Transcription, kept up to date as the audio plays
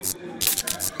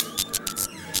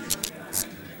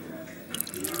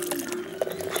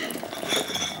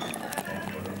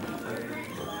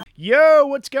Yo,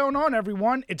 what's going on,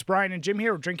 everyone? It's Brian and Jim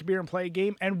here with Drink a Beer and Play a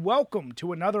Game, and welcome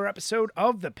to another episode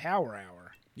of the Power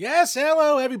Hour. Yes,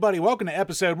 hello, everybody. Welcome to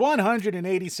episode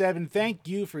 187. Thank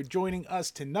you for joining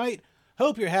us tonight.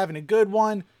 Hope you're having a good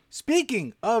one.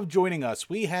 Speaking of joining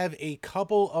us, we have a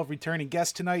couple of returning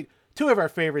guests tonight, two of our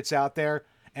favorites out there,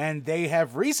 and they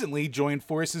have recently joined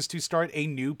forces to start a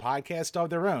new podcast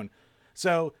of their own.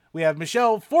 So we have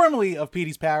Michelle, formerly of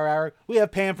Petey's Power Hour. We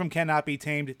have Pam from Cannot Be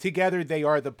Tamed. Together, they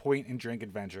are the Point and Drink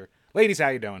Adventure. Ladies, how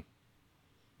you doing?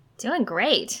 Doing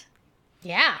great.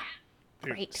 Yeah.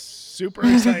 Dude, Great. Super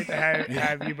excited to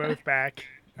have you both back.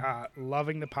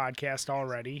 Loving the podcast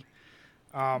already.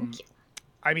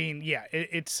 I mean, yeah,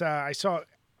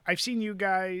 I've seen you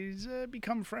guys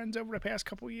become friends over the past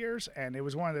couple of years, and it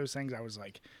was one of those things I was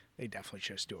like, they definitely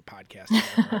should just do a podcast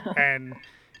together. And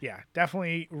yeah,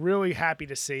 definitely really happy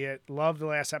to see it. Loved the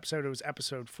last episode. It was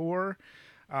episode 4.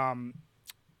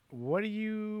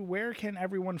 Where can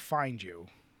everyone find you?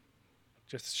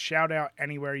 Just shout out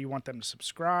anywhere you want them to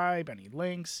subscribe, any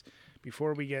links,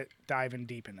 before we get diving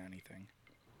deep into anything.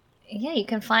 Yeah, you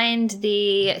can find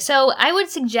So I would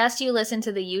suggest you listen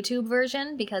to the YouTube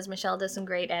version because Michelle does some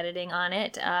great editing on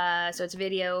it. So it's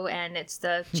video, and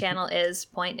the channel is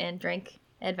Point and Drink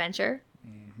Adventure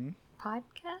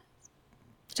podcast.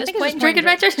 Just Point and Drink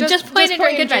Adventure? Just Point and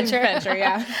Drink Adventure.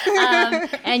 Yeah.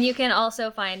 And you can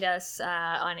also find us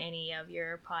on any of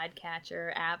your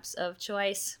podcatcher apps of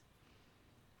choice.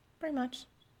 Pretty much.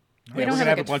 Yeah, We don't we're have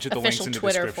going to have a bunch of the links in the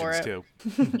Twitter for descriptions,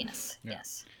 it. too. Yes,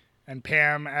 yes. And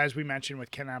Pam, as we mentioned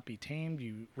with Cannot Be Tamed,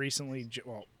 you recently,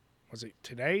 was it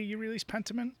today you released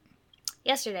Pentiment?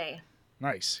 Yesterday.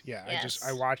 Nice. Yeah, Yes.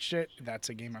 I watched it. That's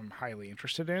a game I'm highly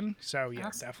interested in. So yeah,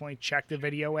 Awesome. Definitely check the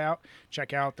video out.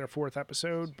 Check out their 4th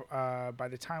episode. By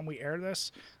the time we air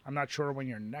this, I'm not sure when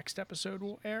your next episode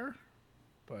will air,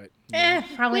 but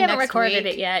Probably We haven't next recorded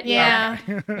week. it yet. Yeah.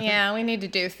 Yeah, we need to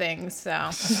do things,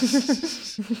 so.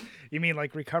 you mean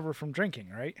like recover from drinking,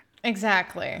 right?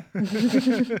 Exactly.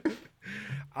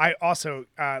 I also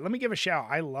let me give a shout.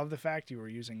 I love the fact you were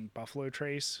using Buffalo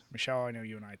Trace, Michelle. I know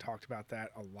you and I talked about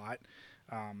that a lot.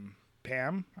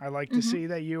 Pam, I like to see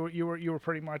that you were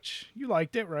pretty much, you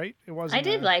liked it, right? It wasn't. I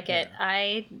did like it. Yeah.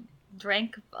 I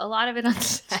drank a lot of it on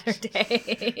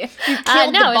Saturday. You killed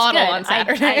the no, it's bottle good. on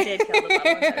Saturday. I did kill the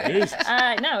bottle on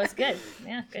Saturday. No, it's good.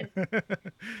 Yeah, good.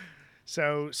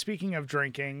 So speaking of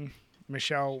drinking,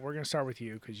 Michelle, we're gonna start with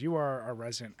you because you are a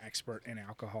resident expert in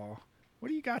alcohol. What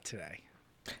do you got today?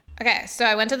 Okay, so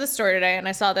I went to the store today and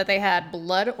I saw that they had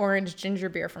blood orange ginger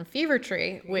beer from Fever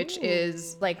Tree, which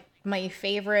is like my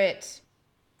favorite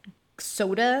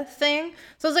soda thing.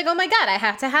 So I was like, oh my God, I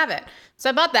have to have it. So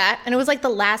I bought that, and it was like the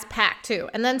last pack too.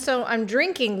 And then so I'm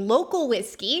drinking local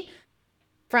whiskey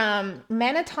from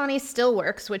Manatawny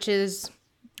Stillworks, which is,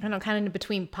 I don't know, kind of in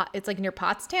between, it's like near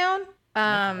Pottstown.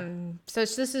 So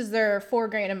this is their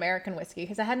 4-grain American whiskey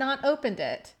because I had not opened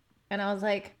it. And I was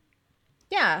like,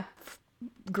 yeah,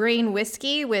 grain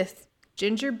whiskey with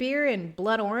ginger beer and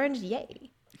blood orange, yay.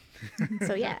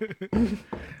 So yeah,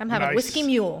 I'm having Nice. whiskey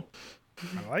mule.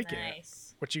 I like it.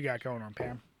 Nice. What you got going on,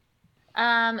 Pam?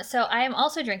 So I am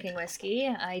also drinking whiskey.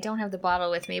 I don't have the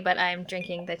bottle with me, but I'm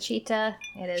drinking the Cheetah.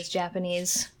 It is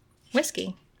Japanese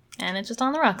whiskey, and it's just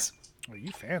on the rocks. Well,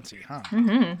 you fancy, huh?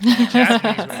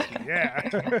 Japanese whiskey,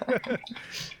 yeah.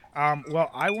 Well,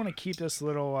 I want to keep this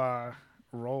little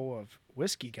roll of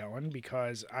whiskey going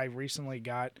because I recently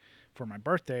got, for my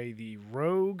birthday, the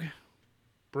Rogue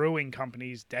Brewing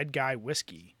Company's Dead Guy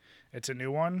Whiskey. It's a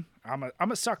new one.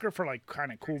 I'm a sucker for like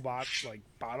kind of cool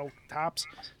bottle tops.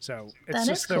 So it's That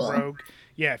just is the cool. Rogue.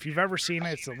 Yeah, if you've ever seen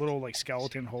it, it's a little like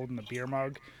skeleton holding the beer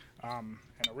mug, and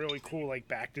a really cool like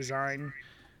back design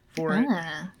for it.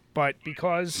 Ah. But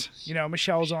because,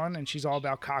 Michelle's on and she's all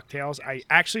about cocktails, I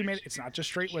actually made it. It's not just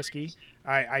straight whiskey.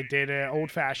 I did an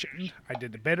old fashioned. I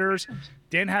did the bitters.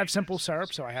 Didn't have simple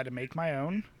syrup, so I had to make my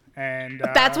own. And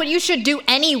That's what you should do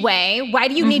anyway. Why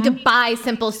do you need to buy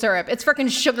simple syrup? It's freaking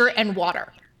sugar and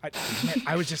water.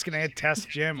 I was just going to test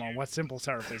Jim on what simple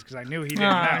syrup is because I knew he didn't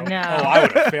know. No. Oh, I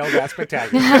would have failed that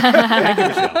spectacularly.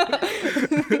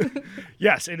 Thank you, Michelle.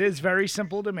 Yes, it is very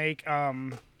simple to make.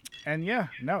 And yeah,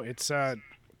 no, it's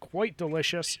quite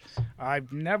delicious.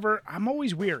 I'm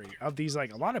always weary of these,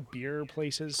 like a lot of beer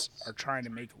places are trying to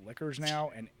make liquors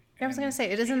now. And I was gonna say,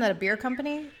 isn't that a beer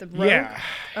company? The Rogue? yeah,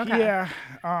 Okay. yeah.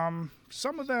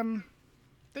 Some of them,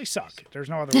 they suck. There's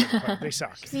no other way to put it. They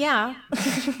suck. Yeah.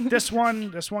 This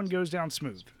one goes down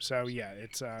smooth. So yeah,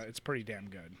 it's pretty damn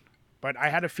good. But I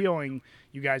had a feeling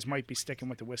you guys might be sticking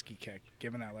with the whiskey kick,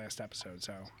 given that last episode.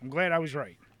 So I'm glad I was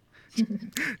right. Jim,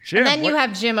 And then you what-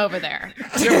 have Jim over there.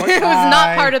 Jim, what- It was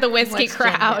not part of the whiskey What's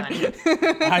Jim crowd.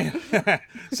 doing?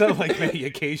 So, like many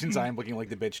occasions, I am looking like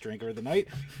the bitch drinker of the night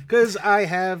because I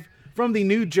have from the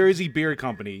New Jersey Beer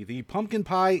Company the Pumpkin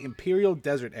Pie Imperial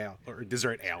Desert Ale or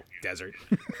Desert Ale Desert.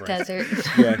 Christ. Desert.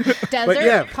 Yeah, Desert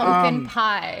yeah, pumpkin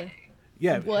pie.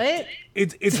 yeah. What?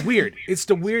 It's weird.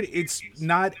 It's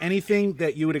not anything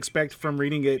that you would expect from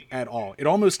reading it at all. It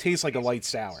almost tastes like a light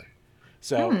sour.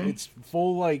 So it's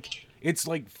full like it's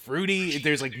like fruity.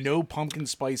 There's like no pumpkin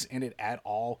spice in it at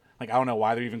all. Like I don't know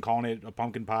why they're even calling it a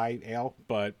pumpkin pie ale,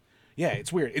 but yeah,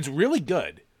 it's weird. It's really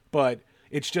good, but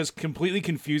it's just completely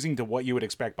confusing to what you would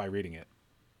expect by reading it.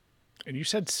 And you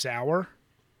said sour?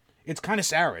 It's kind of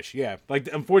sourish, yeah.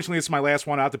 Like unfortunately, it's my last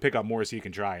one. I have to pick up more so you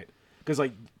can try it because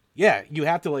like yeah, you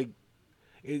have to like.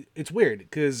 It's weird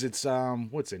because it's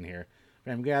what's in here?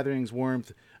 Family gatherings,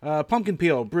 warmth, pumpkin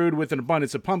peel brewed with an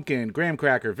abundance of pumpkin, graham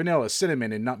cracker, vanilla,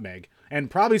 cinnamon, and nutmeg, and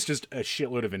probably it's just a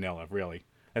shitload of vanilla. Really,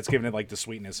 that's giving it like the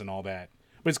sweetness and all that.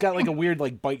 But it's got like a weird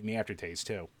like bite in the aftertaste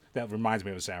too. That reminds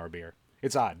me of a sour beer.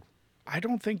 It's odd. I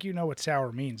don't think you know what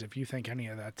sour means if you think any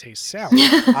of that tastes sour.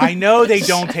 I know they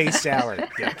don't taste sour,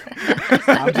 Dick.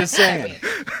 I'm just saying.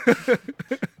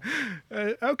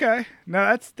 Okay.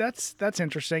 No, that's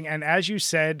interesting. And as you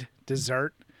said,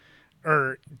 dessert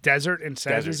or desert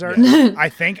instead of Desert, dessert. I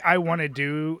think I want to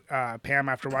do Pam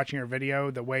after watching your video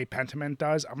the way Pentiment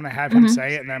does. I'm gonna have him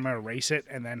say it and then I'm gonna erase it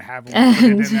and then have him put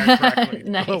it in there correctly.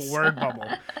 Nice. A little word bubble.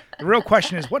 The real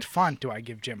question is, what font do I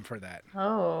give Jim for that?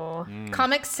 Oh.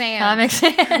 Comic Sans. Comic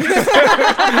Sans.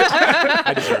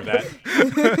 I deserve that.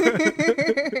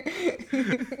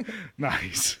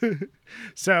 Nice.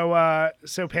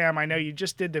 So Pam, I know you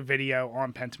just did the video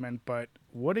on Pentiment, but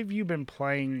what have you been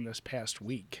playing this past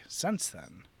week since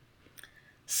then?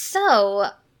 So,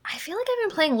 I feel like I've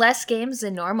been playing less games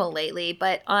than normal lately,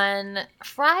 but on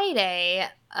Friday,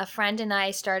 a friend and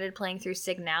I started playing through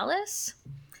Signalis,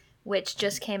 which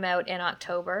just came out in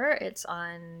October. It's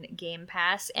on Game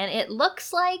Pass, and it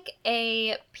looks like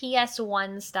a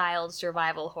PS1 styled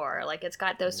survival horror. Like it's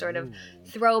got those sort of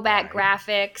throwback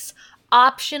graphics,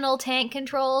 optional tank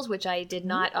controls, which I did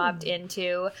not opt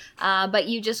into, but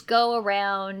you just go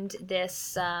around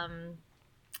this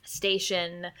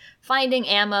station finding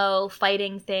ammo,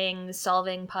 fighting things,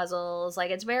 solving puzzles.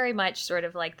 Like it's very much sort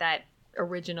of like that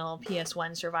original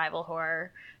PS1 survival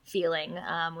horror feeling,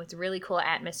 with really cool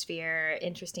atmosphere,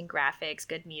 interesting graphics,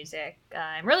 good music.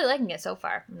 I'm really liking it so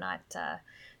far. I'm not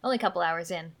only a couple hours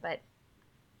in, but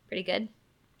pretty good.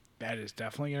 That is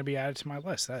definitely going to be added to my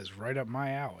list. That is right up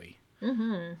my alley.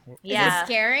 Mm-hmm. Is Yeah, it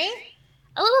scary?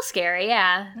 a little scary.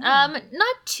 Yeah,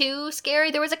 not too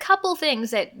scary. There was a couple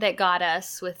things that got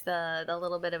us with the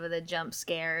little bit of the jump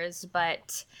scares,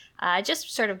 but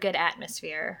just sort of good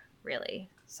atmosphere, really.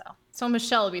 So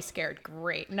Michelle will be scared.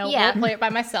 Great. No, Yeah. we'll play it by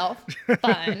myself.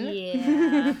 Fun.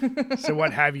 Yeah. So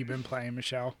what have you been playing,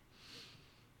 Michelle?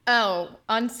 Oh,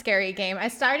 unscary game. I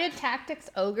started Tactics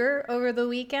Ogre over the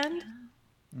weekend.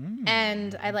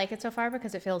 And I like it so far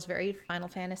because it feels very Final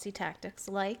Fantasy Tactics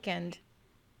like, and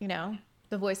you know,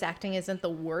 the voice acting isn't the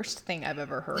worst thing I've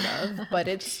ever heard of, but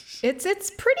it's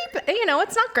pretty, you know,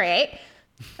 it's not great.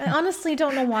 I honestly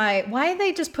don't know why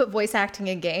they just put voice acting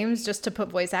in games just to put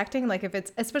voice acting. Like if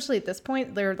it's, especially at this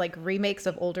point, they're like remakes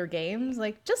of older games.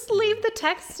 Like just leave the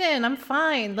text in. I'm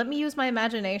fine. Let me use my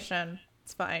imagination.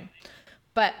 It's fine.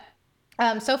 But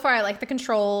so far I like the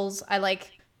controls. I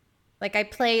like I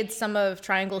played some of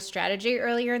Triangle Strategy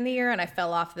earlier in the year and I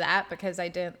fell off that because I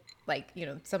didn't like, you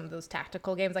know, some of those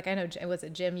tactical games. Like I know, was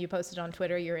it Jim, you posted on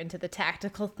Twitter, you're into the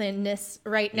tactical thinness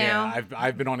right now. Yeah,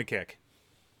 I've been on a kick.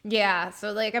 Yeah,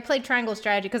 so like I played Triangle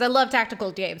Strategy because I love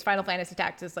tactical games. Final Fantasy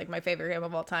Tactics is like my favorite game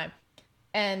of all time.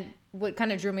 And what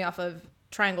kind of drew me off of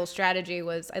Triangle Strategy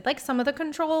was I liked some of the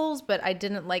controls, but I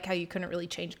didn't like how you couldn't really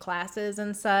change classes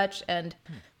and such. And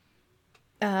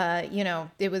you know,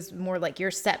 it was more like you're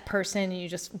a set person and you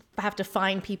just have to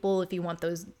find people if you want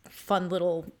those fun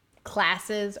little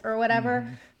classes or whatever.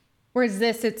 Whereas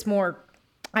this, it's more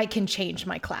I can change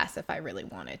my class if I really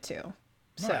wanted to.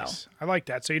 Nice. I like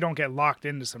that. So you don't get locked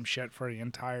into some shit for the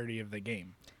entirety of the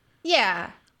game. Yeah.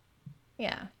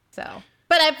 So,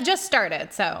 but I've just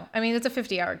started. So, I mean, it's a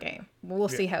 50-hour game. We'll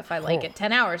see how if I like it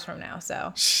 10 hours from now.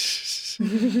 So,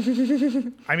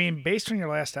 I mean, based on your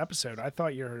last episode, I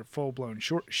thought you're a full-blown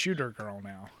shooter girl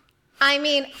now. I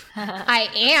mean, I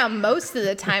am most of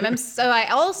the time. I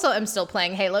also am still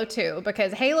playing Halo 2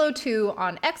 because Halo 2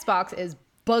 on Xbox is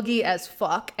buggy as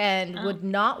fuck and would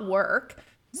not work.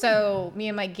 So me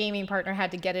and my gaming partner had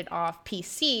to get it off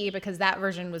PC because that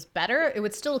version was better. It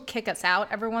would still kick us out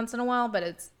every once in a while, but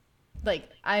Like,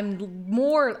 I'm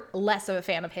more less of a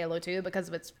fan of Halo 2 because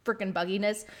of its freaking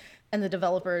bugginess and the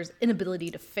developer's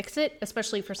inability to fix it,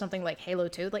 especially for something like Halo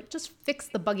 2. Like, just fix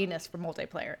the bugginess for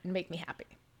multiplayer and make me happy.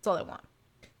 That's all I want.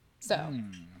 So.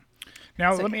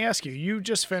 Now, let me ask you. You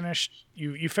just finished.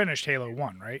 You finished Halo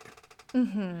 1, right?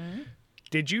 Mm-hmm.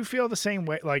 Did you feel the same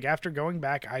way? Like, after going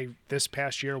back, this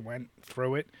past year went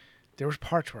through it. There was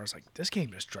parts where I was like, this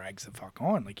game just drags the fuck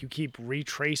on. Like, you keep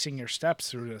retracing your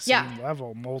steps through the same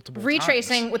level multiple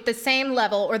Retracing times. with the same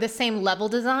level or the same level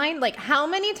design. Like, how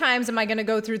many times am I going to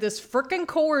go through this freaking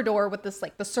corridor with this,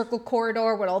 like, the circle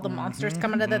corridor with all the monsters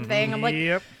coming to the thing? I'm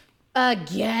like,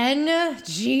 again?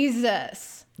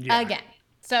 Jesus. Yeah. Again.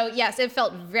 So, yes, it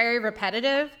felt very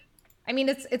repetitive. I mean,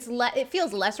 it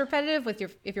feels less repetitive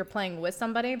if you're playing with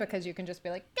somebody because you can just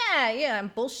be like, yeah, I'm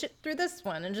bullshit through this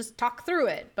one and just talk through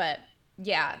it. But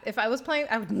yeah, if I was playing,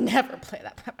 I would never play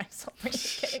that by myself. Are you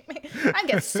kidding me? I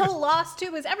get so lost too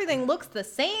because everything looks the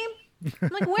same. I'm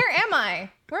like, where am I?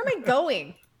 Where am I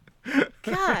going?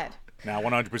 God. Now,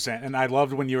 100%. And I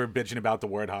loved when you were bitching about the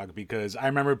Warthog because I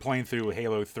remember playing through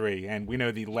Halo 3, and we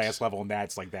know the last level in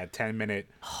that's like that 10-minute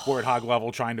Warthog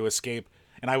level trying to escape.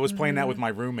 And I was playing that with my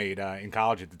roommate in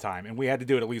college at the time, and we had to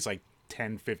do it at least like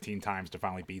 10, 15 times to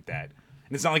finally beat that.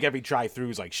 And it's not like every try through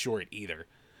is like short either.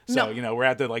 So, we're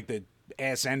at the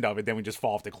ass end of it, then we just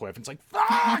fall off the cliff. And it's like,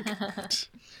 fuck!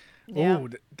 Yeah. Ooh,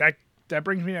 that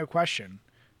brings me to a question.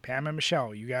 Pam and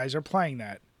Michelle, you guys are playing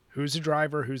that. Who's the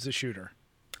driver? Who's the shooter?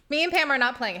 Me and Pam are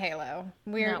not playing Halo.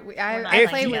 I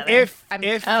play with if. I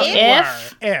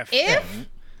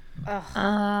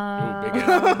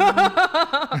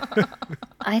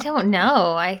don't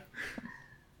know.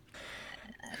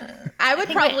 I would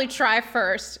probably try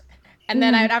first. And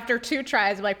then after 2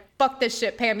 tries, I'm like, fuck this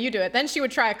shit, Pam, you do it. Then she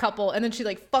would try a couple, and then she'd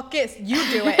like, fuck it, you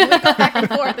do it. And we go back and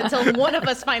forth until one of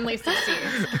us finally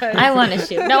succeeds. I want to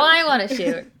shoot. No, I want to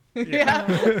shoot. Yeah.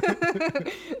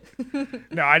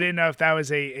 No, I didn't know if that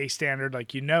was a standard,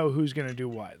 like, who's going to do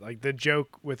what. Like, the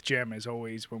joke with Jim is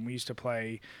always when we used to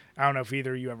play, I don't know if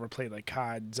either of you ever played, like,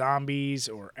 COD Zombies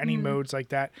or any modes like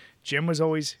that. Jim was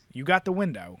always, you got the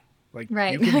window. Like,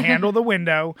 you can handle the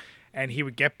window. And he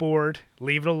would get bored,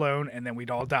 leave it alone, and then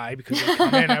we'd all die because they'd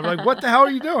come in and I'm like, what the hell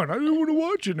are you doing? I don't want to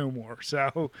watch it no more.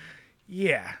 So,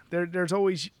 yeah, there's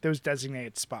always those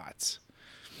designated spots.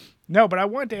 No, but I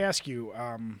wanted to ask you,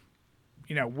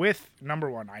 with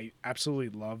number one, I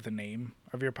absolutely love the name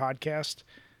of your podcast.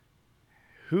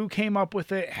 Who came up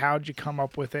with it? How'd you come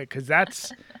up with it? Because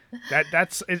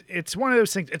it's one of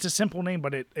those things. It's a simple name,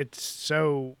 but it's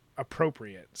so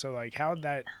appropriate. So, like, how'd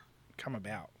that come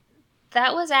about?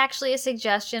 That was actually a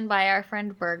suggestion by our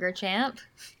friend Burger Champ.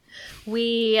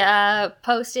 We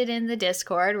posted in the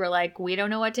Discord. We're like, we don't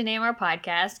know what to name our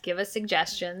podcast. Give us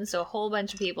suggestions. So a whole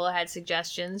bunch of people had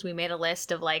suggestions. We made a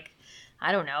list of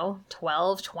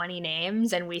 12, 20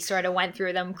 names. And we sort of went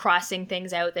through them, crossing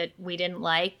things out that we didn't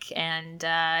like. And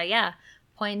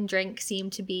Point and Drink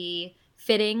seemed to be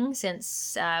fitting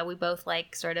since we both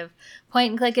like sort of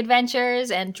point and click adventures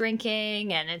and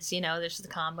drinking, and it's there's the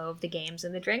combo of the games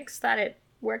and the drinks. Thought it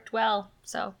worked well,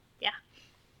 so yeah.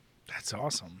 That's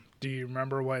awesome. Do you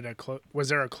remember what was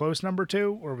there a close number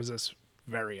 2, or was this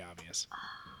very obvious?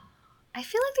 I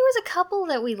feel like there was a couple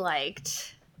that we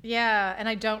liked. Yeah, and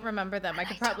I don't remember them. I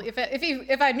could probably,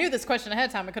 if I knew this question ahead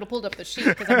of time, I could have pulled up the sheet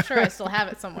because I'm sure I still have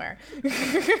it somewhere.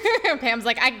 Pam's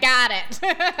like, I got it.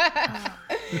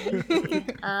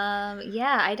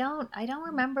 I don't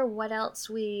remember what else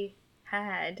we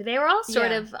had. They were all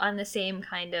sort of on the same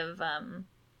kind of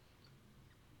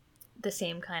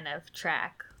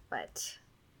track, but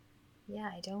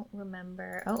yeah, I don't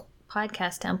remember. Oh,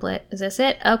 podcast template. Is this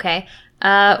it? Okay.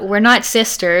 We're not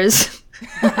sisters.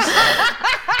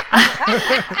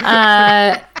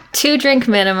 2 drink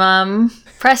minimum.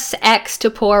 Press X to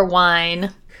pour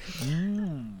wine.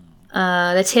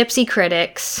 The Tipsy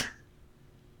Critics.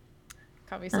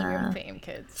 Obviously, we have fame,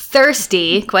 kids.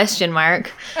 Thirsty? Question mark.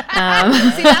 See,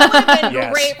 that would have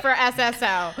been great for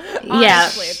SSO.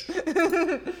 Honestly.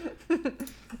 Yeah.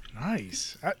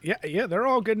 Nice. Yeah, they're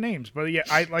all good names. But yeah,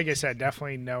 like I said,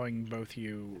 definitely knowing both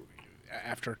you,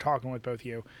 after talking with both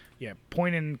you,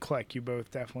 point and click, you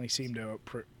both definitely seem to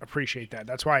appreciate that.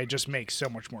 That's why it just makes so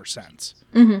much more sense.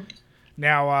 Mm-hmm.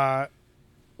 Now,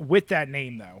 with that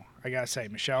name, though, I got to say,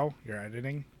 Michelle, your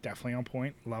editing, definitely on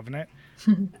point. Loving it.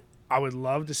 I would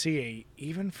love to see a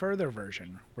even further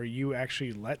version where you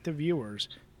actually let the viewers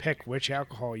pick which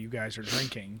alcohol you guys are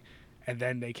drinking, and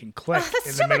then they can click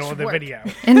in the middle of the video.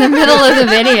 In the middle of the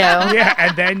video. Yeah,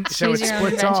 and then so it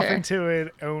splits off into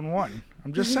its own one.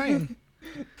 I'm just saying,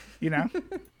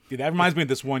 Dude, that reminds me of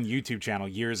this one YouTube channel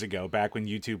years ago, back when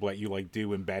YouTube let you like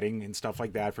do embedding and stuff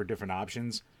like that for different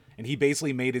options. And he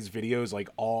basically made his videos like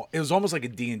it was almost like a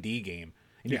D&D game.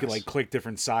 And you could like click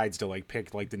different sides to like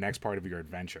pick like the next part of your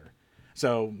adventure.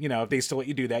 So, you know, if they still let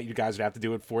you do that, you guys would have to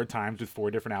do it 4 times with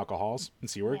 4 different alcohols and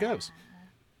see where it goes.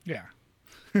 Yeah.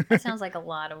 That sounds like a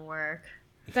lot of work.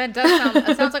 That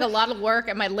sounds like a lot of work,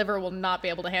 and my liver will not be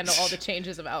able to handle all the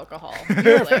changes of alcohol.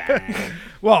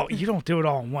 Well, you don't do it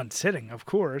all in one sitting, of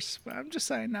course. But I'm just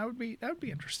saying that would be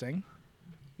interesting.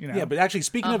 You know? Yeah, but actually,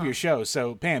 speaking of your show,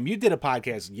 so Pam, you did a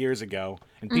podcast years ago,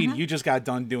 and Pete, you just got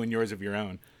done doing yours of your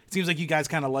own. It seems like you guys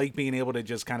kind of like being able to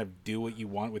just kind of do what you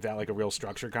want without like a real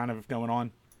structure kind of going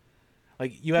on.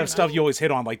 Like you have stuff you always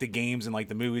hit on, like the games and like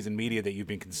the movies and media that you've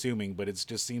been consuming, but it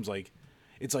just seems like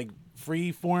it's like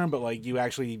free form, but like you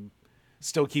actually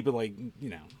still keep it like,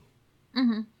 you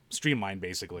know, streamlined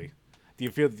basically. Do you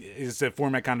feel, is the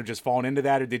format kind of just falling into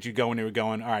that, or did you go in there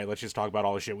going, all right, let's just talk about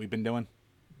all the shit we've been doing?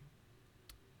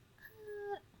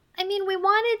 I mean, we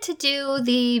wanted to do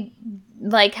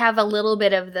have a little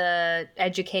bit of the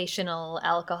educational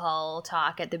alcohol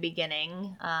talk at the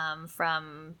beginning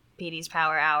from PD's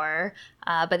Power Hour.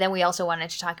 But then we also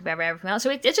wanted to talk about everything else. So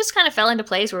it just kind of fell into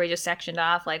place where we just sectioned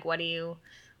off, like, what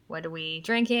are we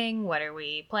drinking? What are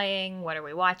we playing? What are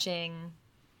we watching?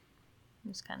 It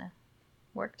just kind of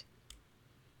worked.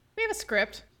 We have a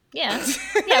script. Yeah.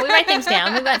 Yeah, we write things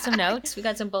down. We've got some notes. We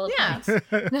got some bullet points.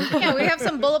 Yeah, we have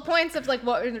some bullet points of like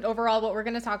what we're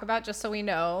going to talk about, just so we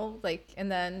know. Like, and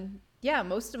then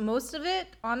most of it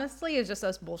honestly is just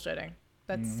us bullshitting.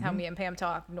 That's how me and Pam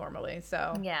talk normally.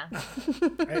 So yeah.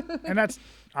 And that's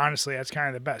honestly, that's kind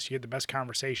of the best. You get the best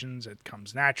conversations. It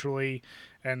comes naturally,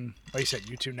 and like you said,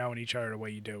 you two knowing each other the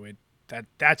way you do it.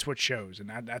 That's what shows, and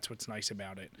that's what's nice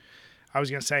about it. I was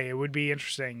gonna say it would be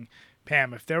interesting.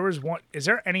 Pam, if there was one, is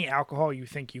there any alcohol you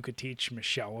think you could teach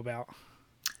Michelle about?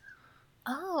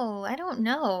 Oh, I don't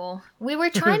know. We were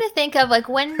trying to think of like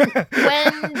when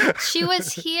she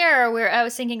was here, I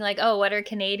was thinking like, oh, what are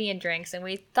Canadian drinks? And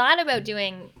we thought about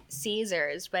doing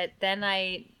Caesars, but then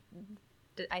I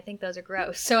think those are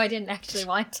gross, so I didn't actually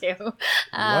want to.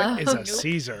 What is a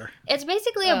Caesar? It's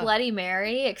basically a Bloody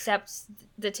Mary, except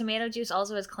the tomato juice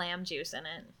also has clam juice in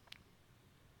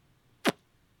it.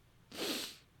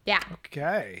 Yeah.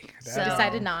 Okay. So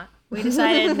decided not. We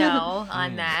decided no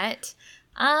on that.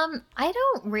 I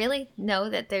don't really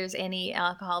know that there's any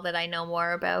alcohol that I know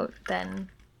more about than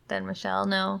Michelle.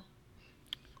 No.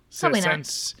 So Probably not.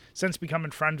 since becoming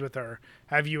friends with her,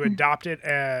 have you adopted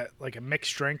like a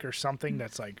mixed drink or something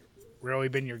that's like really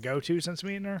been your go-to since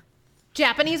meeting her?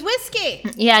 Japanese whiskey.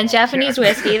 Yeah, Japanese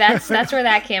whiskey. That's where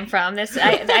that came from.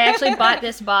 I actually bought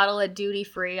this bottle at duty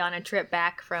free on a trip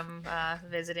back from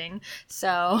visiting.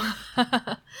 So,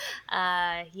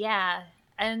 yeah,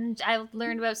 and I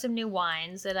learned about some new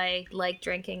wines that I like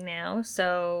drinking now.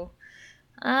 So,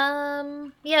 yeah,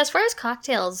 as far as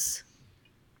cocktails,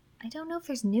 I don't know if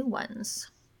there's new ones.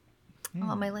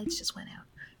 Oh, my lights just went out.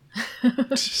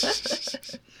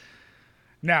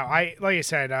 Now, like I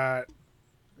said,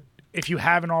 if you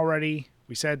haven't already,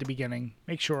 we said at the beginning,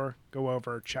 make sure, go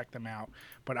over, check them out.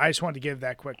 But I just wanted to give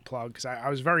that quick plug because I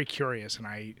was very curious, and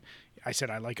I said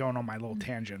I like going on my little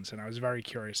tangents, and I was very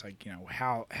curious, like, you know,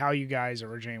 how you guys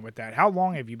originated with that. How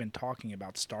long have you been talking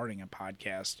about starting a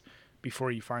podcast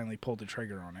before you finally pulled the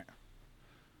trigger on it?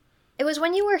 It was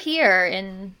when you were here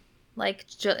in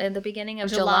in the beginning of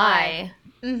July.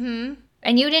 Mm-hmm.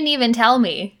 And you didn't even tell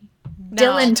me.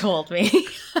 No. Dylan told me.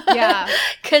 Yeah.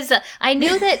 Because I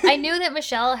knew that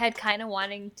Michelle had kind of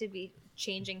wanting to be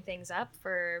changing things up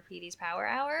for PD's Power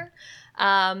Hour.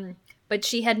 But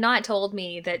she had not told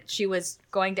me that she was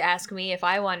going to ask me if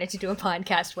I wanted to do a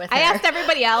podcast with her. I asked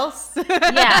everybody else.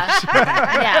 Yeah.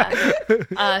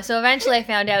 So eventually I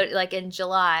found out like in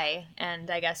July,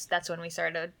 and I guess that's when we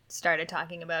started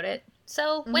talking about it.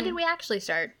 So when did we actually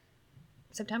start?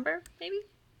 September, maybe?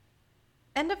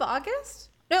 End of August?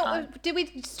 No, did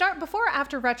we start before or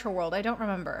after Retro World? I don't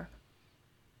remember.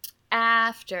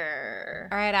 After.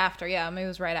 Right after, yeah. Maybe it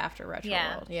was right after Retro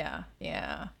Yeah. World. Yeah.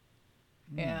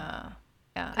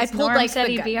 I pulled like said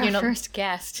the he'd be our first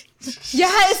guest.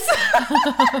 Yes.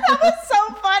 That was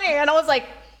so funny. And I was like,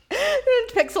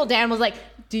 Pixel Dan was like,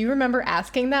 do you remember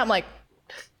asking that? I'm like,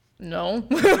 no.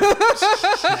 I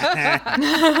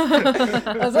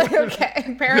was like, okay.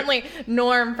 Apparently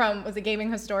Norm from, was it Gaming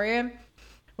Historian?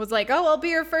 Was like, oh, I'll be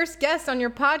your first guest on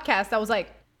your podcast. I was like,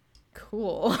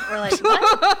 cool. We're like,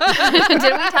 what? Did we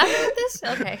talk about this?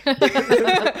 Okay.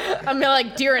 I'm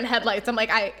like deer in headlights. I'm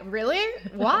like, really?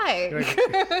 Why?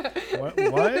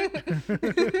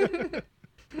 What?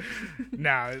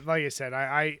 No, like I said,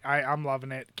 I'm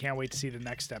loving it. Can't wait to see the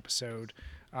next episode.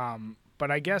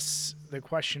 But I guess the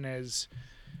question is,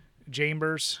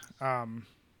 Chambers,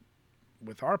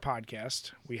 with our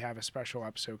podcast, we have a special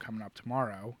episode coming up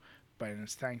tomorrow, but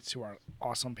it's thanks to our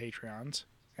awesome Patreons.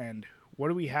 And what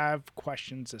do we have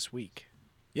questions this week?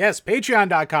 Yes,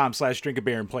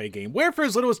 patreon.com/drinkabeerandplayagame, where for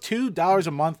as little as $2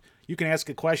 a month, you can ask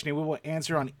a question and we will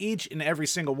answer on each and every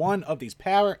single one of these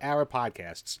Power Hour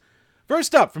podcasts.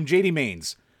 First up, from JD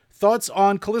Maines, thoughts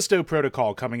on Callisto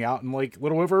Protocol coming out in like a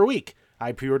little over a week.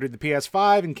 I pre-ordered the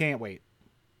PS5 and can't wait.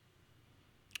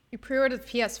 You pre-ordered the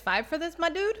PS5 for this, my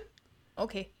dude?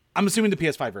 Okay. I'm assuming the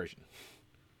PS5 version.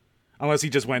 Unless he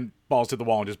just went balls to the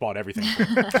wall and just bought everything.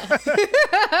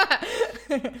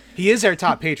 He is our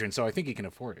top patron, so I think he can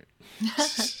afford it.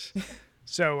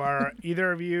 So are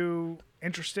either of you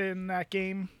interested in that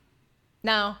game?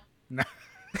 No. No.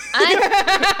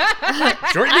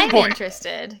 I'm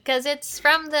interested because it's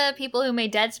from the people who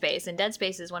made Dead Space, and Dead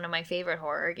Space is one of my favorite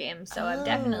horror games, so I'm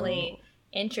definitely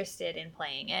interested in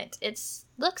playing it. It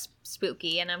looks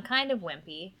spooky, and I'm kind of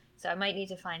wimpy, so I might need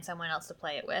to find someone else to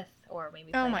play it with, or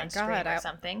maybe play on stream or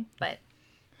something. But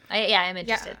I'm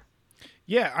interested.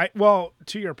 Yeah, well,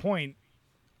 to your point,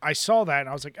 I saw that and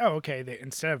I was like, oh, okay.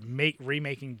 Instead of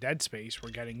remaking Dead Space, we're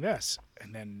getting this,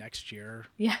 and then next year,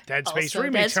 Dead Space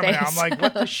remake's coming out. I'm like,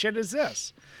 what the shit is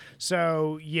this?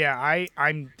 So yeah,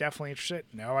 I'm definitely interested.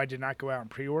 No, I did not go out and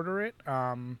pre-order it.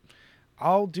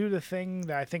 I'll do the thing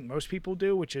that I think most people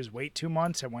do, which is wait 2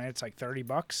 months, and when it's like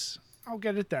 $30, I'll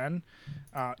get it then.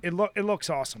 It looks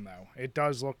awesome though. It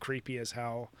does look creepy as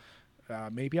hell.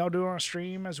 Maybe I'll do it on a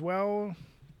stream as well.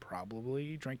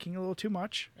 Probably drinking a little too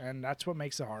much, and that's what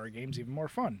makes the horror games even more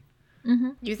fun.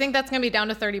 Mm-hmm. You think that's gonna be down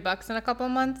to $30 in a couple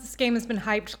of months? This game has been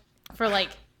hyped for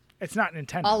like. It's not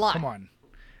Nintendo. A lot. Come on,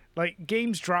 like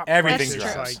games drop. Everything prices,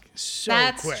 drops. like so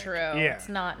That's quick. true. Yeah. It's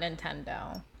not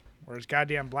Nintendo. Whereas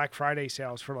goddamn Black Friday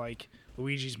sales for like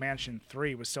Luigi's Mansion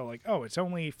 3 was still like, oh, it's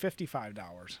only $55. I'm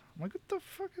like, what the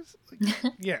fuck is? Like,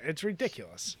 yeah, it's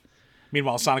ridiculous.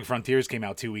 Meanwhile, Sonic Frontiers came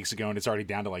out 2 weeks ago and it's already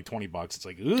down to like $20. It's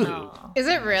like, ooh. Oh. Is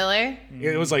it really?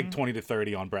 It was like 20 to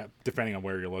 30 on depending on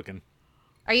where you're looking.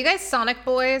 Are you guys Sonic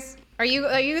boys? Are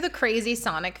you the crazy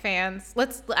Sonic fans?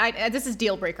 This is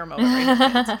deal breaker moment right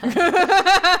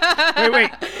now.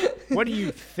 Wait. What do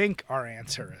you think our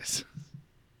answer is?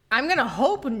 I'm gonna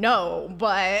hope no,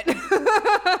 but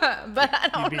I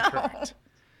don't You'd be know. correct.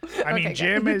 I mean,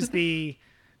 Jim is the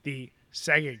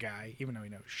Sega guy, even though he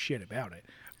knows shit about it.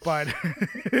 But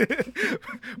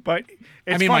it's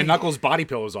my funny. Knuckles body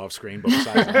pillows off screen, but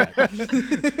besides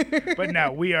that. But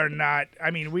no, we are not.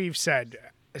 I mean, we've said,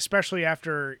 especially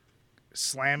after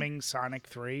slamming Sonic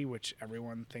 3, which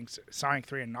everyone thinks, Sonic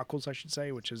 3 and Knuckles, I should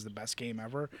say, which is the best game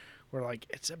ever, we're like,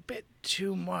 it's a bit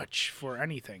too much for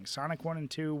anything. Sonic 1 and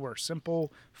 2 were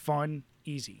simple, fun,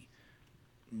 easy.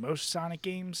 Most Sonic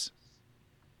games,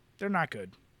 they're not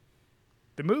good.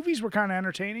 The movies were kind of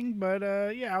entertaining, but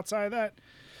outside of that,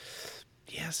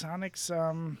 Sonic's,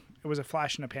 it was a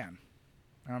flash in the pan.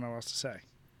 I don't know what else to say.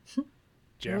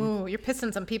 Jim? Ooh, you're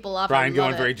pissing some people off. Brian I love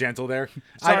going it. very gentle there.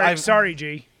 Sorry,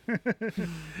 G.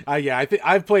 I think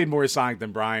I've played more Sonic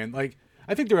than Brian. Like,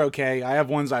 I think they're okay. I have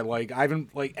ones I like. I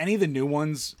haven't, like, any of the new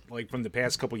ones, like, from the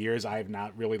past couple years, I have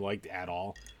not really liked at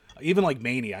all. Even, like,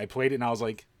 Mania, I played it and I was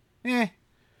like, eh.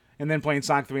 And then playing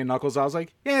Sonic 3 and Knuckles, I was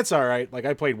like, yeah, it's all right. Like,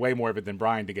 I played way more of it than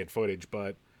Brian to get footage,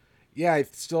 but yeah, I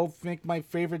still think my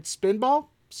favorite Spinball.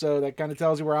 So that kind of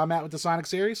tells you where I'm at with the Sonic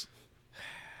series.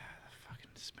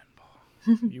 Fucking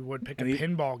Spinball. You would pick a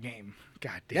pinball game.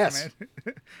 God damn it.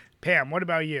 Pam, what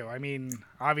about you? I mean,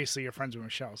 obviously you're friends with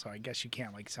Michelle, so I guess you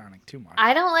can't like Sonic too much.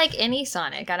 I don't like any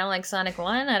Sonic. I don't like Sonic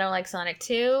 1. I don't like Sonic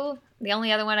 2. The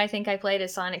only other one I think I played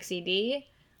is Sonic CD.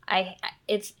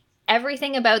 It's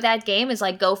everything about that game is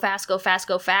like go fast, go fast,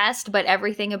 go fast, but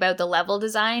everything about the level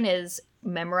design is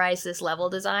memorize this level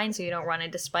design so you don't run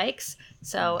into spikes.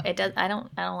 So I don't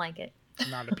like it.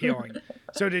 Not appealing.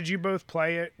 So did you both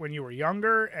play it when you were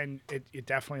younger and it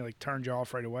definitely like turned you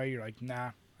off right away? You're like,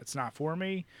 nah, it's not for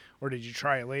me? Or did you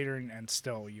try it later and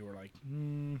still you were like,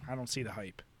 I don't see the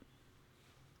hype?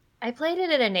 I played it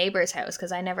at a neighbor's house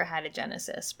because I never had a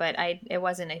Genesis, but I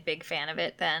wasn't a big fan of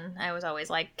it then. I was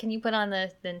always like, can you put on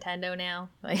the Nintendo now?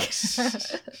 Like,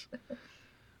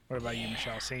 What about you,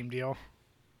 Michelle? Same deal?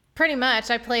 Pretty much.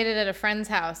 I played it at a friend's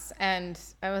house, and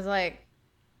I was like,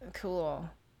 cool.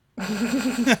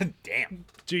 Damn.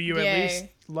 Do you at Yay. least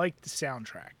like the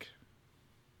soundtrack?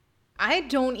 I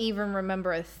don't even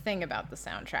remember a thing about the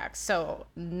soundtrack, so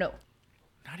no.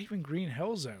 Not even Green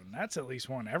Hill Zone. That's at least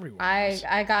one everyone.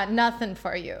 I got nothing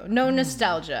for you. No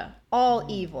nostalgia. All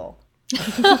evil.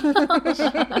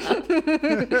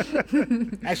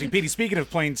 Actually, Petey, speaking of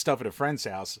playing stuff at a friend's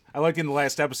house, I liked in the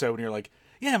last episode when you're like,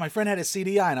 yeah, my friend had a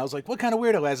CDI, and I was like, what kind of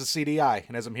weirdo has a CDI?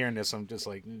 And as I'm hearing this, I'm just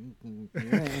like,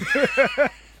 yeah.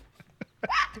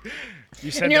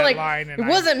 You said And you're that like, line, and it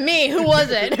wasn't me. Who was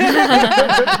it? You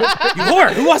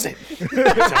whore, who was it?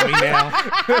 Tell me now.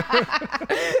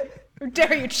 How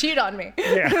dare you cheat on me?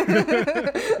 Yeah.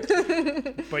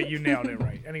 But you nailed it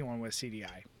right. Anyone with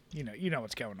CDI, you know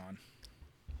what's going on.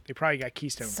 They probably got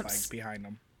Keystone flags behind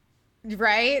them.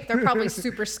 Right? They're probably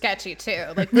super sketchy too.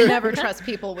 Like, we never trust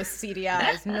people with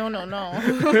CDIs. No, no, no.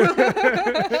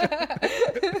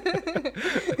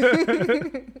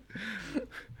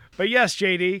 But yes,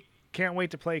 JD, can't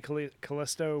wait to play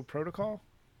Callisto Protocol.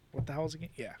 What the hell is it again?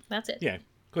 Yeah. That's it. Yeah,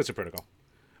 Callisto Protocol.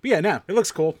 But yeah, no, it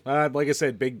looks cool. Like I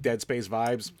said, big Dead Space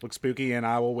vibes. Looks spooky, and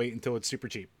I will wait until it's super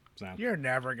cheap. So You're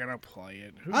never going to play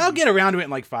it. I'll get around to it in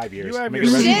like 5 years. You have I'll make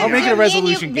your it a Jim, I'll make it a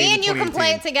resolution me game and in you can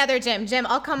play 2018. it together, Jim. Jim,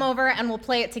 I'll come over and we'll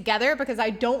play it together because I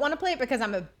don't want to play it because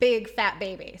I'm a big fat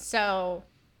baby. So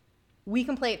we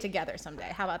can play it together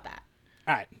someday. How about that?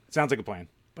 All right, sounds like a plan.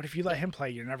 But if you let him play,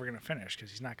 you're never going to finish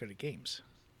because he's not good at games.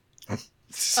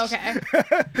 Okay.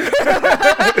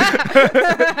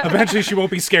 Eventually, she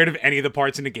won't be scared of any of the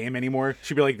parts in the game anymore.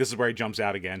 She'll be like, this is where he jumps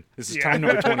out again. This is time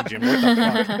number 20, Jim. What the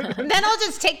fuck? Then I'll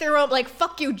just take the rope like,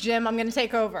 fuck you, Jim. I'm going to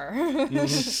take over.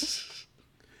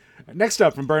 Next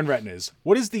up from Burn Retinas.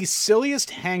 What is the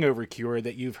silliest hangover cure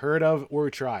that you've heard of or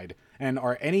tried? And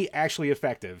are any actually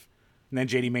effective? And then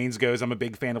JD Maines goes, I'm a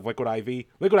big fan of Liquid IV.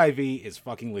 Liquid IV is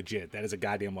fucking legit. That is a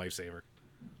goddamn lifesaver.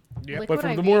 Yep. But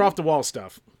from the more off-the-wall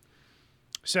stuff.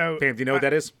 So, Pam, do you know what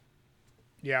that is?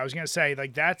 Yeah, I was going to say,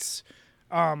 like, that's,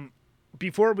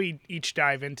 before we each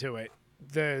dive into it,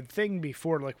 the thing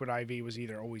before Liquid IV was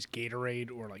either always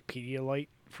Gatorade or, like, Pedialyte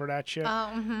for that shit.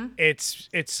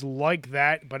 It's like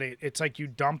that, but it's like you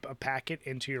dump a packet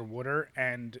into your water,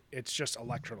 and it's just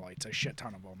electrolytes, a shit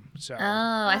ton of them. So, Oh,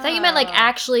 I thought you meant like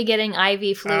actually getting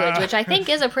IV fluids, which I think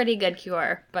is a pretty good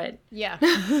cure. But Yeah.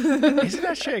 isn't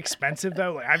that shit expensive,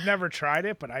 though? Like, I've never tried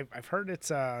it, but I've heard it's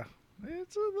a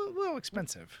little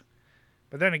expensive.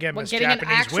 But then again, What, Miss getting an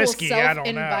Japanese actual whiskey, I don't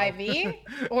know. self-IV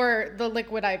or the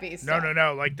liquid IV stuff?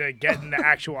 No. Like getting the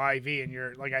actual IV, and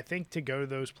you're like, I think to go to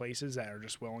those places that are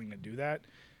just willing to do that,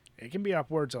 it can be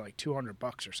upwards of like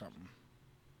 $200 or something.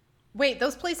 Wait,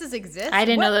 those places exist? I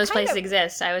didn't What know those kind places of-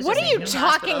 exist. I was. What just are you thinking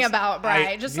talking hospitals. about,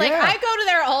 Bri? Just like, yeah. I go to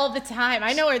there all the time.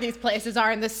 I know where these places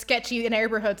are in the sketchy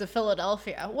neighborhoods of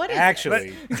Philadelphia. What is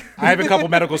Actually, I have a couple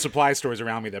medical supply stores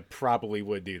around me that probably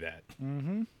would do that.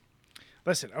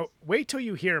 Listen, wait till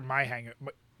you hear my hangover.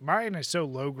 Mine is so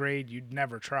low grade, you'd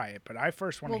never try it. But I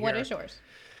first want to Well, hear. what is yours?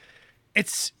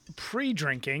 It's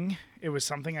pre-drinking. It was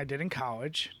something I did in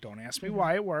college. Don't ask me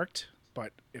why it worked,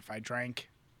 but if I drank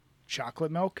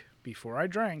chocolate milk before I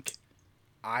drank,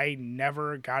 I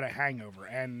never got a hangover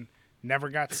and never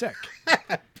got sick.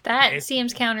 That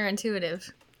seems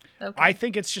counterintuitive. Okay. I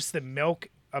think it's just the milk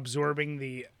absorbing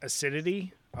the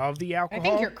acidity of the I alcohol.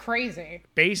 think you're crazy.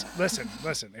 Listen.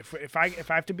 If I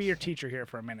have to be your teacher here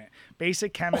for a minute,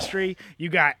 basic chemistry, you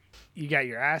got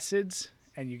your acids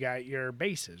and you got your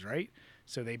bases, right?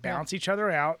 So they balance each other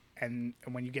out, and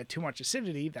when you get too much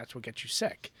acidity, that's what gets you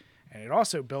sick. And it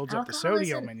also builds up the Alcohol is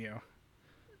sodium in you.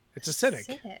 It's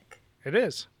acidic. It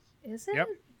is. Is it? Yep.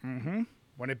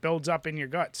 When it builds up in your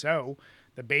gut, so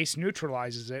the base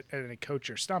neutralizes it, and it coats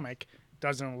your stomach,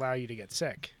 doesn't allow you to get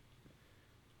sick.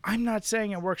 I'm not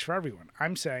saying it works for everyone.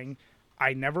 I'm saying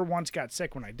I never once got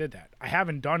sick when I did that. I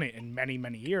haven't done it in many,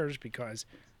 many years because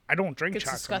I don't drink It's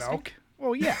chocolate disgusting. milk.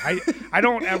 Well, yeah, I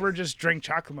don't ever just drink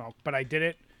chocolate milk, but I did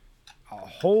it a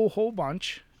whole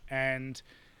bunch, and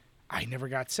I never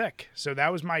got sick. So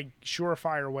that was my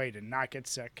surefire way to not get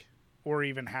sick or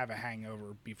even have a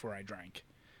hangover before I drank.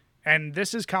 And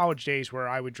this is college days where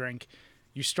I would drink.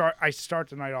 I start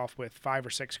the night off with 5 or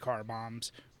 6 car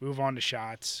bombs, move on to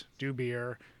shots, do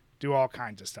beer, do all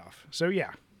kinds of stuff. So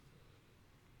yeah,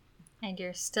 And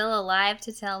you're still alive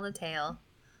to tell the tale.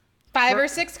 5 or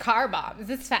 6 car bombs.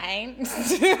 It's fine.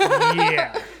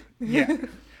 yeah.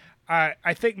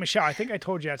 I think Michelle. I think I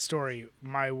told you that story.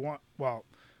 One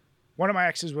of my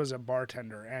exes was a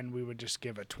bartender, and we would just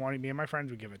give a 20. Me and my friends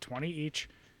would give a 20 each,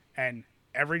 and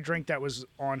every drink that was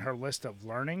on her list of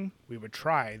learning, we would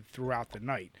try throughout the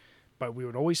night. But we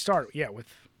would always start, with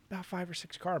about 5 or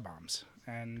 6 car bombs.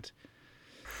 And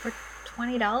For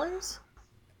 $20?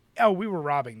 we were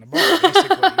robbing the bar,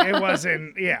 basically. It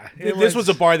wasn't, This was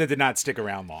a bar that did not stick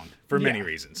around long for many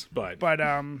reasons. But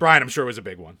Brian, I'm sure, was a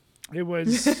big one. it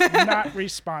was not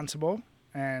responsible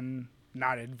and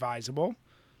not advisable,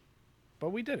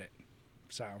 but we did it.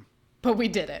 So But we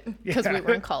did it because we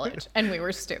were in college and we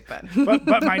were stupid.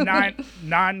 But my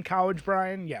non-college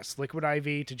Brian, yes, Liquid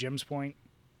IV, to Jim's point,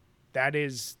 that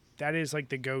is like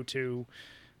the go-to.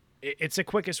 It's the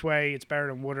quickest way. It's better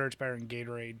than water. It's better than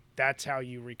Gatorade. That's how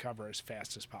you recover as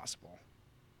fast as possible.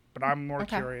 But I'm more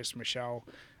curious, Michelle,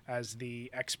 as the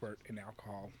expert in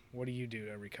alcohol, what do you do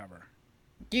to recover?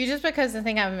 You just because I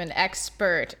think I'm an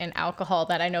expert in alcohol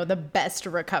that I know the best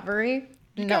recovery.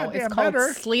 No, it's called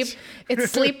sleep.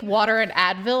 It's sleep, water, and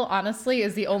Advil, honestly,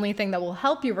 is the only thing that will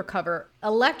help you recover.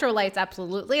 Electrolytes,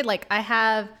 absolutely. Like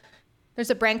there's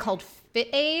a brand called Fit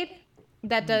Aid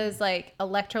that does like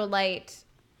electrolyte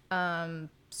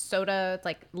soda. It's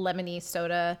like lemony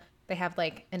soda. They have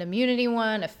like an immunity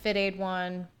one, a Fit Aid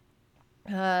one,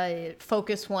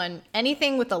 focus one.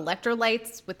 Anything with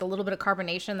electrolytes with a little bit of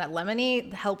carbonation, that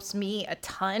lemony helps me a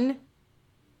ton.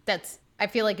 I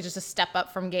feel like it's just a step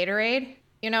up from Gatorade.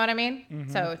 You know what I mean?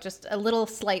 Mm-hmm. So just a little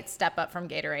slight step up from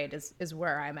Gatorade is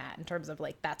where I'm at in terms of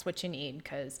like, that's what you need,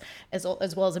 because as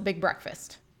well as a big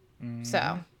breakfast. Mm-hmm.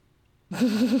 So.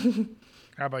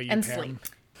 How about you, and Pam? sleep.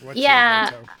 What's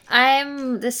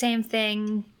I'm the same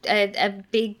thing. A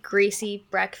big greasy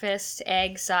breakfast,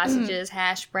 eggs, sausages,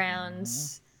 hash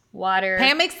browns, water.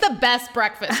 Pam makes the best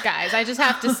breakfast, guys. I just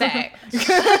have to say.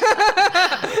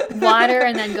 Water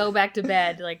and then go back to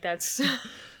bed. Like that's.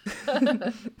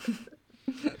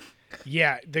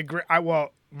 Yeah,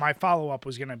 my follow-up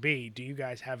was going to be, do you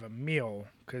guys have a meal?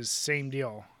 Because same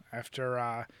deal. After...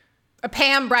 a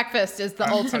Pam breakfast is the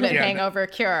ultimate hangover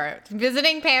cure.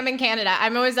 Visiting Pam in Canada,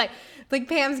 I'm always like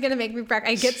Pam's going to make me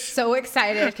breakfast. I get so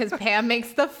excited because Pam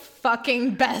makes the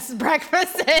fucking best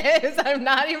breakfasts. I'm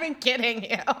not even kidding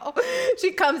you.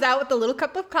 She comes out with a little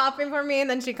cup of coffee for me, and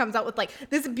then she comes out with like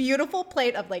this beautiful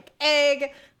plate of like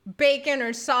egg, bacon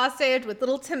or sausage with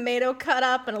little tomato cut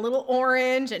up and a little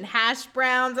orange and hash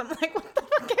browns. I'm like, what the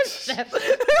fuck is shit?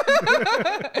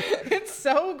 It's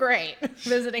so great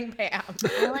visiting Pam.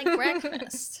 I like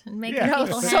breakfast and making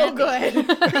people so happy. Good.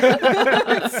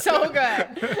 It's so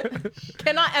good.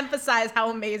 Cannot emphasize how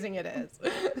amazing it is.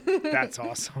 That's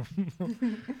awesome.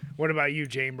 What about you,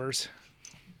 Chambers?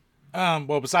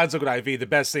 Well, besides Liquid IV, the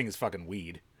best thing is fucking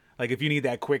weed. Like if you need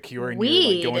that quick cure and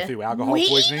you're like going through alcohol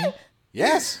poisoning.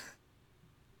 Yes.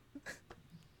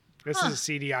 This is a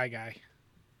CDI guy.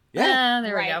 Yeah.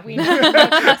 There right. we go.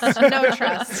 No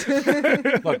trust.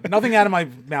 Look, nothing out of my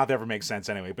mouth ever makes sense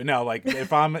anyway. But no, like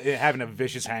if I'm having a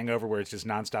vicious hangover where it's just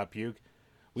nonstop puke,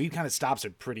 weed kind of stops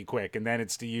it pretty quick. And then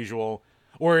it's the usual.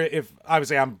 Or if,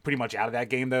 obviously, I'm pretty much out of that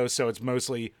game though. So it's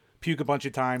mostly puke a bunch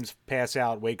of times, pass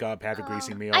out, wake up, have a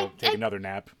greasy meal, take another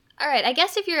nap. All right, I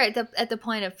guess if you're at the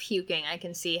point of puking, I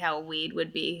can see how weed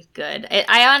would be good.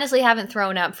 I honestly haven't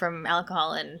thrown up from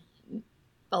alcohol in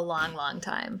a long, long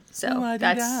time. So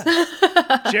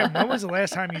that's... Jim, when was the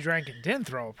last time you drank and didn't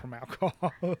throw up from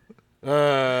alcohol?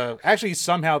 Actually,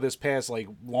 somehow this past like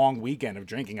long weekend of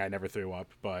drinking, I never threw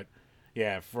up. But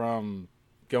yeah, from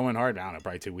going hard, I don't know,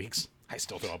 probably 2 weeks. I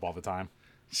still throw up all the time.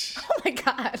 Oh my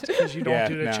god! Because you don't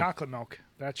do the chocolate milk.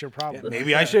 That's your problem. Yeah,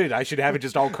 maybe I should. I should have it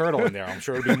just all curdle in there. I'm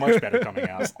sure it'd be much better coming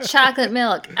out. Chocolate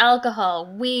milk,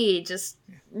 alcohol, weed, just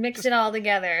mix it all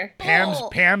together.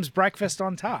 Pam's breakfast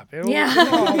on top. It'll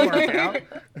all work out.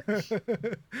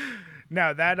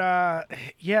 No, that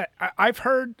I've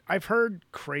heard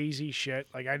crazy shit.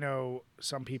 Like I know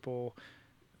some people,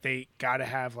 they gotta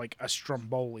have like a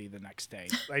Stromboli the next day,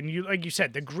 and you like you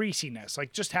said, the greasiness,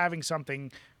 like just having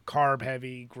something carb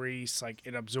heavy, grease, like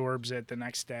it absorbs it the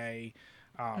next day.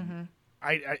 A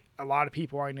lot of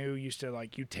people I knew used to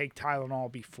like you take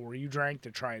Tylenol before you drank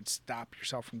to try and stop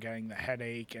yourself from getting the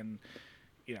headache, and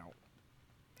you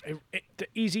know, the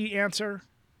easy answer,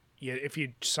 if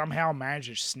you somehow manage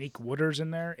to sneak Wooders in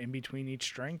there in between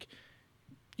each drink,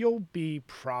 you'll be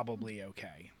probably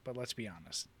okay. But let's be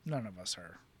honest, none of us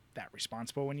are that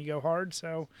responsible when you go hard,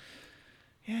 so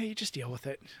yeah, you just deal with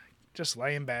it. Just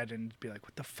lay in bed and be like,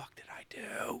 what the fuck did I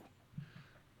do?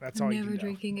 That's all you can do. Never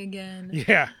drinking again.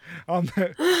 Yeah.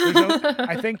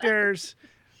 I think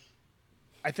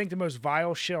the most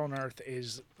vile shit on earth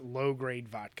is low-grade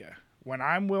vodka. When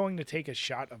I'm willing to take a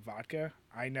shot of vodka,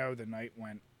 I know the night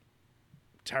went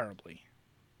terribly.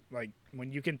 Like,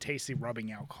 when you can taste the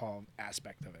rubbing alcohol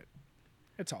aspect of it.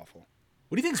 It's awful.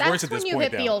 What do you think's worse at this point, though?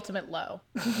 That's when you hit the ultimate low.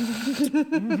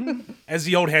 As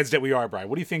the old heads that we are, Brian,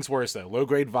 what do you think's worse, though?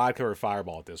 Low-grade vodka or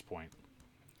Fireball at this point?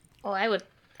 Well, I would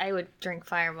drink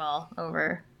Fireball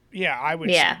over. Yeah, I would.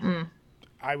 Yeah.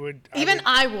 I would.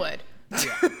 I would.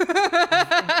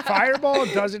 Yeah. Fireball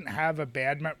doesn't have a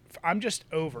bad... I'm just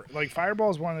over it. Like, Fireball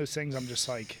is one of those things I'm just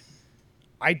like...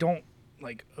 I don't,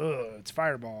 like, it's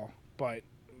Fireball. But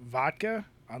vodka,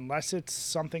 unless it's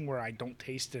something where I don't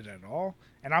taste it at all.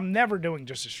 And I'm never doing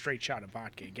just a straight shot of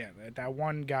vodka again. That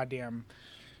one goddamn,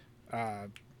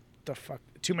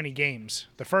 Too Many Games,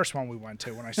 the first one we went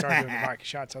to, when I started doing the vodka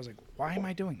shots, I was like, why am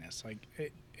I doing this? Like,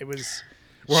 it was...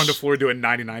 We're on the floor doing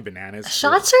 99 bananas.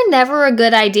 Shots are never a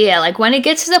good idea. Like, when it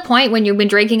gets to the point when you've been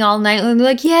drinking all night, and they're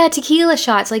like, yeah, tequila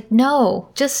shots. Like, no,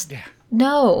 just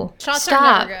no. Shots Stop.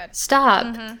 are never good.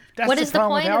 Stop. That's What the is the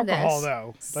problem point with of alcohol,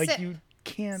 this? though. Like, Sip. you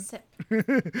can't... Sip.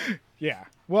 Yeah.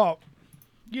 Well,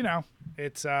 you know,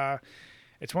 it's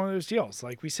one of those deals.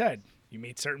 Like we said, you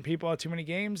meet certain people at Too Many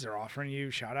Games, they're offering you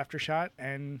shot after shot,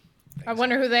 and... I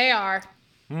wonder who they are.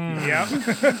 Yep.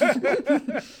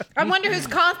 I wonder who's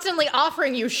constantly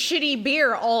offering you shitty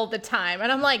beer all the time. And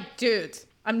I'm like, dudes,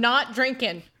 I'm not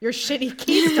drinking your shitty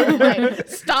Keystone Light.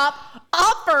 Stop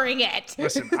offering it.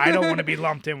 Listen, I don't want to be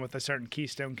lumped in with a certain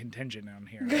Keystone contingent on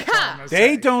here. That's all I'm gonna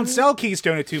They say. don't sell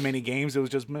Keystone at Too Many Games. It was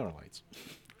just Miller Lights.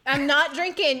 I'm not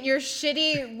drinking your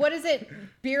shitty, what is it,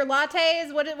 beer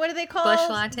lattes? What do they call Bush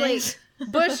lattes.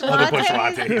 Bush Other lattes? Bush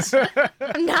lattes.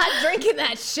 I'm not drinking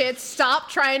that shit. Stop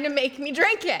trying to make me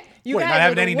drink it. You Wait, guys not are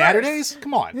having the any Natter worst. days?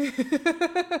 Come on.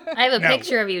 I have a No.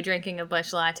 picture of you drinking a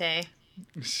Bush latte.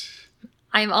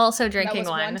 I'm also That drinking was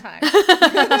one time.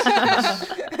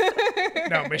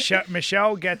 No,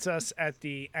 Michelle gets us at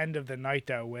the end of the night,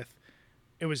 though, with...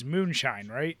 It was moonshine,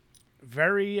 right?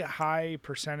 Very high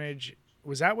percentage...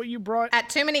 Was that what you brought?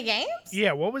 At Too Many Games?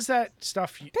 Yeah, what was that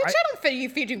stuff? Bitch, I don't fit you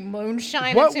if you do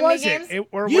moonshine What at Too was Many it?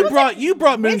 Games. You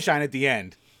brought moonshine at the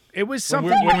end. It was When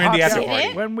something we were in the you after popped out.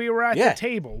 party. When we were at Yeah. the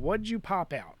table. What did you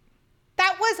pop out?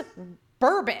 That was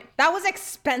bourbon. That was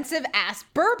expensive ass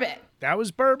bourbon. That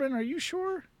was bourbon? Are you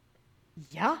sure?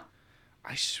 Yeah.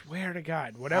 I swear to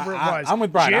God, whatever it I- was. I'm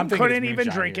with Brian. Jim I'm thinking couldn't it's even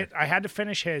moonshine drink here. it. I had to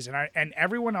finish his, and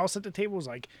everyone else at the table was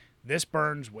like, "This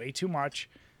burns way too much."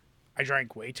 I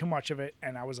drank way too much of it,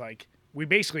 and I was like, we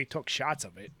basically took shots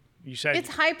of it. You said It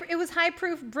was high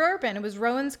proof bourbon. It was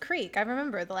Rowan's Creek. I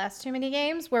remember the last Too Many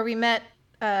Games where we met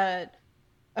a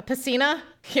Piscina.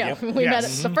 Yeah, Yep. we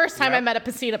Yes. met the first time I Yep. met a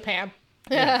Piscina, Pam.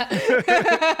 The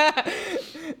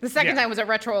second Yeah. time was at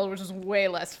Retro World, which was way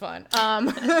less fun.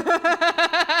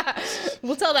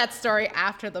 We'll tell that story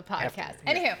after the podcast.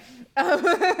 Anywho,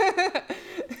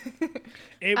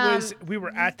 it was. We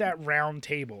were at that round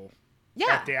table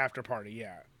yeah, at the after party.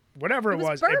 Yeah, whatever it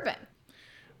was it- bourbon.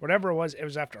 whatever it was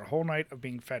after a whole night of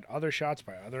being fed other shots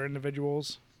by other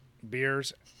individuals,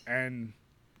 beers, and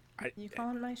You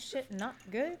calling my shit not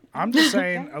good? I'm just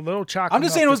saying a little chocolate. I'm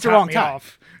just milk saying it to was the top wrong me time.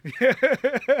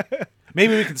 off.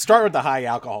 Maybe we can start with the high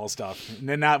alcohol stuff, and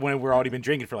then not when we're already been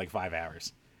drinking for like 5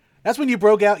 hours. That's when you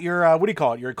broke out your what do you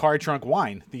call it? Your car trunk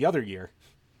wine the other year.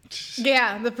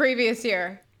 Yeah, the previous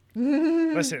year.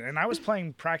 Listen, and I was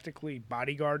playing practically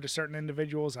bodyguard to certain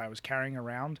individuals I was carrying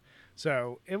around,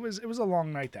 so it was a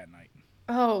long night that night.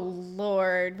 Oh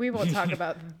Lord, we won't talk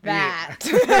about that.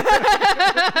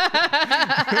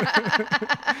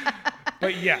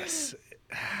 But yes,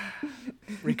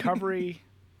 recovery,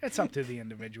 it's up to the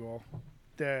individual.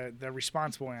 The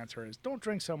responsible answer is don't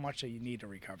drink so much that you need to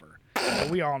recover. But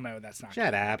we all know that's not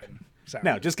Shut gonna up. happen. So,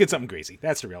 No, just get something greasy.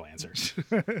 That's the real answer. Just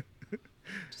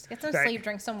get some Thank- sleep,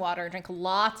 drink some water, drink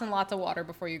lots and lots of water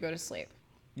before you go to sleep,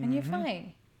 and you're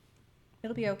fine.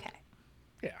 It'll be okay.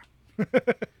 yeah.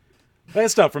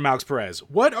 Last up from Alex Perez.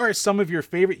 What are some of your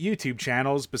favorite YouTube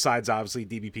channels, besides obviously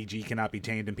DBPG Cannot Be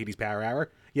Tamed and Petey's Power Hour?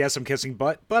 Yes, I'm kissing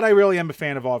butt, but I really am a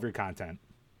fan of all of your content.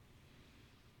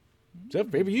 So,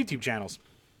 favorite YouTube channels?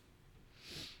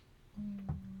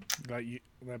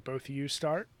 Let both of you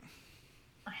start.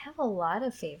 I have a lot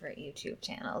of favorite YouTube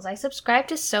channels. I subscribe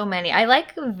to so many. I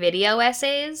like video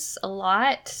essays a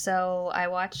lot, so I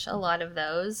watch a lot of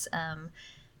those.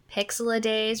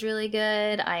 Pixeladay is really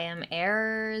good. I Am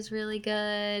Error is really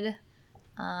good.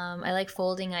 I like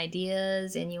Folding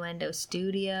Ideas, Innuendo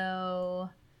Studio,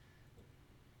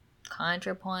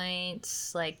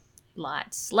 ContraPoints, like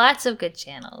lots of good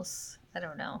channels. I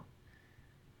don't know.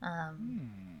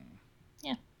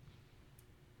 Yeah.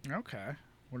 Okay.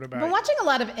 What I've been about watching a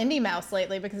lot of Indie Mouse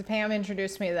lately because Pam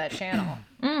introduced me to that channel.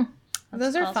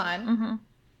 Those are awesome. fun. Mm-hmm.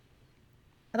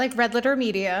 I like Red Letter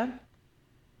Media.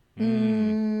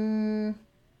 SNES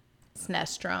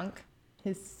Drunk,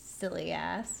 his silly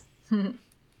ass. And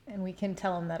we can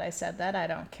tell him that I said that. I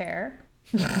don't care.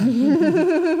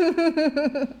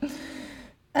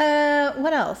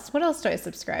 What else? What else do I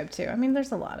subscribe to? I mean,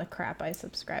 there's a lot of crap I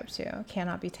subscribe to.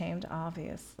 Cannot Be Tamed,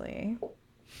 obviously.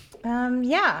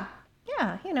 Yeah,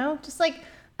 you know, just like,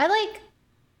 I like,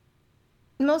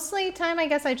 mostly time, I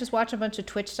guess I just watch a bunch of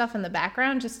Twitch stuff in the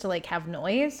background just to, like, have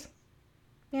noise,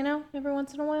 you know, every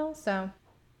once in a while, so,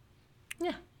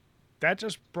 yeah. that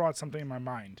just brought something in my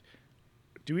mind.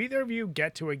 Do either of you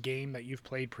get to a game that you've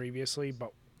played previously,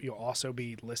 but you'll also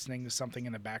be listening to something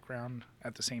in the background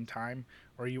at the same time,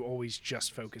 or are you always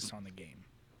just focused on the game?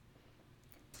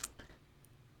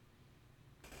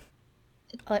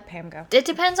 I'll let Pam go. It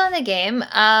depends on the game.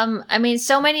 I mean,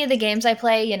 so many of the games I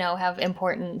play, have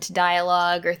important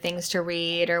dialogue or things to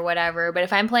read or whatever. But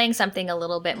if I'm playing something a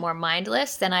little bit more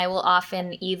mindless, then I will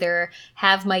often either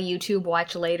have my YouTube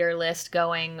watch later list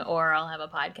going or I'll have a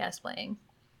podcast playing.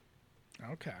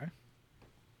 Okay.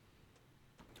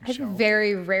 I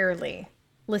very rarely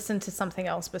listen to something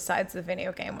else besides the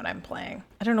video game when I'm playing.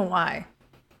 I don't know why.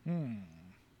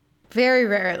 Very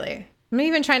rarely. I'm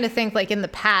even trying to think, like, in the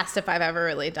past if I've ever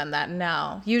really done that.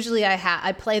 No. Usually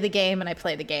I play the game and I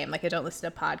play the game. Like, I don't listen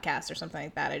to podcasts or something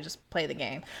like that. I just play the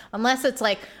game. Unless it's,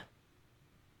 like,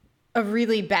 a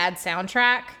really bad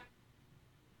soundtrack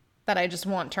that I just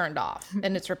want turned off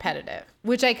and it's repetitive.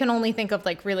 Which I can only think of,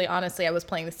 like, really honestly, I was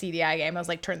playing the CDI game. I was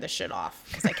like, turn this shit off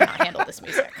because I cannot handle this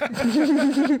music.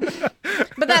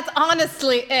 But that's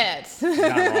honestly it.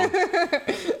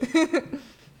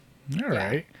 All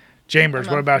right. Chambers,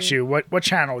 what about you? What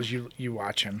channels you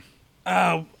watching?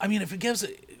 I mean,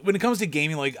 when it comes to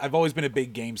gaming, like, I've always been a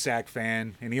big GameSack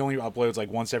fan, and he only uploads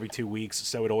like once every 2 weeks,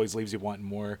 so it always leaves you wanting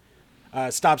more.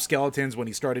 Stop Skeletons, when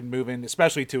he started moving,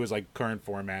 especially to his like current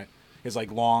format, his like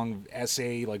long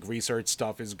essay, like research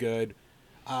stuff is good.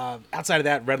 Outside of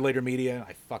that, Red Letter Media,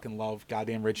 I fucking love.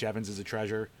 Goddamn, Rich Evans is a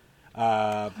treasure.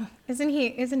 Isn't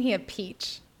he a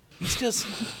peach? He's just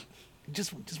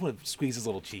want to squeeze his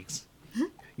little cheeks.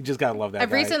 You just gotta love that.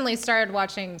 I've recently started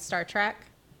watching Star Trek,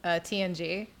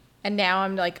 TNG, and now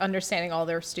I'm like understanding all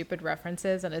their stupid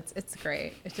references, and it's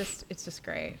great. It's just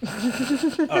great.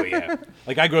 Oh yeah,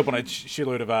 like I grew up on a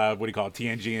shitload of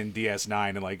TNG and DS9,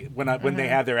 and like when they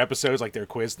have their episodes, like their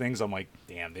quiz things, I'm like,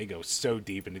 damn, they go so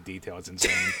deep into detail, it's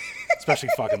insane. Especially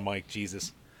fucking Mike,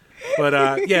 Jesus. But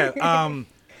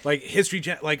like history,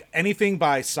 like anything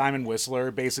by Simon Whistler,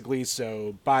 basically.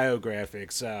 So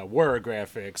biographics,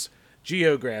 warographics,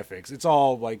 geographics. It's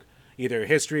all like either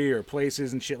history or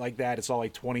places and shit like that. It's all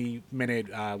like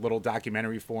 20-minute little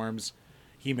documentary forms.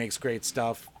 He makes great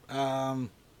stuff.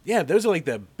 Yeah, those are like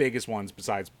the biggest ones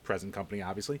besides Present Company,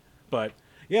 obviously. But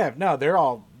yeah, no, they're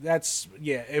all. That's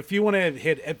If you want to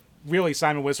hit really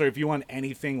Simon Whistler, if you want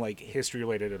anything like history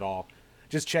related at all,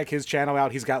 just check his channel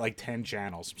out. He's got like 10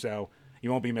 channels, so you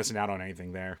won't be missing out on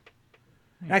anything there.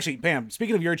 Actually, Pam,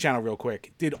 speaking of your channel real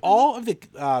quick, did all of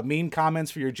the mean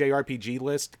comments for your JRPG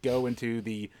list go into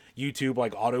the YouTube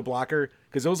like auto blocker?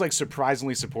 Because those like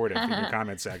surprisingly supportive in your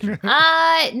comment section.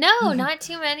 No, not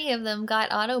too many of them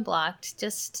got auto blocked.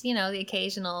 Just, the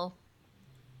occasional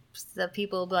the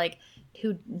people like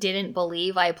who didn't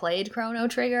believe I played Chrono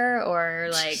Trigger or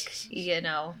like,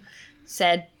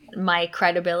 said my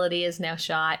credibility is now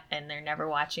shot and they're never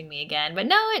watching me again. But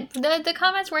no, the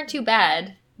comments weren't too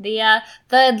bad. The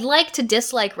like to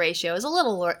dislike ratio is a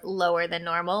little lower than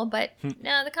normal, but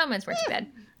no, the comments weren't too bad.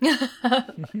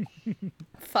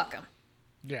 Fuck them.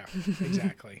 Yeah,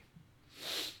 exactly.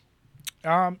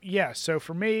 So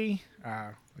for me,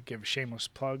 I'll give a shameless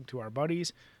plug to our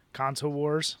buddies, Console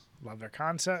Wars. Love their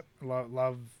concept.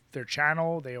 Love their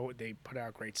channel. They put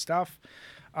out great stuff.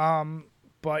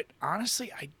 But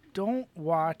honestly, I don't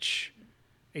watch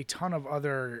a ton of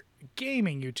other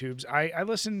gaming YouTubes. I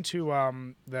listen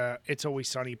to the It's Always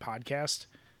Sunny podcast,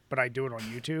 but I do it on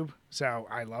YouTube. So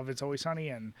I love It's Always Sunny,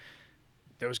 and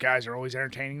those guys are always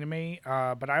entertaining to me.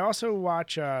 But I also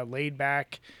watch Laid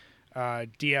Back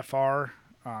DFR.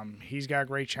 He's got a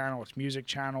great channel. It's music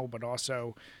channel, but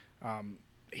also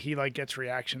he like gets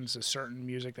reactions to certain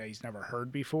music that he's never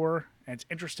heard before. And it's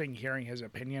interesting hearing his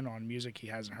opinion on music he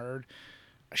hasn't heard.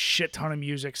 A shit ton of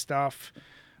music stuff.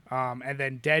 And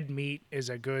then Dead Meat is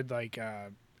a good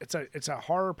it's a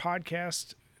horror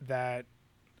podcast that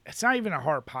it's not even a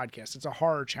horror podcast. It's a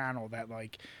horror channel that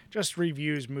like just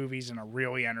reviews movies in a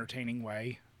really entertaining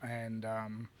way. And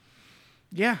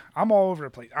I'm all over the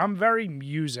place. I'm very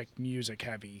music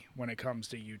heavy when it comes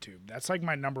to YouTube. That's like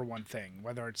my number one thing,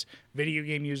 whether it's video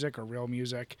game music or real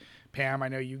music. Pam, I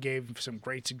know you gave some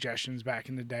great suggestions back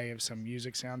in the day of some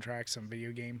music soundtracks, some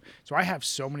video game. So I have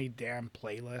so many damn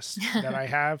playlists that I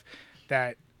have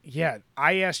that,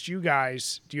 I asked you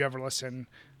guys, do you ever listen?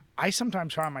 I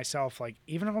sometimes find myself, like,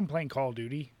 even if I'm playing Call of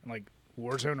Duty, like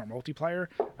Warzone or multiplayer,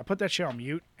 I put that shit on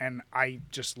mute and I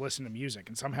just listen to music,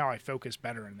 and somehow I focus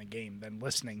better in the game than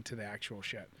listening to the actual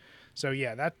shit. So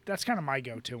that's kind of my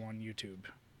go-to on YouTube.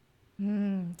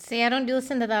 See, I don't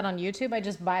listen to that on YouTube. I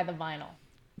just buy the vinyl.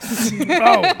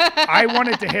 Oh, I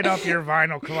wanted to hit up your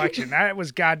vinyl collection. That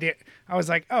was goddamn. I was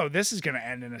like, oh, this is gonna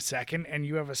end in a second, and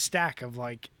you have a stack of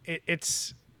like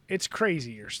it's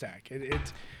crazy, your stack.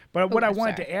 But what I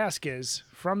wanted to ask is,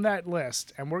 from that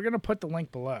list, and we're gonna put the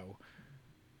link below.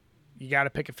 You got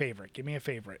to pick a favorite. Give me a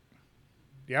favorite.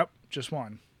 Yep, just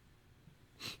one.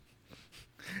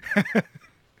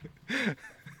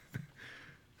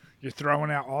 You're throwing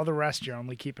out all the rest. You're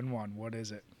only keeping one. What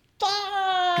is it?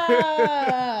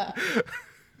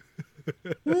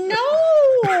 No.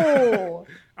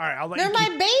 All right, I'll let They're you my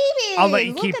keep, babies. I'll let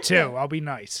you Look keep at two. them. I'll be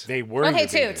nice. They were Okay,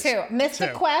 your two. babies.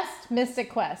 Mystic Two.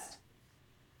 Quest.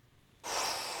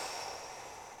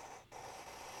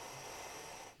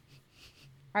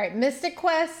 All right, Mystic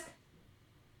Quest,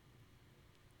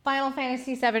 Final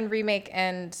Fantasy VII Remake,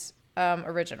 and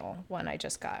original one I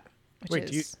just got. Which Wait,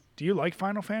 is... do you like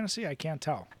Final Fantasy? I can't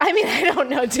tell. I mean, I don't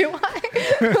know, do I?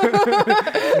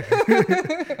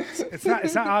 It's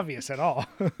not obvious at all.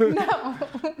 No,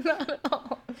 not at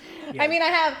all. Yeah. I mean, I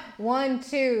have 4,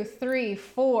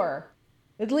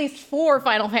 at least 4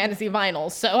 Final Fantasy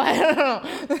vinyls, so I don't know.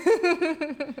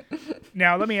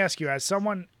 Now, let me ask you, as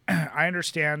someone, I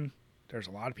understand there's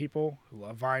a lot of people who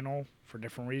love vinyl for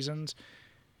different reasons.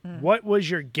 What was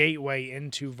your gateway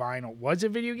into vinyl? Was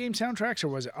it video game soundtracks or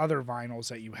was it other vinyls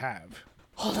that you have?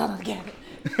 Hold on, I'll get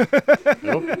it.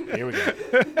 Nope. Here we go.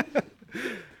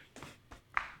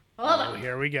 Hold on. Oh,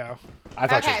 here we go. I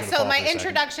thought Okay, she was so gonna my fall for a second.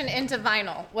 introduction into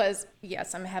vinyl was,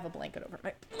 yes, I'm gonna have a blanket over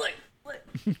my.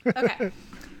 Okay,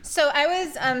 so I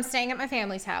was staying at my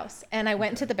family's house, and I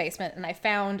went into the basement, and I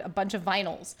found a bunch of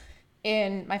vinyls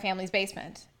in my family's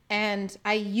basement. And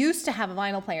I used to have a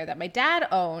vinyl player that my dad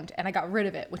owned, and I got rid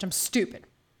of it, which I'm stupid,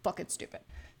 fucking stupid.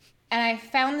 And I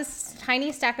found this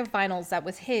tiny stack of vinyls that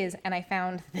was his, and I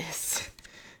found this.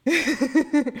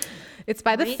 It's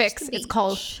by the Reach Fix. the It's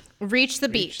called Beach. Reach the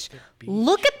Beach. the Beach.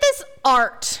 Look at this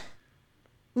art.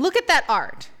 Look at that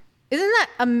art. Isn't that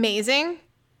amazing?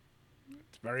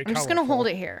 It's very I'm just going to hold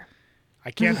it here. I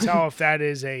can't tell if that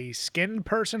is a skinned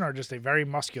person or just a very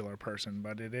muscular person,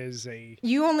 but it is a...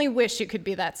 You only wish you could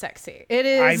be that sexy. It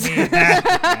I is. mean,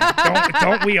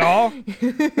 don't we all?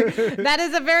 That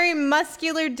is a very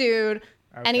muscular dude.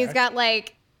 And he's Okay. got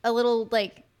like a little,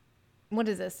 like, what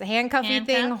is this? A handcuffy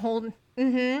Handcuff? thing holding.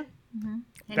 And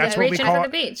That's just what we reaching call for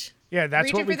it. the beach. Yeah, that's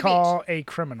Reaching what we for the call a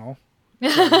criminal.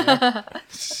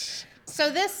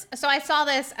 So I saw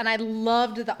this and I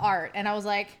loved the art. And I was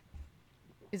like,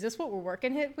 is this what we're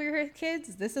working with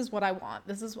kids? This is what I want.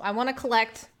 I want to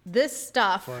collect this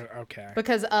stuff Okay.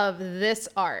 because of this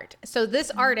art. So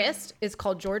this artist is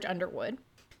called George Underwood.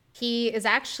 He is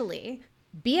actually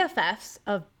BFFs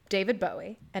of David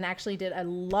Bowie and actually did a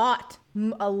lot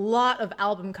of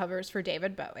album covers for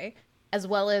David Bowie, as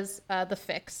well as The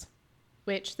Fix,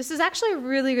 which this is actually a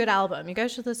really good album. You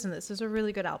guys should listen to this. This is a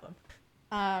really good album.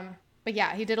 But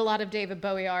yeah, he did a lot of David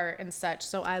Bowie art and such.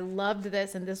 So I loved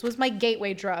this, and this was my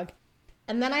gateway drug.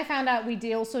 And then I found out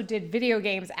we also did video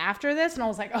games after this, and I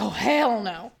was like, oh, hell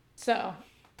no. So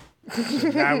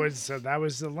that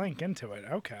was the link into it.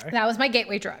 Okay. that was my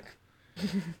gateway drug.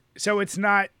 So it's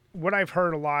not what I've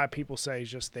heard a lot of people say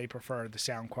is just they prefer the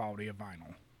sound quality of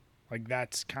vinyl. Like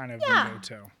that's kind of Yeah. the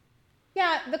go-to.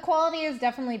 Yeah, the quality is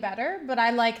definitely better, but I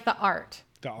like the art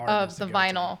The art of is the go-to.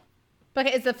 vinyl. But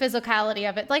it's the physicality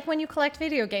of it. Like when you collect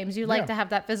video games, you like Yeah. to have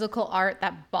that physical art,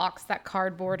 that box, that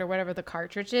cardboard, or whatever the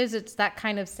cartridge is. It's that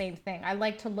kind of same thing. I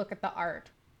like to look at the art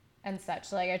and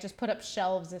such. Like I just put up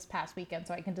shelves this past weekend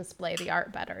so I can display the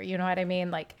art better. You know what I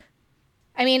mean? Like,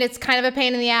 I mean, it's kind of a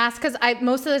pain in the ass because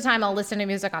most of the time I'll listen to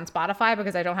music on Spotify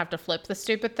because I don't have to flip the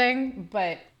stupid thing.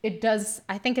 But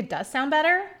I think it does sound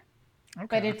better. Okay.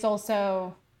 But it's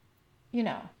also, you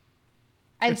know,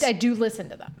 I do listen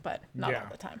to them, but not Yeah. all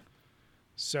the time.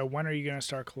 So when are you going to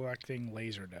start collecting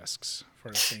laser discs for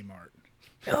the same art?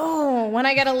 Oh, when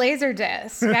I get a laser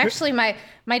disc. Actually, my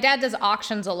dad does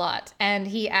auctions a lot, and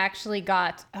he actually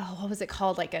got, what was it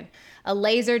called? Like a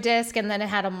laser disc, and then it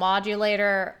had a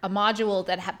module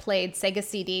that had played Sega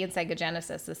CD and Sega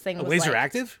Genesis. This thing A was laser like,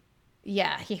 active?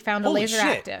 Yeah, he found a Holy laser shit.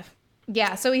 active.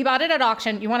 Yeah, so he bought it at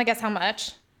auction. You want to guess how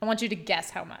much? I want you to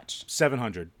guess how much.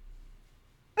 700.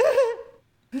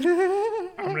 I'm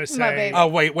going to say baby. Oh,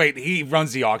 wait. He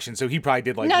runs the auction, so he probably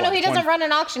did like No, what, he doesn't 20? run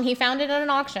an auction. He found it at an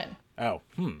auction. Oh,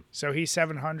 so he's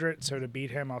 700, so to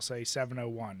beat him I'll say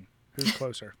 701. Who's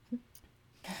closer?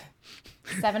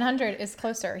 700 is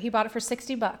closer. He bought it for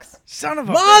 $60. Son of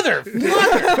a Mother!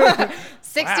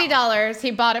 $60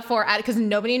 he bought it for because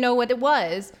nobody knew what it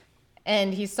was,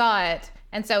 and he saw it.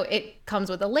 And so it comes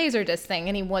with a Laserdisc thing,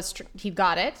 and he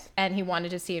got it, and he wanted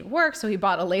to see it work, so he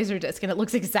bought a Laserdisc, and it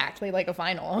looks exactly like a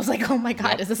vinyl. I was like, oh my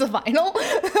God, is this a vinyl?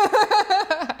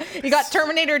 He got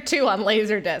Terminator 2 on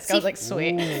Laserdisc. I was like,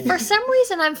 sweet. For some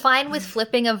reason, I'm fine with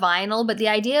flipping a vinyl, but the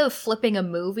idea of flipping a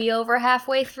movie over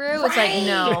halfway through, it's like,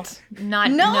 no,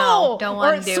 don't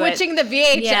want to do it. Or switching the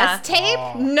VHS tape?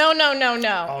 Oh. No.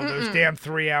 All those damn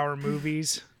 3-hour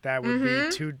movies. That would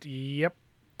be too. Yep.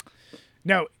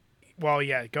 No. Well,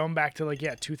 yeah, going back to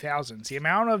 2000s. The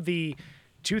amount of the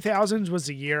 2000s was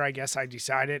the year I guess I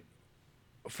decided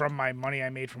from my money I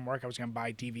made from work I was going to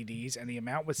buy DVDs, and the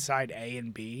amount with side A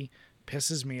and B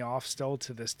pisses me off still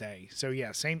to this day. So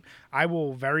yeah, same. I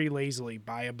will very lazily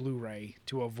buy a Blu-ray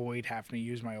to avoid having to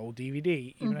use my old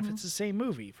DVD, even if it's the same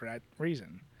movie for that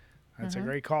reason. That's a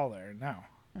great call there. No.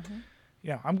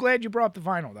 Yeah, I'm glad you brought up the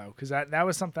vinyl though, because that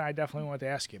was something I definitely wanted to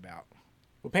ask you about.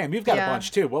 Well, Pam, you've got a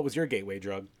bunch too. What was your gateway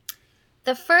drug?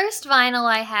 The first vinyl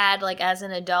I had, as an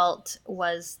adult,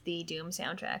 was the Doom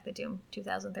soundtrack, the Doom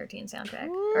 2013 soundtrack.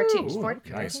 Or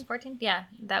 14? Yeah,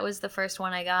 that was the first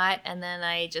one I got, and then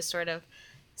I just sort of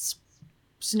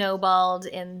snowballed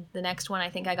in the next one I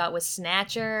think I got was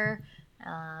Snatcher.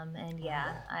 And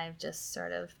yeah, I've just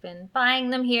sort of been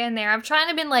buying them here and there. I've trying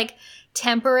to been,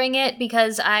 tempering it,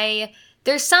 because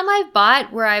there's some I've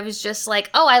bought where I was just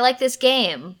like, oh, I like this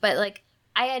game, but,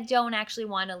 I don't actually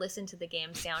want to listen to the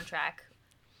game soundtrack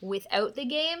without the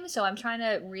game, so I'm trying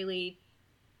to really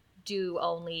do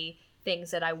only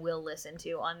things that I will listen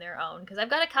to on their own, because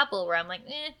I've got a couple where I'm like,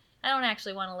 I don't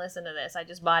actually want to listen to this. I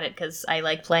just bought it because I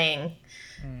like playing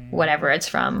whatever it's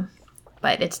from.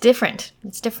 But it's different.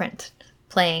 It's different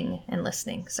playing and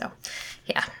listening, so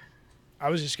yeah.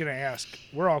 I was just going to ask,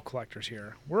 we're all collectors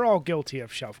here. We're all guilty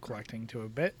of shelf collecting to a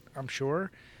bit, I'm sure.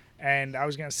 And I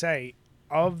was going to say,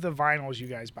 of the vinyls you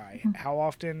guys buy, how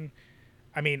often...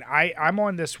 I mean, I'm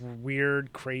on this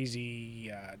weird, crazy,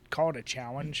 call it a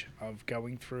challenge of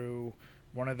going through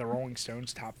one of the Rolling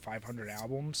Stones top 500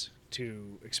 albums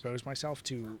to expose myself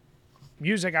to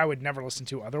music I would never listen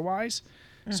to otherwise.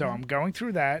 So I'm going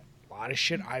through that. A lot of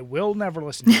shit I will never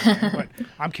listen to again, but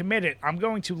I'm committed. I'm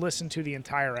going to listen to the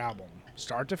entire album,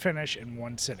 start to finish, in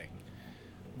one sitting,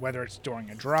 whether it's during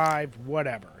a drive,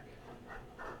 whatever.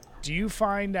 Do you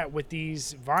find that with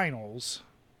these vinyls...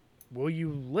 will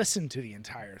you listen to the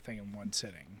entire thing in one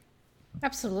sitting?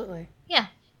 Absolutely. Yeah.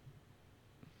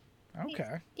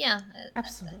 Okay. Yeah.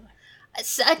 Absolutely.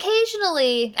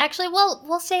 Occasionally, actually,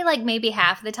 we'll say maybe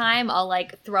half the time I'll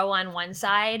throw on one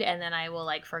side and then I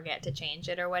will forget to change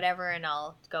it or whatever, and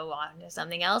I'll go on to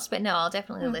something else. But no, I'll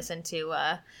definitely listen to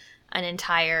an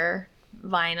entire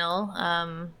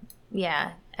vinyl.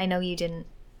 Yeah, I know you didn't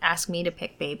ask me to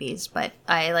pick babies, but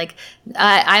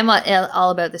I'm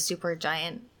all about the super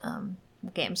giant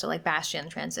games. So Bastion,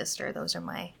 Transistor, those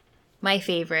are my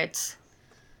favorites.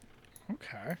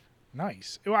 Okay,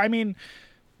 nice. Well, I mean,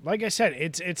 like I said,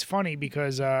 it's funny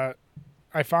because I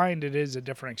find it is a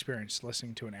different experience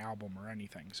listening to an album or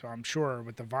anything. So I'm sure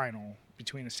with the vinyl,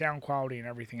 between the sound quality and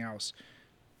everything else,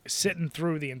 sitting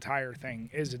through the entire thing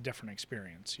is a different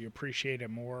experience. You appreciate it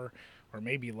more or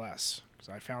maybe less, because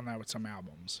I found that with some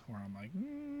albums where I'm like,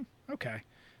 okay,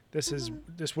 this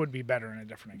would be better in a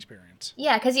different experience.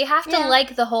 Yeah, because you have to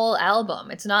like the whole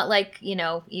album. It's not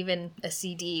even a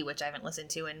CD, which I haven't listened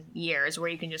to in years, where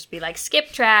you can just be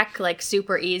skip track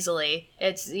super easily.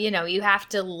 It's, you have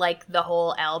to like the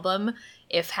whole album.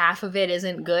 If half of it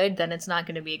isn't good, then it's not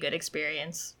going to be a good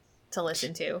experience to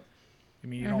listen to. You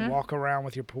mean you don't walk around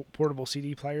with your portable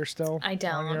CD player still? I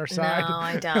don't. On your side? No,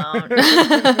 I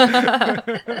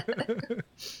don't.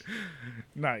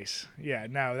 Nice. Yeah,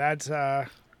 no, that's...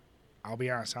 I'll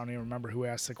be honest, I don't even remember who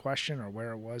asked the question or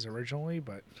where it was originally,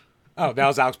 but... Oh, that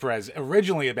was Alex Perez,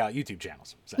 originally about YouTube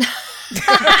channels. So.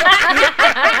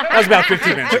 That was about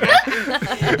 15 minutes ago.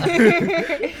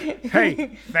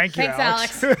 Hey, thank you,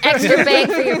 Alex. Extra bang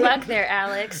for your buck there,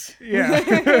 Alex. Yeah.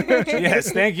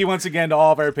 Yes, thank you once again to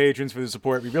all of our patrons for the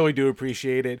support. We really do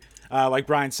appreciate it. Like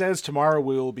Brian says, tomorrow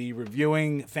we'll be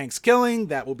reviewing Thanksgiving.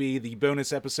 That will be the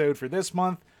bonus episode for this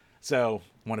month. So,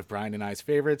 one of Brian and I's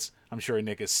favorites. I'm sure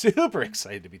Nick is super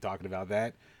excited to be talking about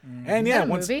that. And yeah,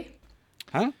 movie?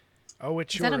 Huh? Oh,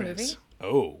 it sure is. That a movie?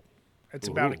 Oh. It's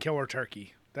about a killer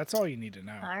turkey. That's all you need to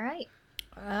know. All right.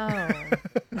 Oh.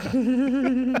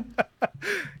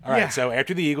 All right, so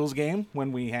after the Eagles game,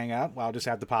 when we hang out, I'll just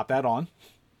have to pop that on.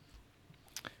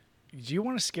 Do you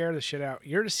want to scare the shit out?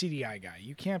 You're the CDI guy.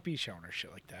 You can't be showing her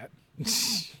shit like that.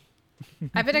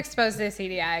 I've been exposed to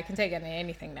CDI. I can take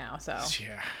anything now, so.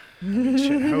 Yeah. I mean,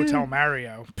 shit, Hotel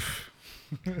Mario.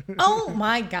 Oh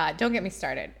my God. Don't get me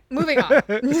started. Moving on.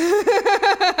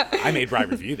 I made Bri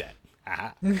review that.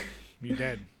 Aha. You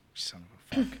did, son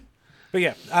of a fuck. But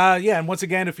yeah, and once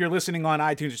again, if you're listening on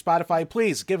iTunes or Spotify,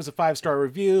 please give us a 5-star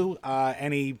review,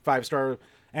 any 5-star,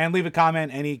 and leave a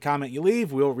comment. Any comment you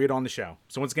leave, we'll read on the show.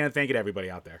 So once again, thank you to everybody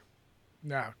out there.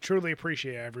 No, truly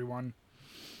appreciate it, everyone.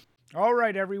 All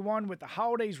right, everyone, with the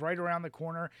holidays right around the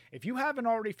corner, if you haven't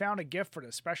already found a gift for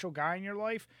the special guy in your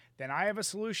life, then I have a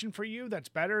solution for you that's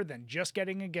better than just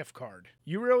getting a gift card.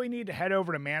 You really need to head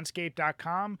over to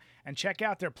manscaped.com and check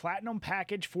out their Platinum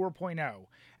Package 4.0.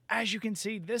 As you can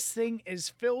see, this thing is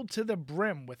filled to the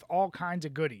brim with all kinds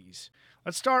of goodies.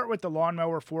 Let's start with the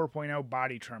Lawnmower 4.0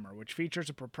 Body Trimmer, which features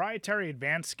a proprietary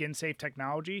advanced skin-safe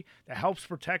technology that helps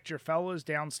protect your fellas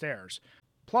downstairs.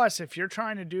 Plus, if you're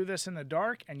trying to do this in the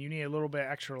dark and you need a little bit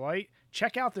extra light,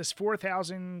 check out this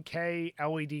 4000K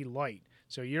LED light,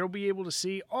 so you'll be able to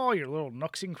see all your little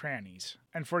nooks and crannies.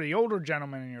 And for the older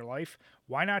gentleman in your life,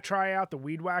 why not try out the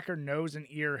Weed Whacker Nose and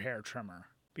Ear Hair Trimmer?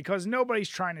 Because nobody's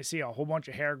trying to see a whole bunch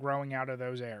of hair growing out of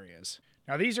those areas.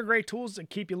 Now, these are great tools that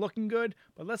keep you looking good,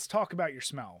 but let's talk about your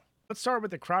smell. Let's start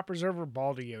with the Crop Preserver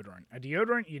Ball Deodorant, a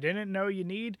deodorant you didn't know you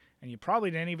need, and you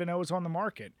probably didn't even know was on the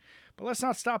market. But let's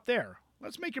not stop there.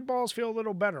 Let's make your balls feel a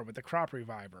little better with the Crop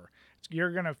Reviver.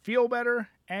 You're going to feel better,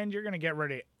 and you're going to get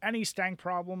rid of any stank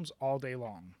problems all day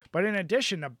long. But in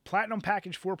addition, the Platinum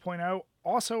Package 4.0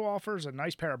 also offers a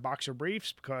nice pair of boxer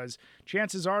briefs, because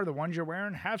chances are the ones you're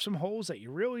wearing have some holes that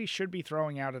you really should be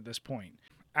throwing out at this point.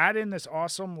 Add in this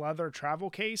awesome leather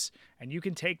travel case, and you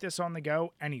can take this on the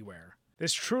go anywhere.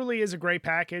 This truly is a great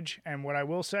package, and what I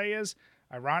will say is,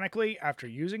 ironically, after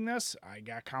using this, I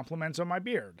got compliments on my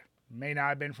beard. May not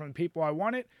have been from the people I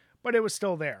wanted, but it was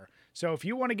still there. So if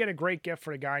you want to get a great gift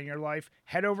for the guy in your life,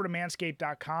 head over to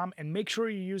manscaped.com and make sure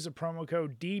you use the promo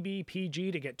code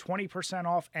DBPG to get 20%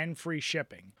 off and free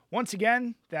shipping. Once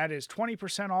again, that is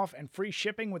 20% off and free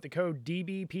shipping with the code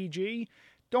DBPG.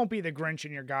 Don't be the Grinch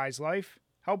in your guy's life.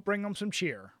 Help bring him some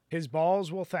cheer. His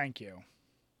balls will thank you.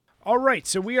 All right,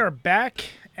 so we are back,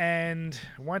 and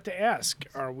I want to ask,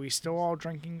 are we still all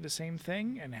drinking the same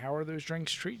thing, and how are those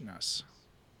drinks treating us?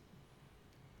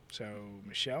 So,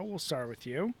 Michelle, we'll start with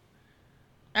you.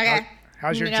 Okay.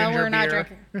 How's your ginger we're not beer?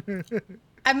 drinking.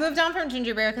 I moved on from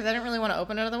ginger beer because I didn't really want to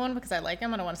open another one because I like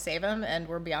them and I want to save them, and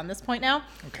we're beyond this point now.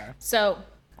 Okay. So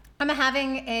I'm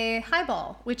having a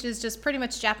highball, which is just pretty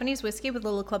much Japanese whiskey with a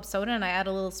little club soda, and I add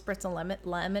a little spritz of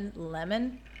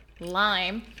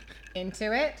lime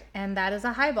into it, and that is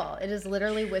a highball. It is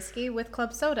literally whiskey with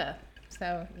club soda.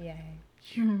 So, yay.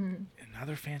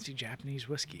 Another fancy Japanese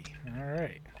whiskey. All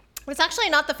right. It's actually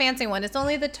not the fancy one. It's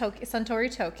only the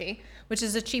Suntory Toki, which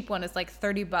is a cheap one. It's like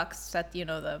 $30 at,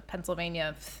 the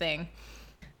Pennsylvania thing.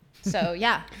 So,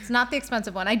 yeah, it's not the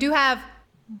expensive one. I do have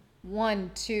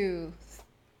 1, 2,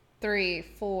 3,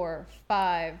 4,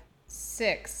 5,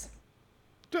 6,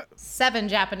 7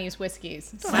 Japanese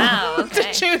whiskeys. Wow,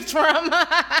 okay. To choose from.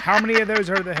 How many of those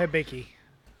are the Hibiki?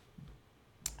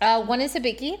 One is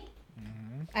Hibiki.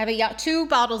 I have 2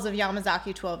 bottles of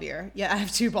Yamazaki 12-year. Yeah, I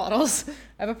have 2 bottles.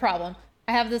 I have a problem.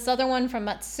 I have this other one from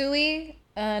Matsui.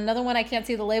 Another one I can't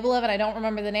see the label of, and I don't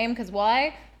remember the name because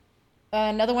why?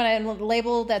 Another one I have a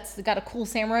label that's got a cool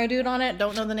samurai dude on it.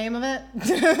 Don't know the name of it.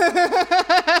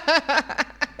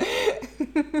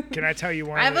 Can I tell you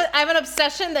one? I have an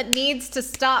obsession that needs to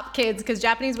stop, kids, because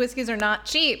Japanese whiskeys are not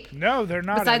cheap. No, they're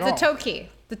not. Besides at the all. Toki.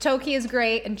 The Toki is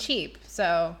great and cheap,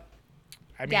 so...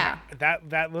 I mean, Yeah.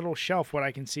 that little shelf, what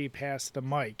I can see past the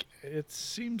mic, it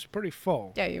seems pretty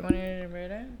full. Yeah, you want to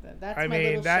read it? That's I my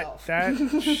mean, little shelf.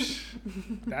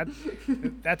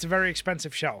 that's a very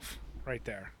expensive shelf right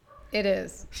there. It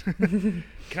is. Can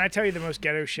I tell you the most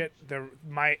ghetto shit?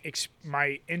 My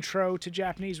intro to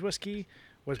Japanese whiskey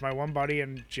was my one buddy,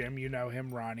 and Jim, you know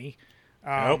him, Ronnie.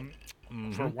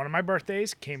 For one of my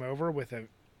birthdays, came over with an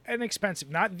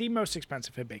expensive, not the most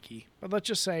expensive Hibiki, but let's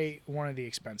just say one of the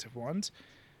expensive ones.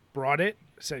 Brought it,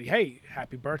 said, "Hey,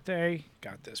 happy birthday!"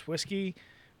 Got this whiskey,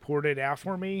 poured it out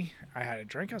for me. I had a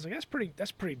drink. I was like,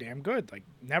 "That's pretty damn good." Like,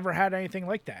 never had anything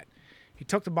like that. He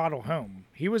took the bottle home.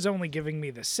 He was only giving me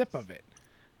the sip of it.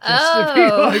 To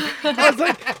be like, I was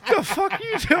like, "The fuck are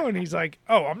you doing?" He's like,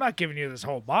 "Oh, I'm not giving you this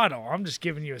whole bottle. I'm just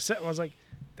giving you a sip." I was like,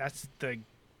 "That's the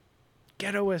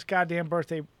ghettoest goddamn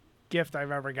birthday gift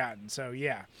I've ever gotten." So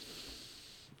yeah,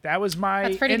 that was my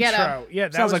That's pretty intro. ghetto. Yeah,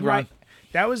 that Sounds was like Ron.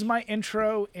 that was my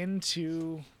intro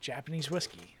into Japanese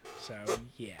whiskey. So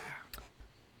yeah.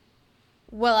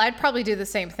 Well, I'd probably do the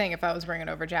same thing if I was bringing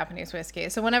over Japanese whiskey.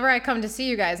 So whenever I come to see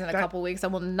you guys in a couple weeks, I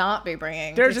will not be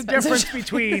bringing. There's a difference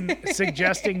between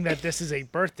suggesting that this is a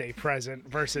birthday present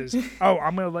versus, oh,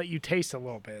 I'm going to let you taste a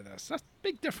little bit of this. That's a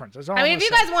big difference. That's all I mean, if you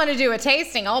guys want to do a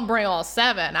tasting, I'll bring all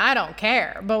 7. I don't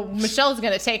care. But Michelle's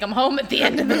going to take them home at the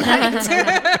end of the night.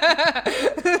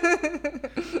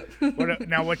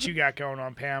 Now, what you got going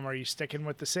on, Pam? Are you sticking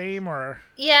with the same or?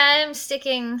 Yeah, I'm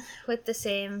sticking with the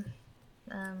same.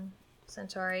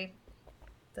 Centauri,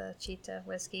 the Cheetah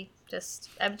whiskey.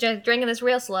 I'm just drinking this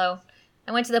real slow.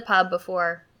 I went to the pub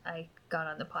before I got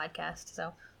on the podcast,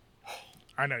 so.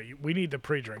 I know we need the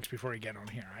pre-drinks before you get on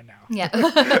here. I know. Yeah.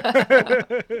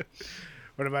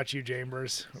 What about you,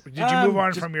 Chambers? Did you move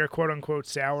on from your quote-unquote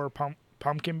sour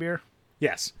pumpkin beer?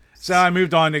 Yes. So I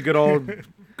moved on to good old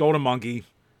Golden Monkey,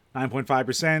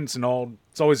 9.5%.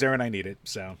 It's always there when I need it.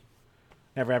 So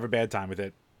never have a bad time with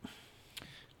it.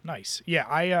 Nice. Yeah,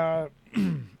 I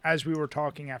as we were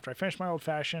talking after I finished my old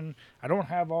fashioned, I don't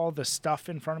have all the stuff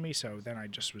in front of me, so then I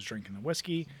just was drinking the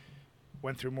whiskey.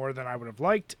 Went through more than I would have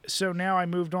liked. So now I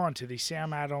moved on to the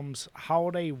Sam Adams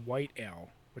Holiday White Ale,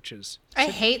 which is I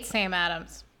hate Sam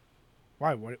Adams.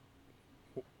 Why?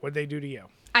 What'd they do to you?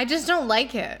 I just don't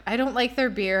like it. I don't like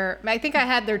their beer. I think I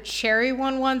had their cherry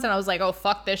one once and I was like, "Oh,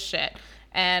 fuck this shit."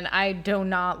 And I do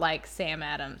not like Sam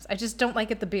Adams. I just don't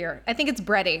like it, the beer. I think it's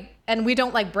bready. And we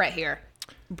don't like Brett here.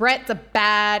 Brett's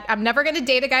I'm never going to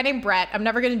date a guy named Brett. I'm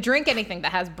never going to drink anything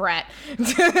that has Brett.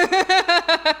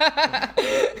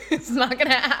 It's not going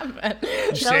to happen.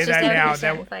 You say that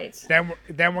now.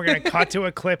 Then we're going to cut to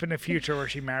a clip in the future where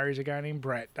she marries a guy named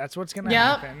Brett. That's what's going to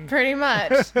happen. Yep, pretty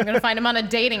much. I'm going to find him on a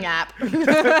dating app.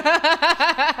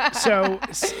 So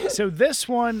this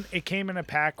one, it came in a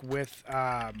pack with...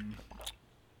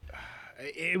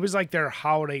 it was like their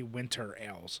holiday winter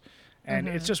ales. And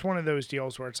it's just one of those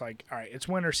deals where it's like, all right, it's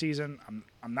winter season.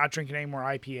 I'm not drinking any more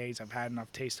IPAs. I've had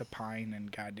enough taste of pine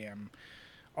and goddamn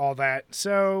all that.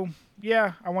 So,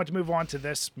 yeah, I want to move on to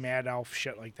this Mad Elf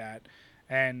shit like that.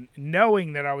 And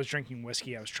knowing that I was drinking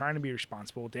whiskey, I was trying to be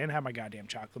responsible. Didn't have my goddamn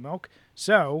chocolate milk.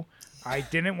 So I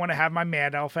didn't want to have my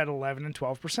Mad Elf at 11 and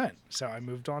 12%. So I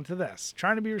moved on to this.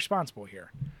 Trying to be responsible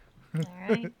here. All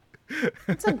right.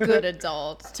 It's a good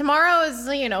adult. Tomorrow is,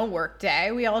 work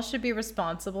day. We all should be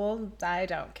responsible. I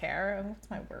don't care. What's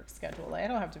my work schedule? I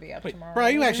don't have to be up tomorrow. Bro,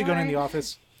 are you actually going in the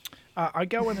office? I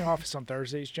go in the office on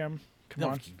Thursdays, Jim. Come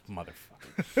on.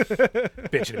 Motherfucker.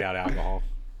 Bitching about alcohol.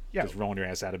 Yeah. Just rolling your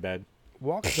ass out of bed.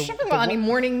 Shouldn't go any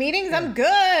morning meetings. I'm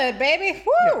good, baby.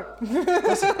 Woo! Yeah.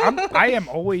 Listen, I am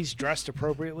always dressed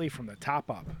appropriately from the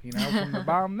top up. From the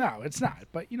bottom. No, it's not.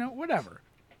 But, whatever.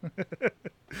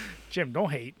 Jim,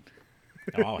 don't hate.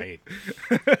 No, I'll hate.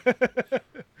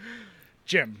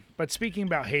 Jim, but speaking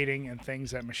about hating and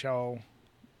things that Michelle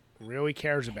really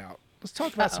cares about, let's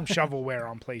talk about some shovelware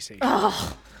on PlayStation.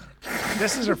 Oh.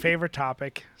 This is her favorite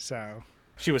topic, so...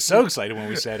 She was so excited when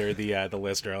we said her the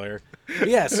list earlier. But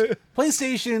yes,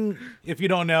 PlayStation, if you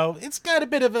don't know, it's got a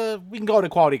bit of we can call it a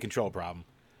quality control problem.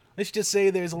 Let's just say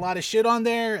there's a lot of shit on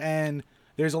there, and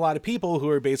there's a lot of people who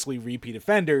are basically repeat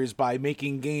offenders by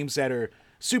making games that are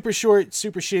super short,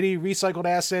 super shitty, recycled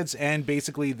assets, and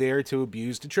basically there to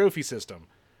abuse the trophy system.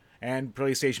 And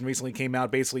PlayStation recently came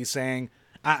out basically saying,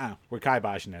 we're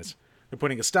kiboshing this. They're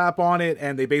putting a stop on it,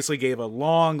 and they basically gave a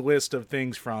long list of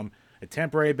things from a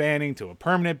temporary banning to a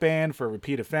permanent ban for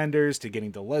repeat offenders to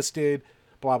getting delisted,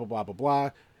 blah, blah, blah, blah, blah.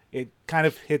 It kind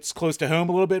of hits close to home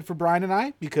a little bit for Brian and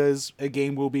I, because a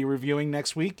game we'll be reviewing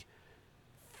next week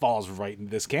falls right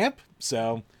into this camp.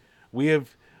 So we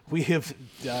have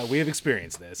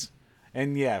experienced this.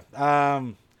 And yeah,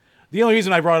 the only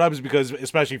reason I brought it up is because,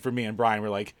 especially for me and Brian, we're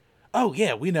like, oh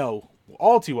yeah, we know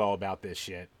all too well about this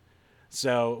shit.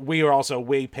 So we are also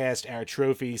way past our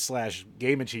trophy /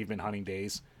 game achievement hunting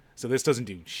days. So this doesn't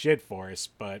do shit for us.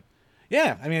 But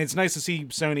yeah, I mean, it's nice to see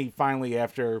Sony finally,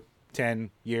 after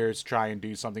 10 years, try and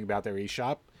do something about their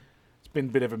eShop. It's been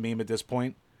a bit of a meme at this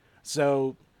point.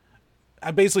 So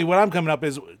basically what I'm coming up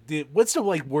is, what's the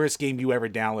worst game you ever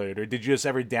downloaded? Or did you just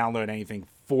ever download anything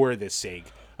for the sake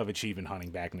of achievement hunting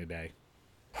back in the day?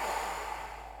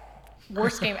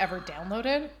 Worst game ever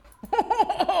downloaded?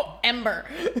 Ember.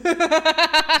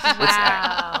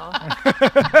 Wow.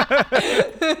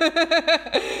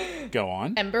 Go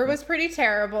on. Ember was pretty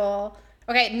terrible.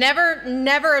 Okay,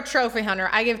 never a trophy hunter.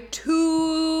 I give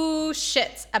 2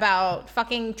 shits about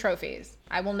fucking trophies.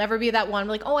 I will never be that one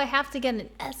like, oh, I have to get an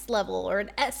S level or an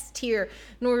S tier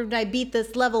in order to beat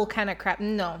this level kind of crap.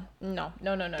 No.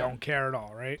 Don't care at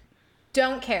all, right?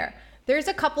 Don't care. There's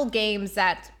a couple games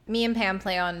that me and Pam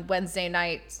play on Wednesday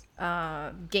nights,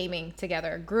 gaming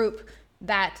together, group,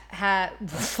 that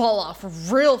fall off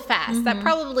real fast. That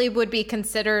probably would be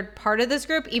considered part of this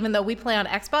group, even though we play on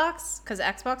Xbox, because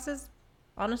Xbox is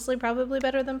honestly probably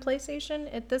better than PlayStation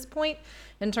at this point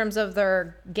in terms of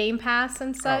their Game Pass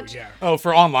and such. Oh, yeah. Oh,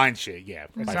 for online shit, yeah.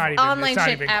 It's by not far. even, Online it's not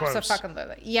shit, even apps close. are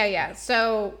fucking yeah.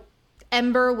 So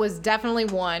Ember was definitely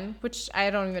one, which I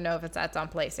don't even know if that's on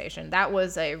PlayStation. That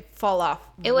was a fall off.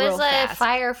 It was real a fast.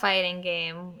 firefighting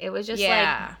game. It was just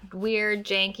Yeah. like weird,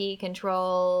 janky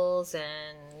controls,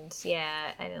 and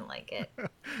yeah, I didn't like it.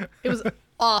 It was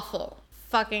awful,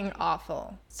 fucking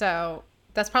awful. So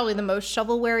that's probably the most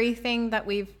shovelware-y thing that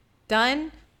we've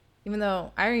done. Even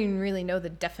though I don't even really know the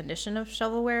definition of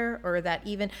shovelware or that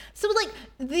even. So like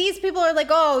these people are like,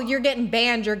 oh, you're getting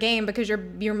banned your game because you're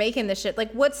making this shit.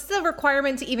 Like, what's the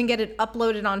requirement to even get it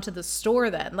uploaded onto the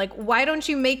store then? Like, why don't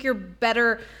you make your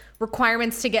better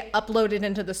requirements to get uploaded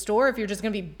into the store if you're just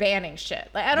gonna be banning shit?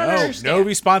 Like, I don't understand. No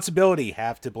responsibility.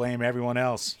 Have to blame everyone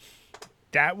else.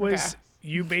 That was, Okay.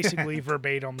 you basically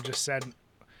verbatim just said,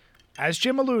 as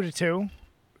Jim alluded to.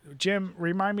 Jim,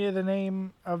 remind me of the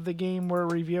name of the game we're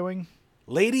reviewing.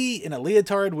 Lady in a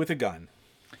leotard with a gun.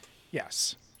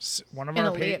 Yes. One of In our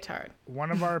a leotard.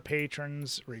 One of our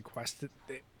patrons requested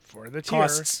it for the tier.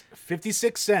 Costs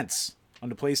 56 cents on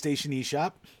the PlayStation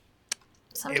eShop.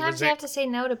 Sometimes was you a- have to say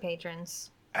no to patrons.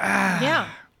 Yeah.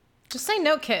 Just say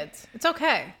no, kids. It's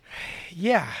okay.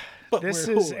 Yeah. But This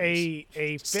we're is whores.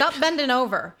 a Stop bending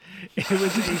over. It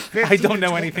was a 50 I don't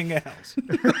know anything else.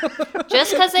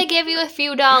 Just because they give you a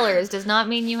few dollars does not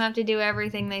mean you have to do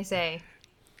everything they say.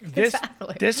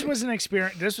 Exactly. This was an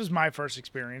experience. This was my first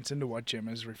experience into what Jim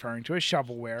is referring to as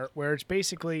shovelware, where it's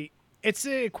basically it's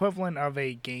the equivalent of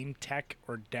a game tech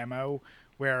or demo,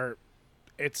 where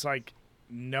it's like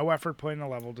no effort put in the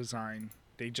level design.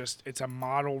 It's a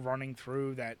model running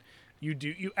through that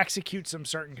you execute some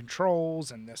certain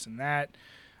controls and this and that.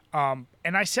 And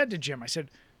I said to Jim, I said,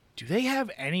 do they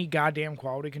have any goddamn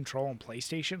quality control on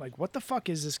PlayStation? Like, what the fuck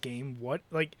is this game?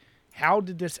 How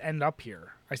did this end up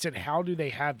here? I said, how do they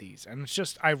have these? And it's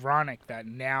just ironic that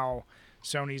now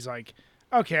Sony's like,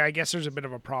 okay, I guess there's a bit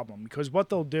of a problem, because what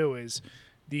they'll do is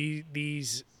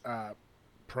these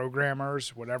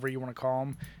programmers, whatever you want to call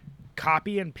them,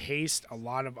 copy and paste a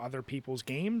lot of other people's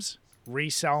games,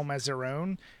 resell them as their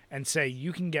own, and say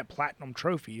you can get platinum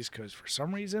trophies, because for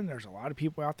some reason there's a lot of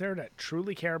people out there that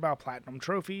truly care about platinum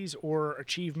trophies or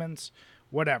achievements,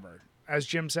 whatever. As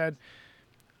Jim said,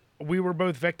 we were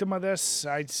both victim of this.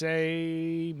 I'd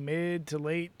say mid to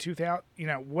late 2000,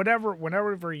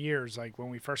 whatever years, like when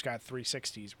we first got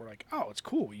 360s, we're like, oh, it's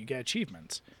cool, you get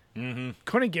achievements.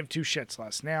 Couldn't give two shits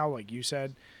less now, like you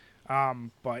said.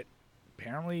 But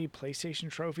apparently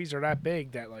PlayStation trophies are that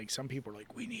big that like some people are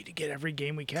like, we need to get every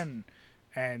game we can,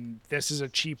 and this is a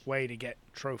cheap way to get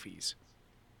trophies.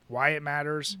 Why it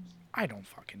matters, I don't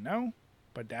fucking know,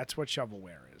 but that's what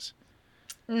shovelware is.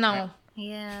 No.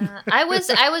 Yeah, I was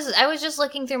just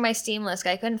looking through my Steam list.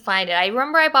 I couldn't find it. I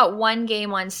remember I bought one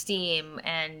game on Steam,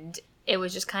 and it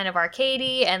was just kind of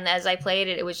arcadey. And as I played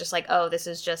it, it was just like, oh, this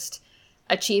is just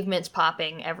achievements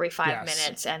popping every 5 Yes.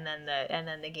 minutes, and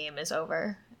then the game is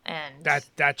over. And That's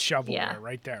shovelware Yeah.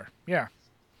 right there. Yeah.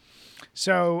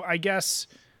 So I guess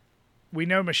we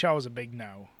know Michelle is a big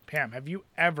no. Pam, have you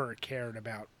ever cared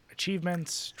about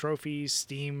achievements, trophies,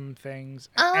 Steam things,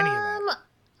 any of that?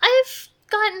 I've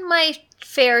gotten my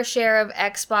fair share of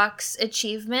Xbox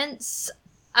achievements.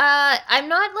 I'm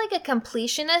not like a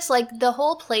completionist. Like the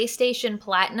whole PlayStation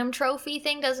Platinum trophy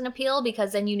thing doesn't appeal,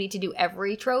 because then you need to do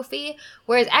every trophy.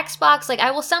 Whereas Xbox, like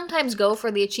I will sometimes go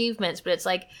for the achievements, but it's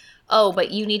like, oh,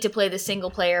 but you need to play the single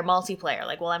player multiplayer.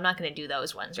 Like, well, I'm not going to do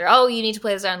those ones. Or, oh, you need to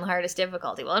play this on the hardest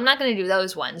difficulty. Well, I'm not going to do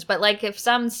those ones. But like if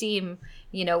some seem,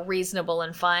 reasonable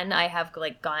and fun, I have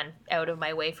like gone out of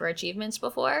my way for achievements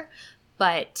before.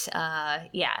 But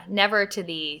yeah, never to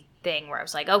the thing where I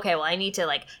was like, okay, well, I need to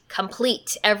like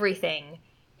complete everything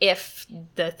if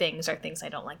the things are things I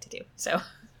don't like to do. So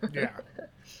Yeah.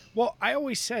 Well, I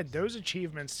always said those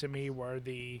achievements to me were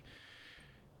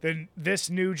this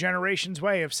new generation's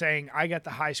way of saying I got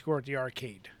the high score at the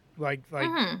arcade. Like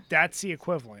that's the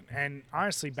equivalent. And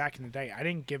honestly, back in the day, I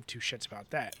didn't give two shits about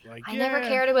that. Like I never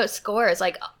cared about scores.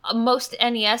 Like most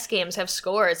NES games have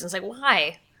scores. And it's like,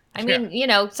 why? I mean,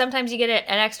 sometimes you get an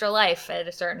extra life at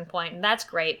a certain point, and that's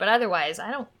great. But otherwise, I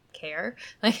don't care.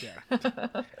 Like,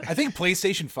 I think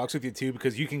PlayStation fucks with you too,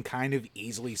 because you can kind of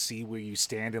easily see where you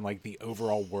stand in like the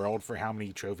overall world for how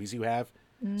many trophies you have.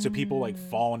 So people like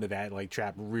fall into that like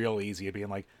trap real easy of being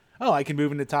like, oh, I can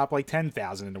move in the top like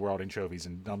 10,000 in the world in trophies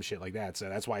and dumb shit like that. So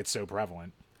that's why it's so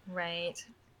prevalent. right.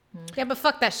 Yeah, but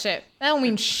fuck that shit. That don't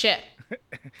mean shit. It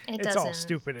it's doesn't. all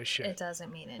stupid as shit. It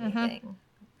doesn't mean anything.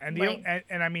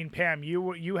 And I mean, Pam,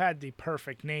 you had the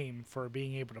perfect name for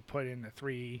being able to put in the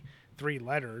three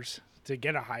letters to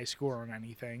get a high score on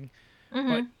anything. Mm-hmm.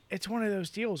 But it's one of those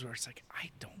deals where it's like,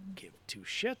 I don't give two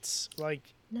shits.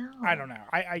 Like, No. I don't know.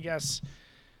 I guess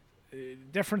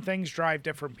different things drive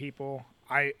different people.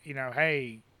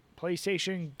 Hey,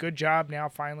 PlayStation, good job now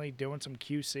finally doing some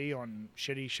QC on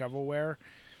shitty shovelware.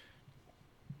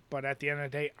 But at the end of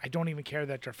the day, I don't even care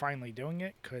that they're finally doing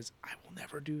it because I will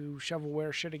never do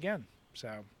shovelware shit again.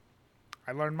 So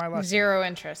I learned my lesson. Zero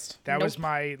interest. That was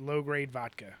my low-grade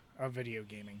vodka of video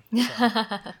gaming. So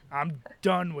I'm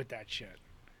done with that shit.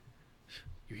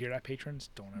 You hear that, patrons?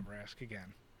 Don't ever ask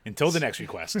again. Until the next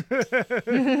request.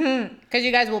 Because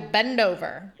you guys will bend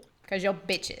over. Because you're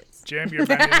bitches. Jim, you're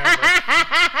bending over.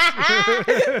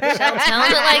 Tell him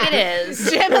it like it is.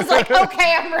 Jim was like,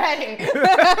 okay, I'm ready.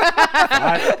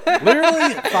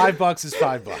 Literally, $5 is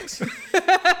 $5.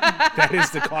 That is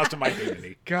the cost of my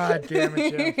dignity. God damn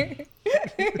it, Jim.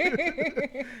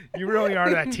 You really are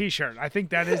that t-shirt. I think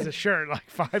that is the shirt, like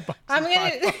 $5. I'm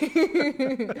going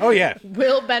to... Oh, yeah.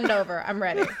 Will bend over. I'm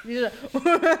ready.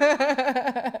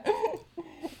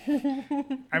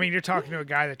 I mean, you're talking to a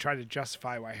guy that tried to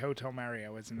justify why Hotel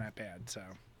Mario isn't that bad, so.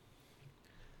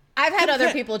 I've had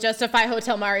other people justify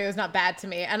Hotel Mario is not bad to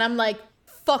me, and I'm like,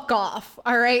 fuck off.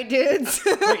 All right, dudes.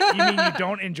 Wait, you mean you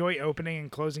don't enjoy opening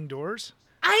and closing doors?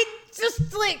 I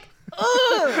just like,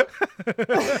 ugh.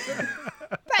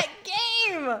 That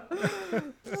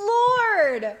game.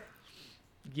 Lord.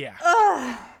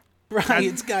 Yeah.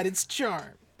 Brian's got its charm.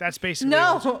 That's basically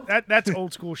No. that's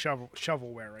old school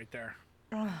shovelware right there.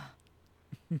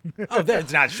 Oh,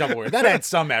 that's not shovelware. That had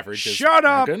some effort. Just Shut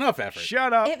not up. good enough effort.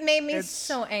 Shut up. It made me It's-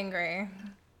 so angry.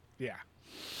 Yeah.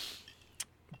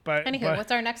 But Anywho,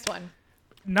 what's our next one?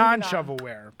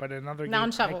 non-shovelware, but another game I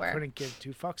Non-shovelware. couldn't give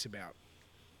two fucks about.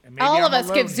 And maybe All I'm of us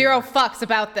give alone zero here. fucks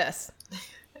about this.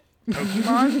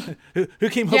 Pokemon? Who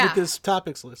came up Yeah. with this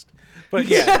topics list? But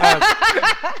yeah.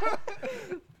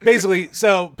 Basically,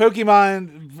 so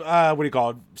Pokemon, what do you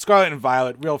call it? Scarlet and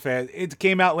Violet, real fast. It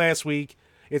came out last week.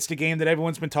 It's the game that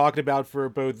everyone's been talking about for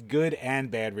both good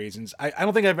and bad reasons. I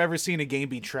don't think I've ever seen a game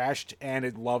be trashed and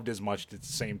it loved as much at the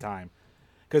same time.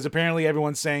 Because apparently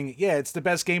everyone's saying, yeah, it's the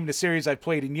best game in the series I've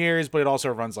played in years, but it also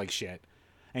runs like shit.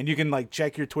 And you can like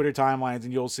check your Twitter timelines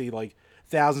and you'll see like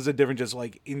thousands of different just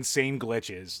like insane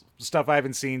glitches. Stuff I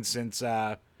haven't seen since,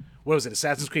 what was it,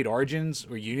 Assassin's Creed Origins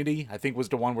or Unity? I think was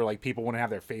the one where like people wouldn't have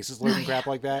their faces loading crap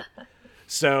like that.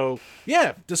 So,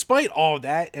 yeah, despite all of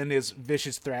that and this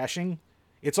vicious thrashing,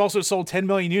 it's also sold 10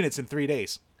 million units in 3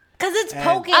 days. Because it's And-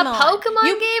 Pokemon. A Pokemon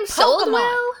You- game sold Pokemon.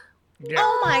 well? Yeah.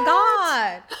 Oh my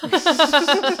god.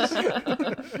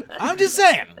 I'm just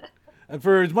saying.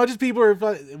 For as much as people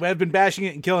have been bashing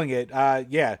it and killing it,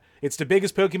 yeah, it's the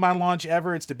biggest Pokemon launch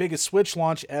ever. It's the biggest Switch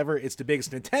launch ever. It's the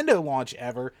biggest Nintendo launch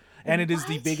ever. And it is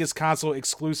the biggest console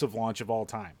exclusive launch of all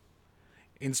time.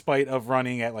 In spite of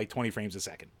running at like 20 frames a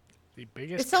second. The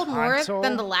biggest It sold console? more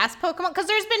than the last Pokemon? Because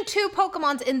there's been 2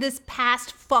 Pokemons in this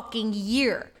past fucking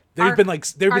year. There've been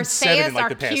 7 in like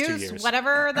the past 2 Arceus, years.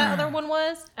 Whatever the other one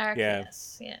was.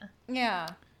 Arceus, yeah. Yeah.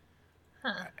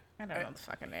 Huh. I don't know the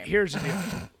fucking name. Here's the deal.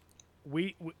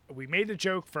 We made a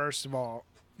joke, first of all.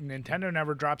 Nintendo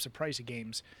never drops the price of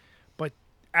games. But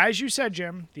as you said,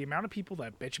 Jim, the amount of people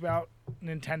that bitch about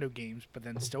Nintendo games but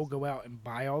then still go out and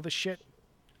buy all the shit,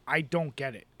 I don't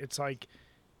get it. It's like,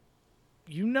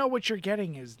 you know what you're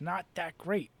getting is not that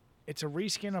great. It's a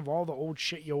reskin of all the old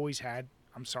shit you always had.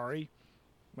 I'm sorry.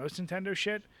 Most Nintendo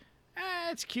shit,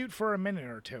 it's cute for a minute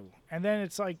or two. And then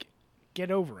it's like,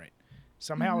 get over it.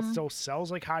 Somehow it still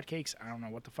sells like hotcakes. I don't know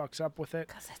what the fuck's up with it.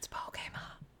 Because it's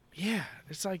Pokemon. Yeah,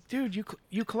 it's like, dude,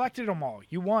 you collected them all.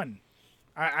 You won.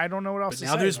 I don't know what else But to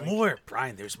now say. there's Like- more,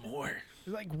 Brian. There's more.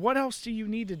 Like, what else do you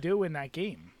need to do in that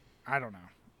game? I don't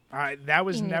know. That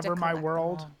was You need to never my collect them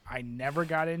world. all. I never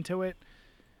got into it.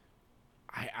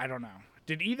 I don't know.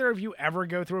 Did either of you ever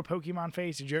go through a Pokemon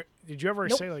phase? Did you ever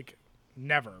Nope. say like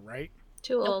never, right?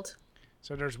 Too old.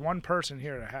 So there's one person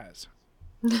here that has.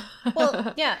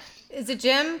 Well, yeah. Is it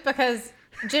Jim? Because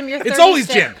Jim, you're 36. It's always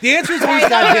Jim. The answer is always All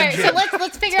goddamn right, Jim. so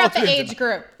let's figure out the always age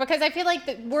group, because I feel like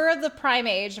we're the prime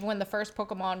age of when the first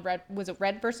Pokemon was it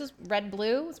Red versus Red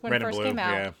Blue was when Red it and first blue, came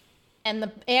out, yeah. and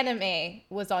the anime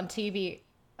was on TV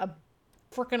a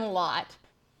freaking lot.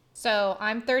 So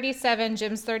I'm 37,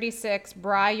 Jim's 36,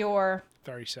 Bri, you're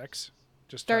 36.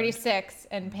 Just turned. 36,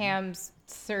 and Pam's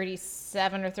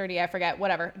 37 or 30, I forget,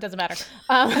 whatever, it doesn't matter.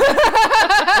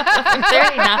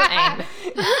 39.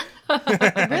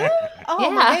 Oh, Yeah.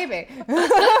 my baby.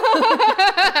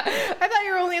 I thought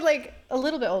you were only like a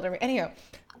little bit older. Anyhow,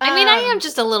 I mean, I am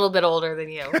just a little bit older than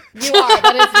you. You are,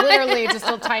 but it's literally just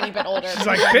a tiny bit older. She's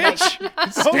like,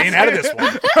 bitch, Staying out of this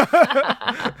one.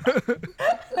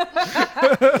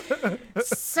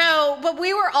 So, but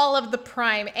we were all of the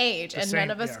prime age, and same,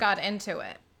 none of us yeah. got into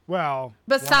it. Well,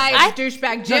 Besides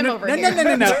douchebag Jim over No. here.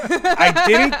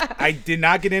 I did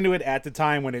not get into it at the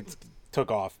time when it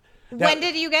took off. When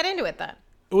did you get into it then?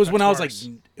 It was when I was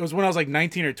worse. like,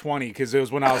 19 or 20, because it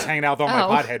was when I was hanging out with all my Oh.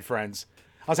 pothead friends.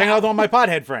 I was hanging out with all my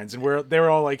pothead friends, and they were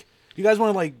all like, "You guys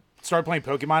want to like start playing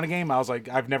Pokemon game?" I was like,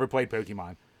 "I've never played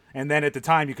Pokemon." And then at the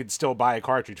time, you could still buy a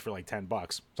cartridge for like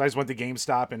 $10. So I just went to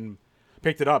GameStop and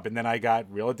picked it up, and then I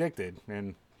got real addicted.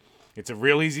 And it's a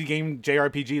real easy game,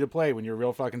 JRPG to play when you're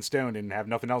real fucking stoned and have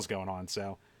nothing else going on.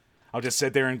 So I'll just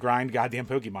sit there and grind goddamn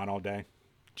Pokemon all day.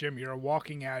 Jim, you're a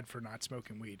walking ad for not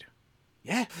smoking weed.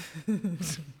 Yeah,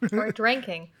 Or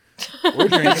drinking. we're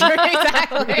drinking.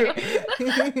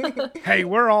 Exactly. Hey,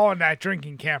 we're all in that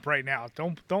drinking camp right now.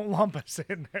 Don't lump us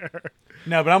in there.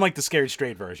 No, but I'm like the scared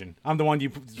straight version. I'm the one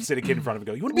you sit a kid in front of and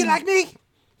go, "You want to be like me?"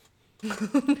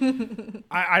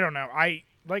 I don't know.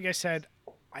 Like I said,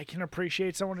 I can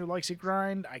appreciate someone who likes to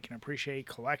grind. I can appreciate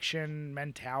collection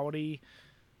mentality,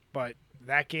 but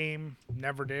that game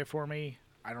never did for me.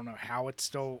 I don't know how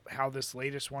this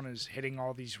latest one is hitting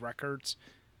all these records.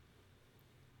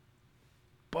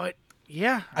 But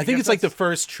yeah, I think guess it's like the that's-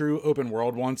 first true open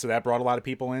world one, so that brought a lot of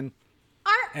people in.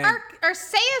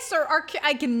 Arceus or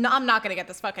I'm not gonna get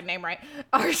this fucking name right.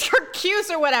 Arceus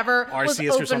or whatever. was Arceus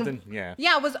or open- something. Yeah.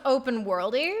 Yeah, it was open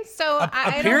worldy. So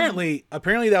Apparently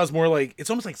that was more like, it's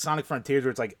almost like Sonic Frontiers, where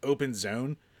it's like open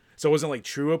zone. So it wasn't like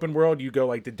true open world. You go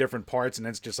like to different parts, and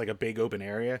then it's just like a big open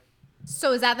area.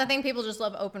 So is that the thing? People just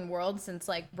love open world since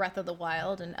like Breath of the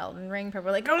Wild and Elden Ring. People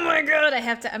are like, oh my god,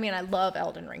 I mean, I love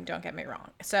Elden Ring. Don't get me wrong.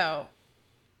 So,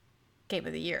 Game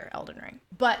of the Year, Elden Ring.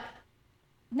 But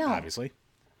no, Obviously.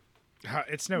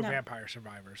 It's no Vampire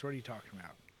Survivors. What are you talking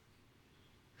about?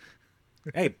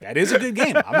 Hey, that is a good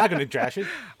game. I'm not going to trash it.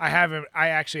 I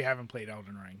actually haven't played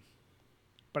Elden Ring,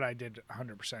 but I did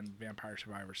 100% Vampire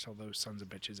Survivors. So those sons of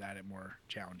bitches added more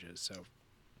challenges. So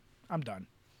I'm done.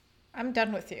 I'm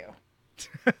done with you.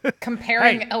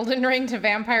 Comparing Hey. Elden Ring to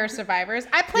Vampire Survivors.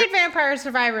 I played Vampire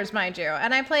Survivors, mind you,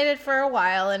 and I played it for a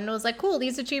while, and it was like, cool,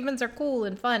 these achievements are cool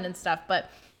and fun and stuff,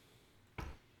 but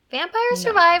Vampire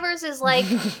Survivors is like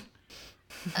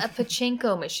a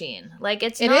pachinko machine. Like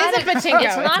It is a pachinko.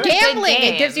 It's not It's a good gambling. It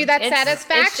game. gives you that It's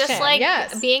satisfaction. just like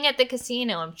Yes. being at the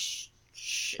casino and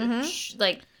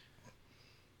like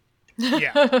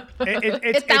Yeah,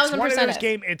 it's 1000% one of those is.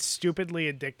 games. It's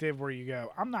stupidly addictive where you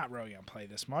go, I'm not really gonna play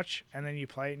this much, and then you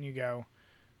play it and you go,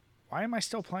 why am I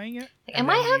still playing it? am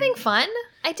And I then you- having fun?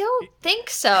 I don't think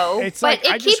so. It's but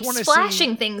like, I it just keeps wanna see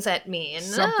splashing things at me, and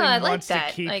Something I like wants that.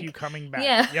 to keep Like, you coming back.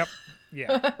 Yeah. Yep.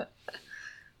 Yeah.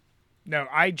 No,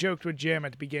 I joked with Jim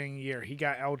at the beginning of the year. He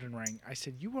got Elden Ring. I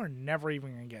said, you are never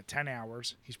even going to get 10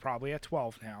 hours. He's probably at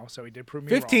 12 now, so he did prove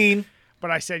me wrong. 15.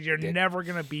 But I said, you're never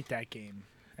going to beat that game.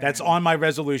 That's on my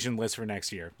resolution list for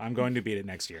next year. I'm going to beat it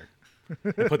next year.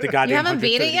 I put the goddamn you haven't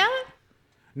beat it 130 yet?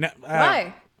 No,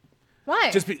 Why?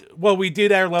 Why? Well, we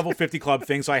did our level 50 club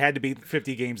thing, so I had to beat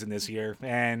 50 games in this year,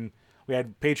 and we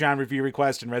had Patreon review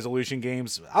requests and resolution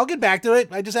games. I'll get back to it.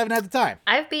 I just haven't had the time.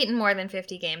 I've beaten more than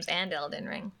 50 games and Elden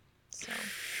Ring. So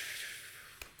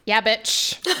yeah,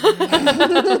 bitch.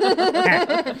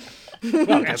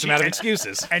 Well, guess I'm out of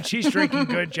excuses. And she's drinking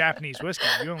good Japanese whiskey.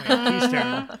 You only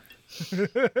have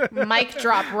Keystone. Mic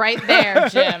drop right there,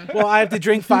 Jim. Well, I have to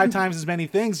drink 5 times as many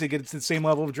things to get to the same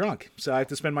level of drunk, so I have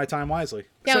to spend my time wisely.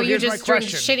 No, So you here's my just drink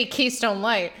question. shitty Keystone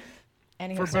Light.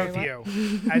 Anyway, For sorry, both what? of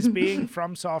you, as being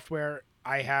from software,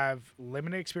 I have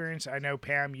limited experience. I know,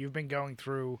 Pam, you've been going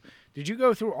through. Did you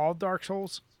go through all Dark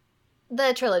Souls?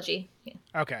 the trilogy. Yeah.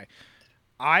 Okay.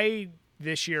 I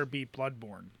this year beat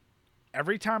Bloodborne.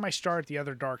 Every time I start the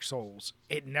other Dark Souls,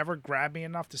 it never grabbed me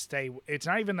enough to stay. It's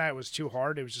not even that it was too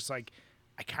hard. It was just like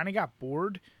I kind of got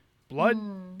bored.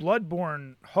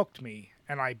 Bloodborne hooked me,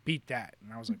 and I beat that.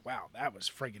 And I was like, wow, that was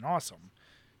friggin' awesome.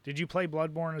 Did you play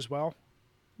Bloodborne as well?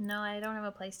 No, I don't have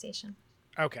a PlayStation.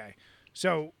 Okay.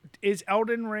 So is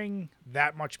Elden Ring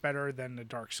that much better than the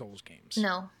Dark Souls games?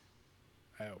 No.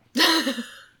 Oh.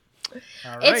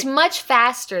 All right. It's much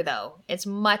faster though. It's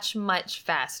much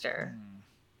faster.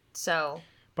 So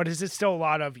But is it still a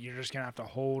lot of you're just gonna have to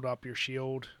hold up your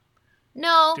shield?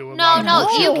 no, Do a no, lot of no. You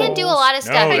controls. can do a lot of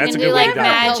No, stuff. You that's can a do good way like to go.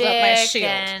 Held up my magic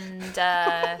shield.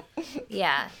 and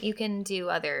yeah, you can do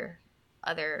other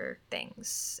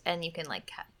things, and you can like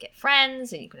get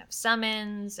friends, and you can have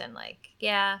summons, and like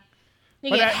yeah.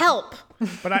 You But get I- help.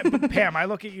 But Pam, I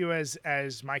look at you as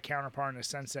my counterpart in the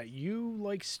sense that you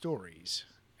like stories,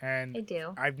 And I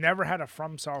do. I've never had a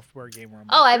From Software game where I'm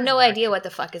Oh, like, I have "There's no an idea what the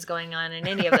fuck is going on in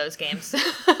any of those games.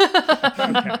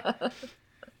 Okay.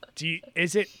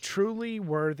 Is it truly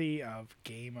worthy of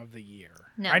Game of the Year?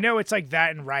 No. I know it's like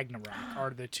that and Ragnarok are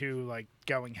the two like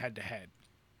going head to head.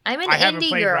 I'm an I haven't indie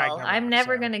played girl. Ragnarok, I'm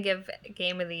never so- going to give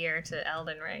Game of the Year to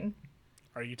Elden Ring.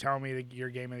 Are you telling me that your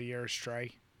Game of the Year is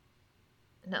Stray?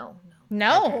 No.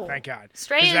 No. Okay, thank God.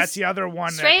 Stray 'Cause is that's the other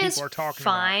one Stray that is people are talking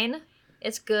fine. about.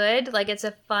 It's good. Like, it's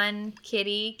a fun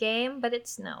kiddie game, but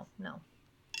it's no.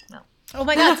 Oh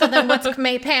my god! So then, what's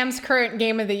Pam's current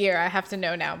game of the year? I have to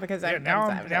know now because Yeah, I'm now I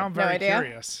I'm have now I'm no very idea.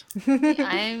 curious.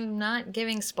 I'm not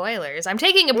giving spoilers. I'm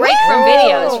taking a break from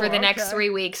videos for the next okay. 3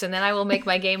 weeks, and then I will make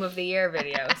my Game of the Year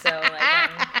video. So, like,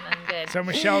 I'm good. So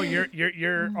Michelle,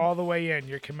 you're all the way in.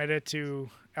 You're committed to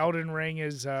Elden Ring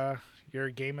is your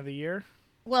Game of the Year.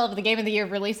 Well, the game of the year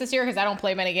released this year because I don't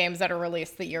play many games that are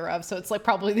released the year of, so it's like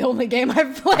probably the only game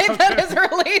I've played that is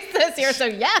released this year. So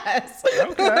yes.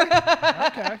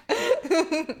 Okay.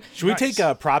 Should we Nice.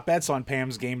 take prop bets on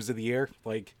Pam's games of the year?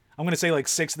 Like, I'm gonna say like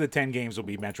 6 of the 10 games will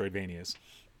be Metroidvanias.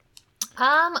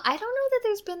 I don't know that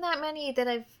there's been that many that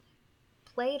I've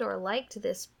played or liked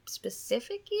this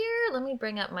specific year. Let me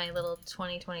bring up my little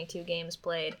 2022 games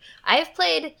played. I've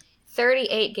played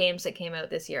 38 games that came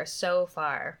out this year so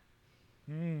far.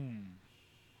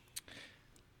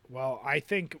 Well, I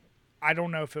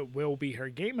don't know if it will be her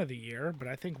Game of the Year, but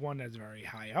I think one that's very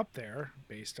high up there,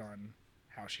 based on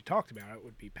how she talked about it,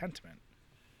 would be Pentiment.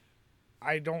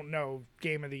 I don't know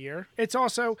Game of the Year. It's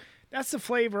also, that's the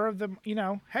flavor of the,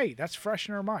 hey, that's fresh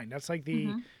in her mind. That's like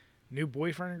the new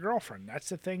boyfriend and girlfriend. That's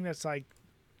the thing that's like,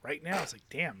 right now, it's like,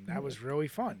 damn, that was really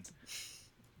fun.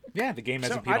 Yeah, the game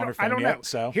hasn't So, peed on her phone know. yet,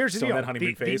 so Here's the still deal. in that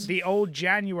honeymoon phase. The old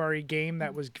January game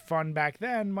that was fun back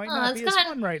then might not be as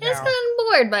fun right It's now. gotten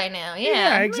bored by now.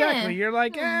 Yeah, exactly. yeah. You're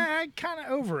like, I'm kind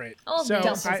of over it. Old so man.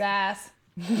 Dump his I- ass.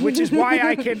 which is why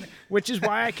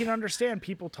I can understand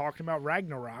people talking about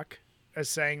Ragnarok as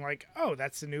saying like, oh,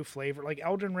 that's the new flavor. Like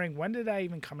Elden Ring, when did that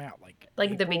even come out? Like the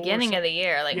April or beginning of something? the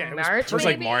year, like Yeah, it was March. It was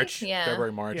like maybe? March, Yeah.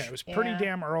 February, March. Yeah, it was pretty Yeah.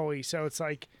 damn early. So it's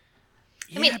like,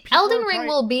 I mean, people Elden are Ring probably-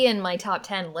 will be in my top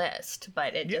 10 list,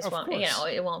 but it Yeah, just of won't. course.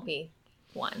 It won't be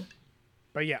one.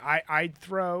 But yeah, I'd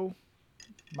throw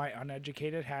my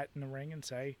uneducated hat in the ring and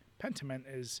say Pentiment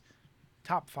is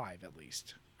top 5 at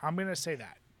least. I'm gonna say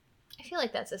that. I feel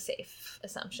like that's a safe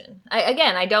assumption.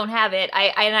 I don't have it.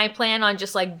 I plan on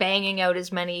just like banging out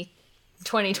as many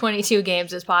 2022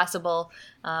 games as possible.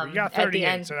 You got at the 38,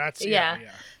 end. so that's yeah.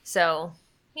 yeah. So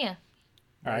yeah.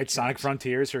 All right, Sonic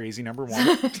Frontiers are easy number 1.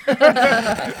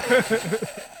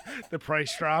 The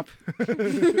price drop.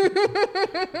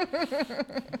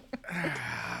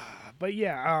 But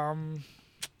yeah,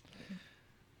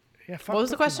 fuck What was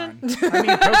the question? Pokemon. I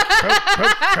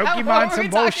mean, Pokemon's What were some we talking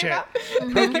bullshit. about?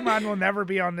 Pokemon will never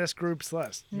be on this group's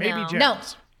list. Maybe No. Jim's. No.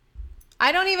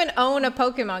 I don't even own a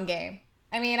Pokemon game.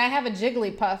 I mean, I have a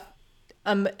Jigglypuff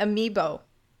amiibo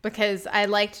because I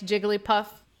liked Jigglypuff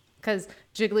because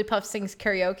Jigglypuff sings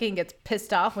karaoke and gets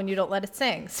pissed off when you don't let it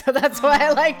sing. So that's why I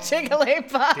like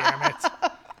Jigglypuff. Damn it.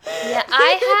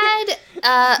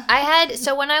 Yeah,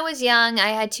 so when I was young, I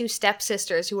had 2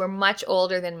 stepsisters who were much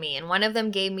older than me, and one of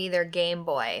them gave me their Game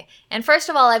Boy. And first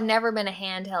of all, I've never been a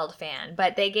handheld fan,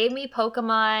 but they gave me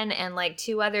Pokemon and like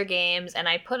 2 other games, and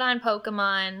I put on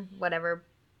Pokemon, whatever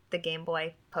the Game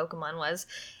Boy Pokemon was,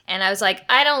 and I was like,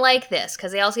 I don't like this,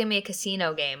 because they also gave me a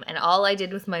casino game, and all I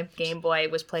did with my Game Boy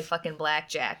was play fucking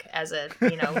blackjack as a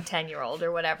 10-year-old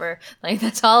or whatever. Like,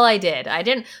 that's all I did. I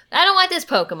don't want this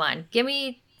Pokemon.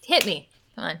 Hit me.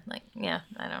 Come on. Like, yeah,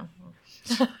 I don't.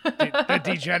 The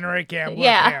degenerate gambler.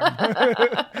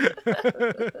 Yeah.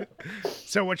 Cam.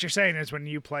 So what you're saying is when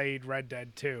you played Red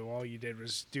Dead 2, all you did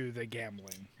was do the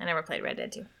gambling. I never played Red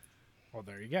Dead 2. Well,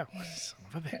 there you go. Son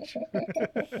of a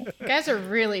bitch. You guys are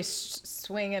really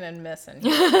swinging and missing.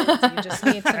 You just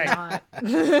need to not.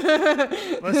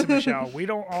 Listen, Michelle, we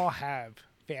don't all have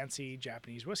fancy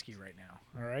Japanese whiskey right now.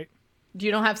 All right. You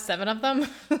don't have 7 of them?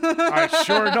 I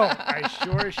sure don't. I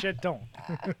sure as shit don't.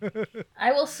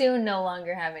 I will soon no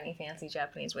longer have any fancy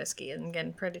Japanese whiskey. I'm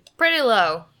getting pretty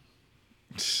low.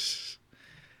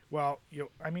 Well,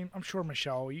 I'm sure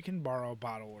Michelle, you can borrow a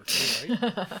bottle or 2,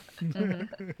 right?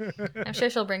 I'm sure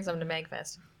she'll bring some to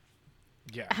Magfest.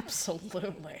 Yeah.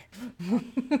 Absolutely.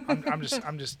 I'm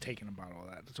just taking a bottle of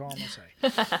that. That's all I'm gonna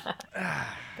say.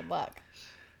 Good luck.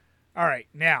 All right,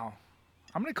 now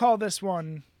I'm gonna call this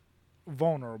one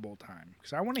vulnerable time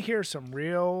because I want to hear some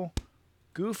real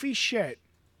goofy shit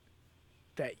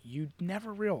that you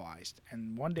never realized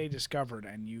and one day discovered,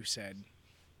 and you said,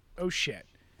 "Oh shit."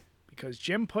 Because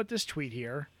Jim put this tweet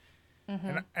here,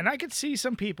 and I could see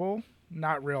some people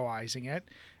not realizing it.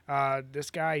 This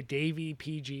guy Davey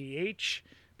PGH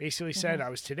basically said I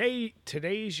was today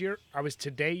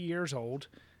years old,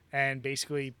 and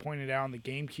basically pointed out on the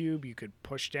GameCube you could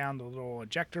push down the little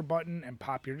ejector button and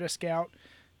pop your disc out.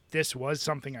 This was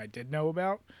something I did know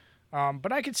about,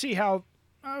 but I could see how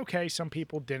some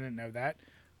people didn't know that.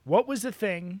 What was the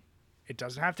thing? It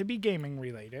doesn't have to be gaming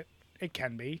related. It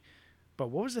can be. But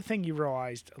what was the thing you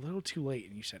realized a little too late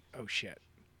and you said, oh shit,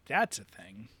 that's a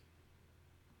thing?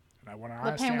 And I want to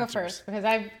Let Pam go first, because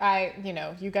I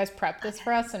you guys prepped this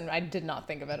for us and I did not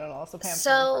think of it at all. So Pam.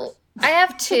 So I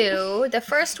have two. The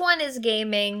first one is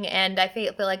gaming, and I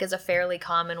feel like is a fairly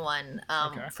common one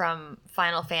from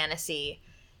Final Fantasy,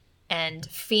 and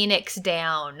Phoenix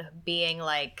Down being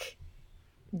like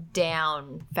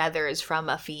down feathers from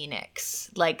a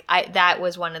phoenix. Like that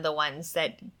was one of the ones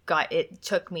that it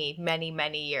took me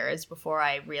many years before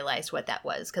I realized what that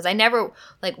was, because I never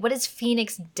what is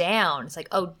Phoenix Down? It's like,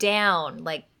 oh, down,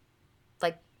 like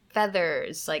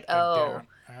feathers, like oh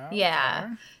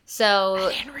yeah. So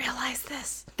I didn't realize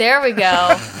this. There we go.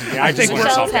 Yeah, I think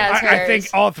I think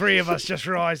all three of us just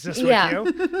realized this with you.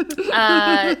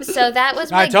 So that was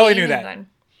my I totally knew that one.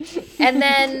 And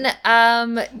then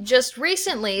just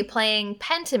recently playing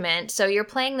Pentiment. So you're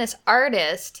playing this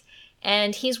artist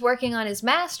and he's working on his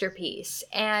masterpiece.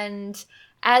 And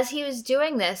as he was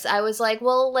doing this, I was like,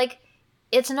 well,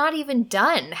 it's not even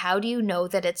done. How do you know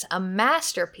that it's a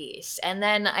masterpiece? And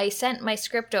then I sent my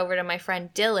script over to my friend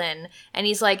Dylan, and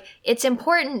he's like, it's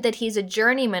important that he's a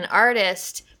journeyman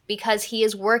artist because he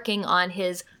is working on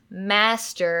his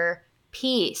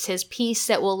masterpiece, his piece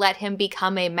that will let him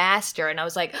become a master. And I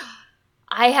was like,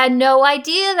 I had no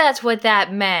idea that's what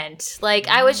that meant.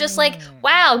 I was just like,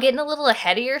 wow, getting a little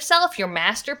ahead of yourself, your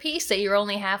masterpiece that you're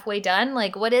only halfway done.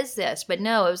 What is this? But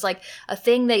no, it was a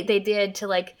thing that they did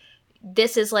to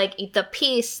this is the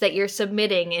piece that you're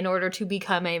submitting in order to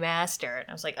become a master. And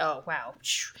I was like, oh, wow.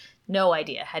 No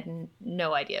idea. Had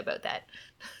no idea about that.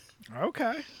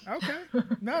 Okay.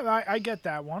 No, I get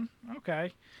that one.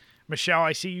 Okay. Michelle,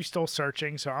 I see you still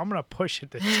searching, so I'm going to push it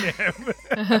to Jim.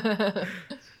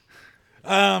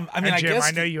 Jim,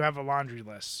 I know you have a laundry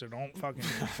list, so don't fucking...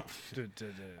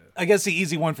 I guess the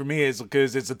easy one for me is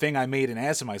because it's a thing I made an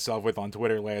ass of myself with on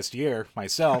Twitter last year,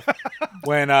 myself,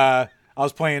 when... I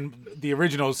was playing the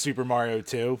original Super Mario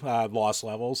 2, Lost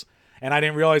Levels, and I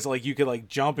didn't realize you could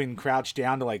jump and crouch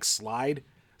down to slide.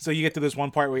 So you get to this one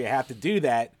part where you have to do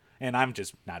that, and I'm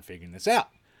just not figuring this out.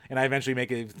 And I eventually make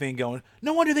a thing going,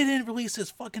 no wonder they didn't release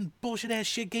this fucking bullshit ass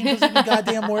shit game, doesn't even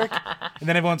goddamn work. And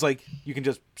then everyone's like, you can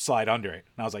just slide under it.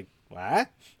 And I was like, what?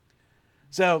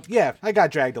 So yeah, I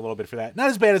got dragged a little bit for that. Not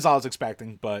as bad as I was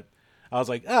expecting, but I was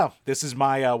like, oh, this is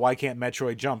my why can't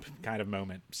Metroid jump kind of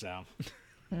moment. So...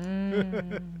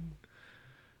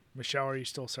 Michelle, are you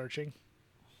still searching?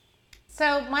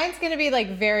 So mine's going to be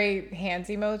very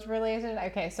handsy modes related.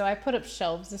 Okay, so I put up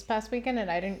shelves this past weekend and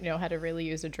I didn't know how to really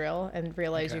use a drill and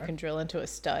realize you can drill into a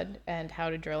stud and how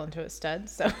to drill into a stud.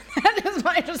 So that is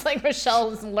why just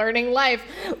Michelle's learning life,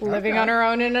 living on her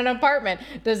own in an apartment,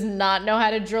 does not know how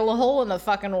to drill a hole in the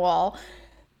fucking wall.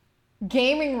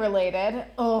 Gaming related.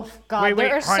 Oh God,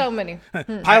 there are so many.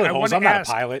 Pilot holes. I'm not a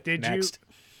pilot. Did Next.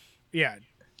 Yeah.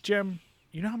 Jim,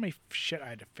 you know how many shit I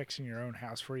had to fix in your own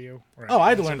house for you? I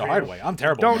had to learn the hard way. I'm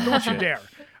terrible. Don't you dare.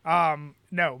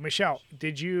 No, Michelle,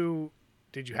 did you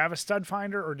have a stud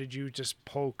finder, or did you just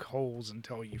poke holes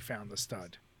until you found the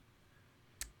stud?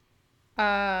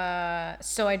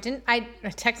 So I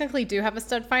technically do have a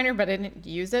stud finder, but I didn't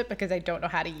use it because I don't know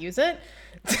how to use it.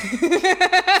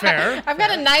 Fair. I've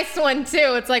got a nice one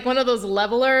too. It's one of those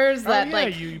levelers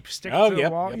that you stick to the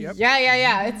wall. Yep.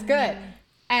 Yeah. It's good.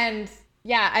 And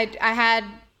yeah, I had,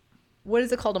 what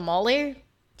is it called, a molly?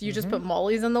 Do you just put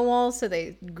mollies on the wall so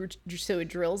it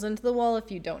drills into the wall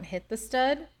if you don't hit the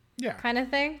stud? Yeah. Kind of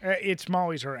thing? It's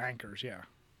mollies or anchors, yeah.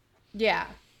 Yeah.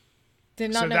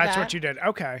 Did not know that. So that's what you did.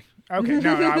 Okay.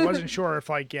 No, I wasn't sure if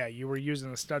you were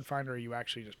using the stud finder or you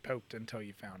actually just poked until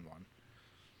you found one.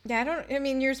 Yeah,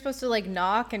 you're supposed to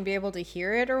knock and be able to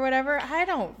hear it or whatever. I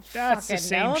don't That's fucking the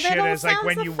same know. shit as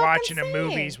when you watch in same.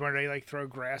 movies where they throw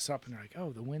grass up and they're like,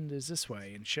 oh, the wind is this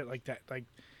way and shit like that.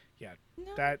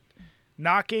 That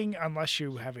knocking, unless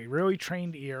you have a really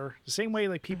trained ear, the same way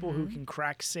people who can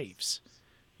crack safes,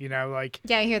 yeah, I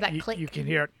hear that click. You can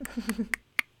hear it,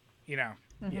 yeah.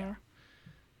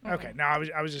 Okay, now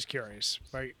I was just curious,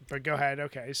 but go ahead.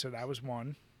 Okay, so that was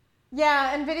one.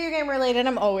 Yeah, and video game related,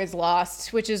 I'm always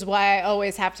lost, which is why I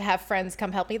always have to have friends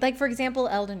come help me. For example,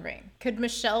 Elden Ring. Could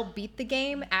Michelle beat the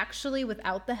game actually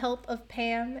without the help of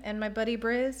Pam and my buddy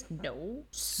Briz? No.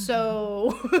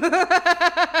 So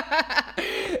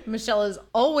Michelle is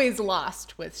always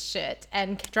lost with shit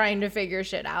and trying to figure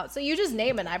shit out. So you just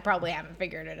name it. I probably haven't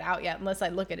figured it out yet unless I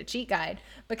look at a cheat guide,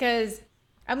 because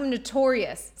I'm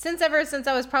notorious ever since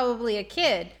I was probably a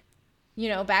kid, you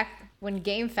know, back when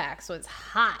GameFAQs was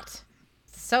hot,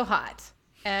 so hot.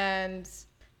 And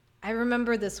I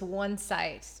remember this one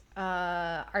site,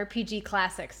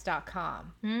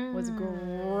 rpgclassics.com was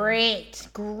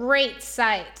great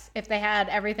site. If they had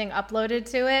everything uploaded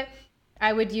to it,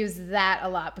 I would use that a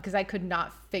lot because I could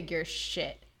not figure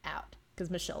shit out because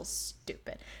Michelle's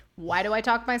stupid. Why do I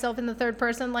talk myself in the third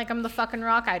person like I'm the fucking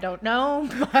Rock? I don't know.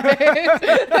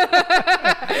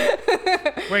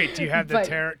 Wait, do you have the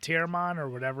Tiermon or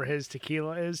whatever his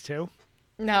tequila is too?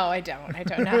 No, I don't. I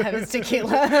don't have his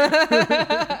tequila.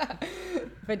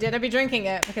 If I did, I'd be drinking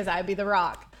it because I'd be the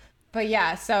Rock. But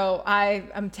yeah, so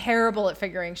I'm terrible at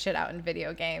figuring shit out in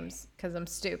video games because I'm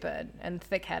stupid and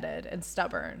thick-headed and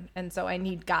stubborn. And so I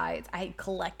need guides. I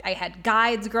had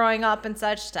guides growing up and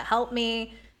such to help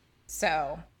me.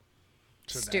 So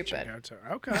stupid.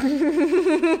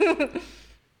 Okay.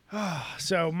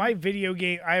 So my video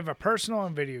game, I have a personal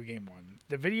and video game one.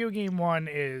 The video game one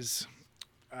is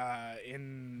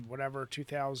in whatever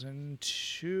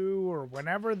 2002 or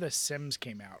whenever The Sims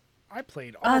came out. I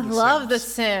played all the Sims. I love The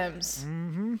Sims.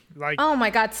 Mm-hmm. Like, oh my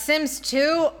God, Sims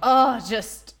 2.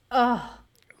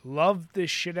 Loved the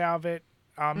shit out of it.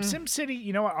 SimCity,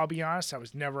 you know what? I'll be honest, I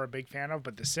was never a big fan of,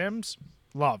 but The Sims,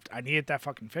 loved. I needed that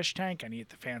fucking fish tank. I needed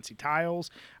the fancy tiles.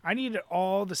 I needed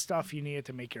all the stuff you needed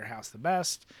to make your house the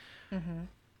best. Mm-hmm.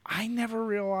 I never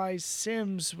realized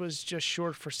Sims was just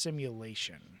short for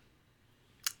simulation.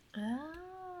 Oh.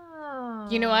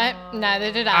 You know what?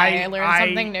 Neither did I. I learned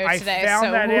something new today. I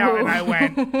found that out and I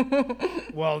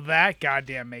went, well, that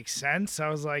goddamn makes sense. I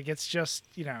was like, it's just,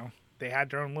 you know, they had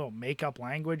their own little makeup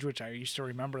language, which I used to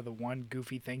remember the one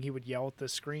goofy thing he would yell at the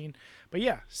screen. But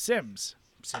yeah, Sims,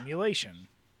 simulation.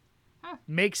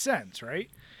 Makes sense, right?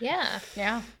 Yeah.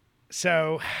 Yeah.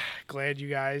 So, glad you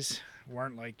guys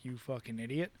weren't like, you fucking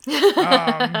idiot.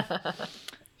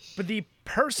 But the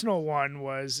personal one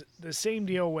was the same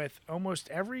deal with almost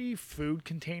every food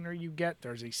container you get,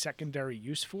 there's a secondary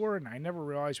use for. And I never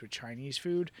realized with Chinese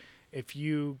food, if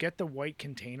you get the white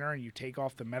container and you take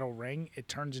off the metal ring, it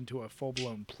turns into a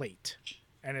full-blown plate.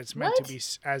 And it's meant to be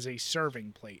as a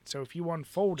serving plate. So if you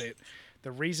unfold it,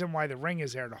 the reason why the ring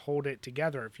is there to hold it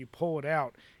together, if you pull it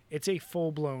out, it's a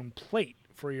full-blown plate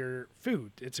for your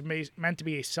food. It's meant to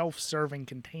be a self-serving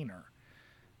container.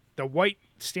 The white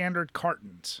standard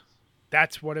cartons,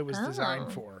 that's what it was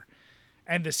designed for.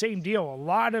 And the same deal, a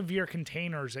lot of your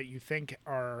containers that you think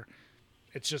are,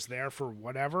 it's just there for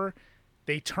whatever,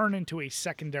 they turn into a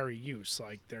secondary use.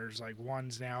 Like there's like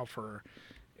ones now for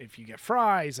if you get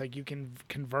fries, like you can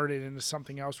convert it into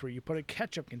something else where you put a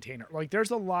ketchup container. Like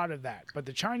there's a lot of that. But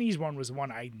the Chinese one was the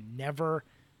one I never,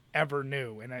 ever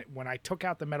knew. And when I took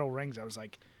out the metal rings, I was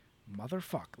like,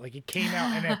 motherfuck. Like it came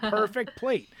out in a perfect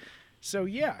plate. So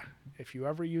yeah, if you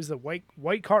ever use the white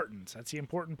cartons, that's the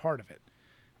important part of it.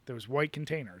 Those white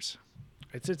containers.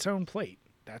 It's its own plate.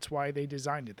 That's why they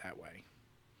designed it that way.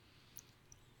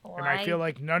 Well, and I feel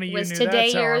like none of you knew that. Was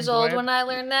today years old when I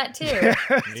learned that too.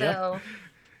 So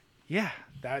yeah,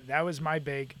 that was my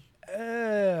big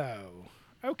oh.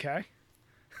 Okay.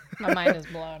 My mind is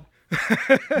blown.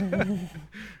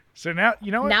 So now,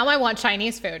 you know what? Now I want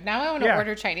Chinese food. Now I want to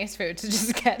order Chinese food to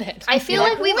just get it. I feel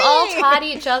like we've all taught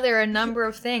each other a number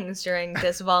of things during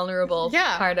this vulnerable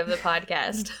part of the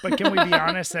podcast. But can we be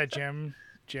honest that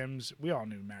Jim's, we all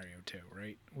knew Mario too,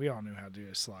 right? We all knew how to do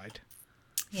a slide.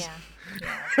 Yeah.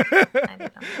 I did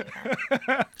not do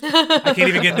that. I can't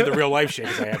even get into the real life shit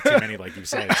because I have too many, like you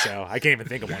said, so I can't even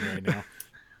think of one right now.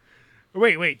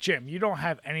 Wait, Jim, you don't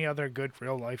have any other good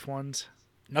real life ones?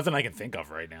 Nothing I can think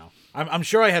of right now. I'm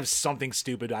sure I have something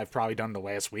stupid I've probably done the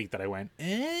last week that I went,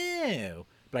 ew.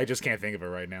 But I just can't think of it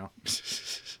right now.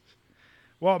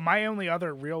 Well, my only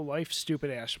other real life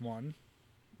stupid ass one,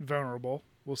 vulnerable,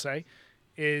 we'll say,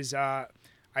 is I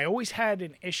always had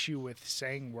an issue with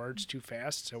saying words too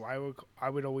fast. So I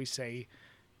would always say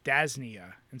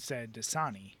Dasnia instead of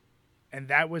Dasani. And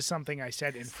that was something I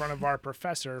said in front of our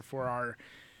professor for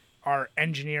our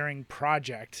engineering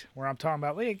project, where I'm talking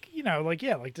about, like, you know, like,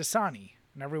 yeah, like Dasani.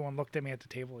 And everyone looked at me at the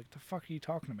table like, the fuck are you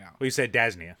talking about? Well, you said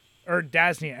Dasnia. Or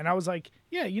Dasnia. And I was like,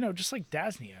 yeah, you know, just like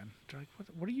Dasnia. And they're like,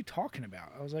 what are you talking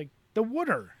about? I was like, the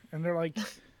water. And they're like,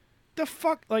 the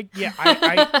fuck? Like, yeah,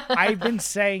 I've been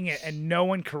saying it and no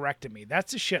one corrected me.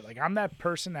 That's the shit. Like, I'm that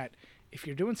person that if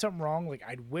you're doing something wrong, like,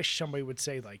 I'd wish somebody would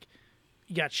say, like,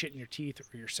 you got shit in your teeth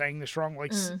or you're saying this wrong.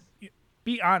 Like,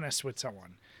 be honest with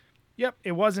someone. Yep,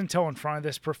 it wasn't until in front of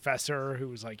this professor who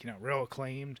was like, real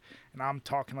acclaimed, and I'm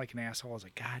talking like an asshole. I was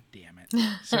like, God damn it.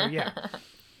 So yeah,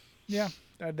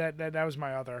 that was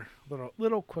my other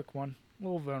little quick one,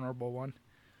 little vulnerable one.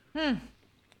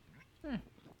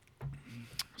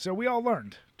 So we all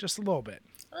learned just a little bit.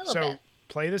 A little bit.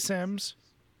 Play The Sims,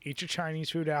 eat your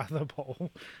Chinese food out of the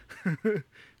bowl,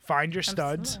 find your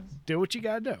studs, do what you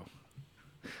gotta do.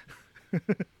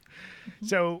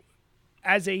 So,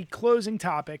 as a closing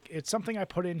topic, it's something I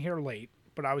put in here late,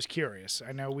 but I was curious.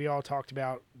 I know we all talked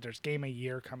about there's Game of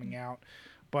Year coming out,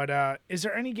 but is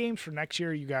there any games for next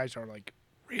year you guys are like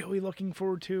really looking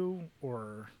forward to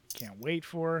or can't wait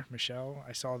for? Michelle,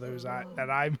 I saw those that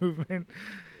eye movement.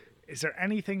 Is there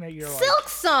anything that you're Silk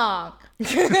Song. Yeah,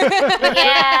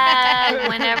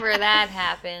 whenever that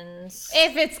happens.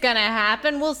 If it's gonna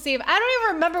happen, we'll see. I don't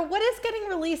even remember what is getting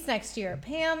released next year.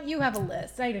 Pam, you have a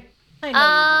list. I know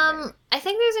you do. I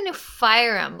think there's a new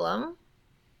Fire Emblem.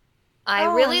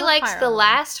 I really liked the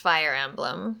last Fire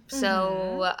Emblem,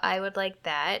 so I would like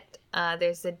that.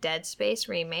 There's the Dead Space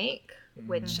remake,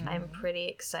 which I'm pretty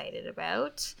excited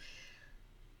about.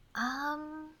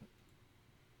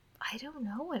 I don't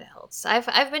know what else. I've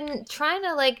been trying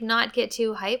to like not get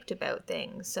too hyped about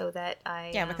things so that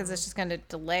I because it's just kind of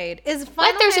delayed. Is What?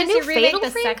 Final There's a Fantasy new remake Fatal the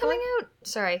Frame second coming one? out?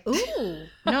 Sorry. Ooh,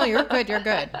 no, you're good. You're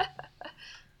good.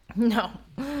 No,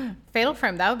 Fatal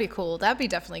Frame. That would be cool. That'd be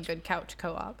definitely good couch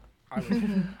co-op. I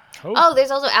would hope. Oh,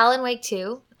 there's also Alan Wake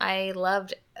 2. I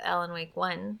loved Alan Wake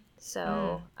 1.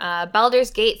 So,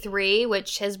 Baldur's Gate 3,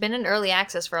 which has been in early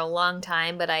access for a long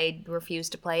time, but I refuse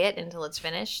to play it until it's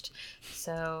finished.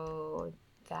 So,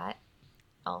 that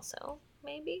also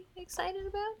maybe excited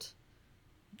about.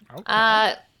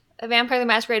 Okay. Vampire the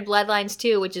Masquerade Bloodlines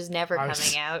 2, which is never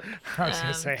coming out. I was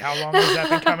going to say, how long has that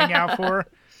been coming out for?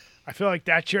 I feel like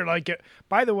that's your,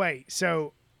 by the way,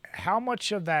 so how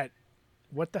much of that,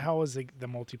 what the hell is the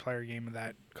multiplayer game of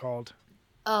that called?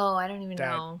 Oh, I don't even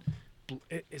know.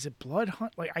 Is it Blood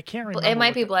Hunt? Like, I can't remember. It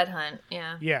might be Blood Hunt,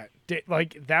 yeah. Yeah.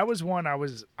 That was one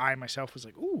I myself was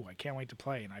like, ooh, I can't wait to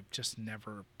play. And I've just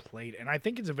never played. And I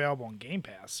think it's available on Game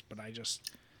Pass, but I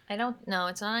don't know.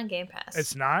 It's not on Game Pass.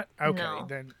 It's not? Okay. No.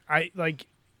 Then I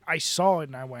saw it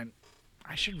and I went,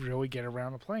 I should really get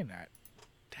around to playing that.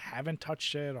 Haven't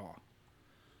touched it at all.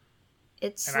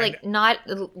 It's not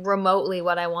remotely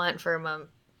what I want from a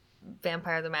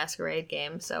Vampire the Masquerade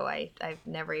game, so I've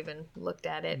never even looked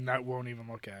at it. And won't even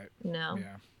look at it. No.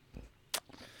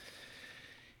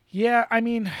 Yeah, I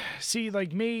mean, see,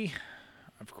 like me,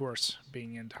 of course,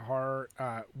 being into horror,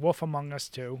 Wolf Among Us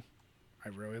 2. I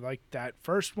really liked that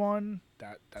first one.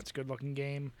 That's a good looking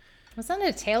game. Was that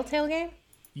a Telltale game?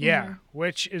 Yeah,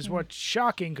 which is what's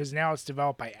shocking because now it's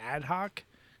developed by Ad Hoc.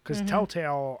 Because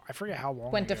Telltale, I forget how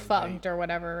long Went ago defunct or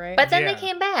whatever, right? But then Yeah. they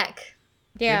came back.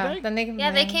 yeah, they? then they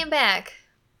They came back.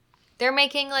 They're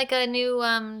making like a new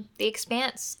The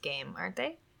Expanse game, aren't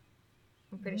they?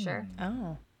 I'm pretty sure.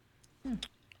 Oh,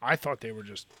 I thought they were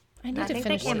just. I need I to think they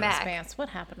finish came The back. Expanse. What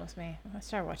happened with me? I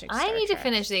started watching. I Star need Trek. to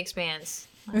finish The Expanse.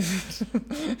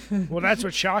 Well, that's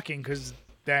what's shocking because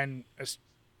then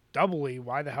doubly,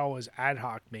 why the hell is Ad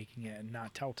Hoc making it and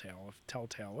not Telltale if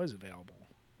Telltale is available?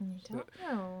 I don't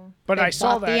know. But They I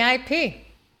saw bought that. the IP.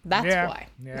 That's why.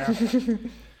 Yeah.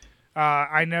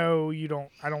 I know you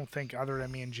don't. I don't think other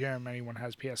than me and Jim, anyone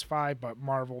has PS5. But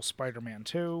Marvel Spider-Man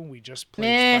 2. We just played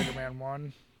Meh. Spider-Man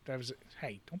 1. That was.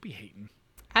 Hey, don't be hating.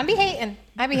 I be hating.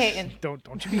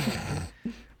 Don't you be hating.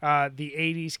 The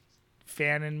 '80s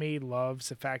fan in me loves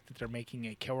the fact that they're making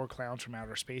a Killer Clowns from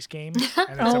Outer Space game, and it's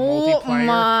a Oh multiplayer.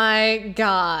 my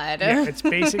god. Yeah, it's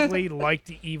basically like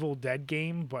the Evil Dead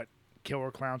game, but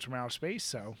Killer Clowns from Outer Space.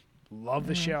 So love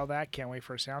the shit out of that. Can't wait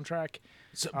for a soundtrack.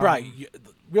 So, Brian,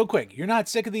 real quick, you're not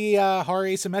sick of the horror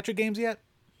asymmetric games yet?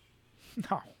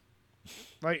 No.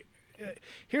 Like,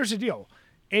 here's the deal.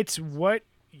 It's what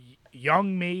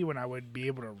young me, when I would be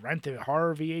able to rent the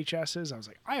horror VHSs, I was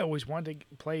like, I always wanted to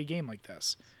play a game like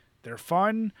this. They're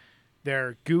fun.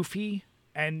 They're goofy.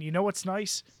 And you know what's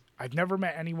nice? I've never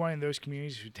met anyone in those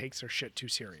communities who takes their shit too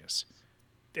serious.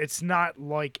 It's not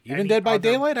like Even any Dead by other-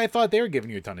 Daylight? I thought they were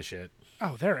giving you a ton of shit.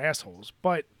 Oh, they're assholes.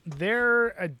 But they're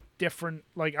a different...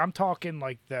 Like, I'm talking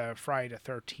like the Friday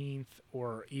the 13th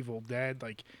or Evil Dead.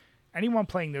 Like, anyone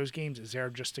playing those games is there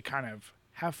just to kind of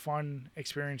have fun,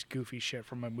 experience goofy shit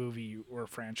from a movie or a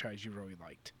franchise you really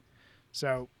liked.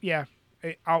 So, yeah,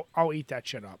 I'll eat that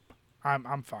shit up.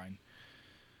 I'm fine.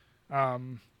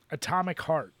 Atomic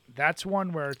Heart. That's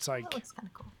one where it's like... That looks kind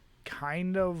of cool.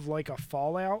 kind of like a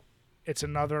Fallout. It's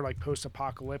another like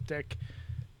post-apocalyptic.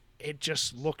 It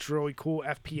just looks really cool.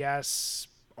 FPS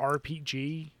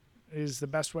RPG is the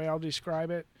best way I'll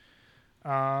describe it.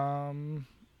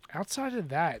 Outside of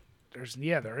that,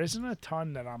 there isn't a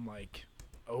ton that I'm like,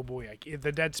 oh boy, like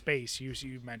the Dead Space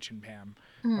you mentioned, Pam.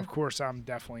 Of course, I'm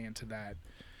definitely into that.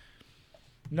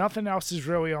 Nothing else is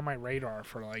really on my radar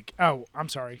for like. Oh, I'm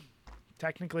sorry.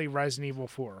 Technically, Resident Evil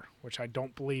 4, which I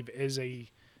don't believe is the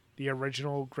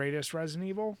original greatest Resident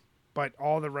Evil, but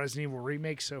all the Resident Evil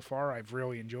remakes so far I've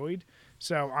really enjoyed.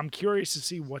 So I'm curious to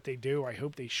see what they do. I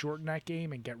hope they shorten that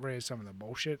game and get rid of some of the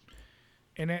bullshit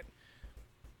in it.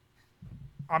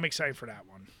 I'm excited for that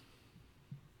one.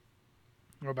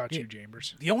 What about you,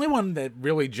 Chambers? The only one that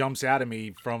really jumps out at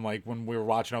me from like when we were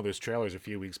watching all those trailers a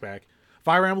few weeks back,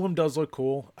 Fire Emblem does look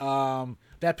cool.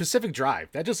 That Pacific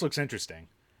Drive, that just looks interesting.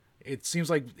 It seems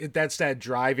like that's that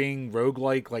driving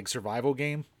roguelike like survival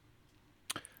game.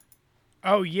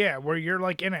 Oh yeah, where you're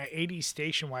like in an 80s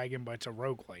station wagon, but it's a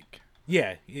roguelike.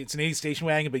 Yeah, it's an 80s station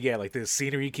wagon, but yeah, like the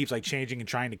scenery keeps like changing and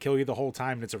trying to kill you the whole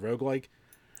time, and it's a roguelike.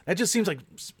 That just seems like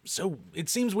so. It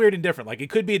seems weird and different. Like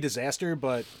it could be a disaster,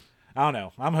 but I don't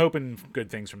know. I'm hoping good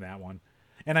things from that one.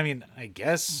 And I mean, I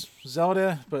guess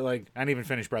Zelda, but like I didn't even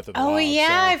finish Breath of the Wild. Oh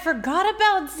yeah, so. I forgot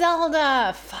about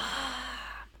Zelda.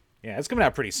 Yeah, it's coming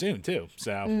out pretty soon too.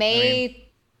 So May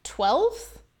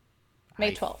 12th.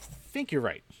 May 12th. I think you're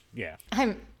right. Yeah.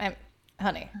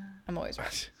 Honey, I'm always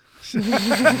right.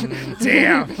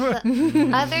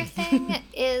 Damn. Other thing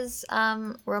is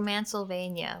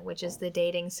Romancylvania, which is the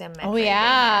dating sim. Oh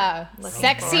yeah,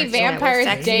 sexy vampires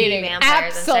dating.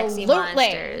 Vampires Absolutely.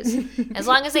 And sexy monsters. As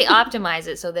long as they optimize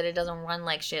it so that it doesn't run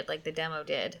like shit like the demo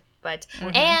did. But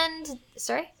and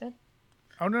sorry. Go ahead.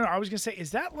 Oh no, I was gonna say,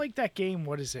 is that like that game?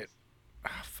 What is it? Oh,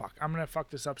 fuck, I'm gonna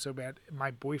fuck this up so bad. My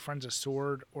Boyfriend's a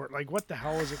Sword, or like what the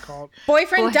hell is it called?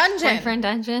 Boyfriend Dungeon. Boyfriend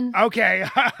Dungeon. Okay,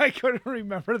 I couldn't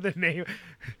remember the name.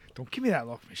 Don't give me that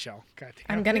look, Michelle. God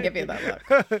damn. I'm gonna give you that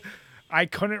look. I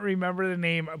couldn't remember the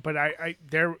name, but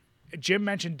Jim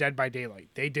mentioned Dead by Daylight.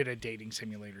 They did a dating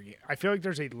simulator game. I feel like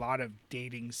there's a lot of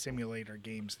dating simulator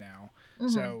games now.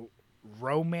 So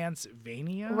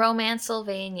Romancylvania.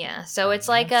 So it's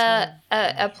like a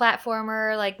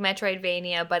platformer like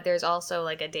Metroidvania, but there's also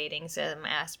like a dating sim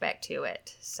aspect to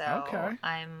it. So Okay.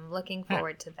 I'm looking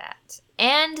forward to that.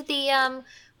 And the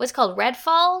what's called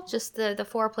Redfall, just the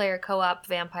 4-player co-op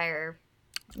vampire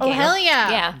Oh game. hell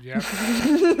yeah! Yeah. Yep.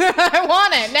 I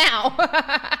want it now.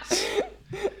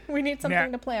 We need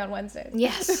something to play on Wednesdays.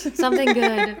 Yes, something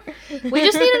good. We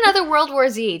just need another World War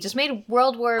Z. Just made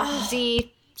World War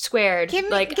Z squared. Give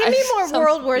me more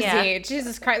World War Z.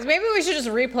 Jesus Christ. Maybe we should just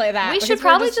replay that. We should because we're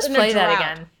probably just in a play that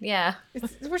drought. again. Yeah.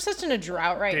 We're such in a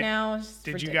drought right now. It's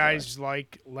Did ridiculous. you guys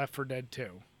like Left 4 Dead 2?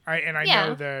 I Yeah.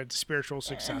 know the spiritual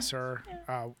successor.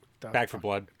 Back for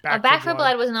Blood. Back 4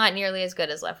 Blood was not nearly as good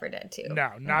as Left 4 Dead 2.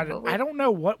 No, not. I don't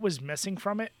know what was missing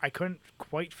from it. I couldn't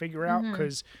quite figure out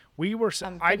because we were. I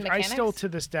still mechanics? to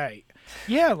this day.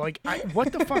 Yeah, like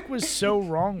what the fuck was so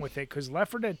wrong with it? Because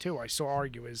Left 4 Dead 2, I still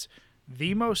argue, is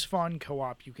the most fun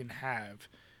co-op you can have.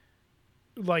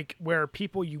 Like where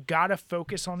you gotta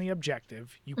focus on the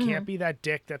objective. You can't be that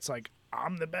dick that's like,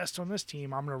 I'm the best on this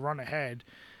team. I'm gonna run ahead.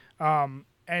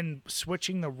 And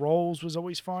switching the roles was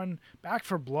always fun. Back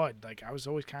 4 Blood, like I was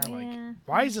always kind of like,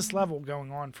 why is this level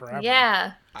going on forever?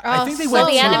 Yeah. I think they So went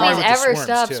the too hard enemies with the ever swarms,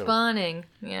 stop too. spawning.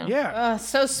 Yeah. Yeah,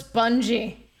 So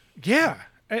spongy. yeah.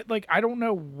 Like I don't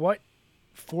know what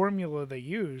formula they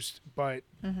used, but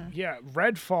yeah,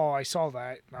 Redfall. I saw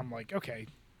that, and I'm like, okay,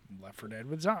 Left 4 Dead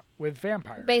with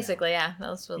vampires. now. Basically, yeah.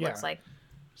 That's what it Yeah. looks like.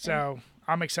 So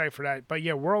I'm excited for that. But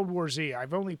yeah, World War Z.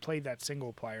 I've only played that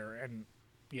single player, and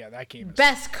yeah, that game is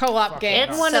Best co-op game.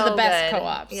 It's One so of the best good.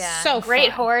 co-ops. Yeah. So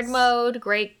great fun. horde mode,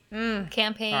 great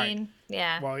campaign.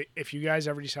 Yeah. Well, if you guys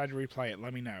ever decide to replay it,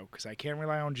 let me know because I can't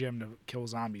rely on Jim to kill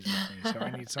zombies with me. So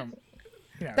I need some.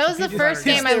 You know, That was some the people first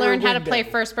that are- game I learned how to play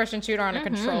first-person shooter on a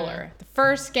controller. The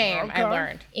first game I Okay.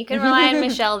 learned. You can rely on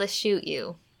Michelle to shoot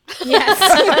you. Yes.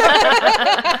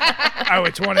 Oh,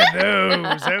 it's one of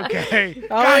those. Okay. Oh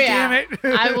God yeah. damn it.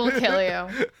 I will kill you.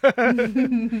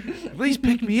 At least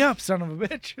pick me up, son of a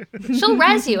bitch. She'll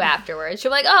res you afterwards.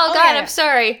 She'll be like, "Oh God, yeah. I'm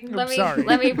sorry. sorry."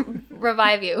 Let me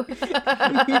revive you."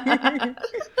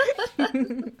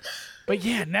 But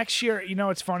yeah, next year,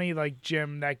 it's funny, like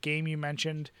Jim, that game you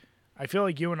mentioned, I feel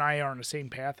like you and I are on the same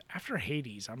path. After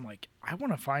Hades, I'm like, I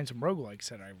want to find some roguelikes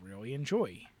that I really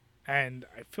enjoy. And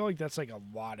I feel like that's like a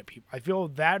lot of people. I feel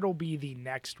that'll be the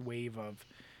next wave of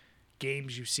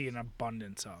games you see an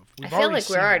abundance of. I feel like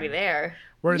we're already there.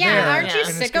 We're Yeah, there. aren't you and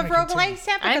it's sick of gonna continue. roguelikes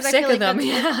yet? I'm Because I sick feel of them,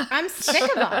 that's- yeah. I'm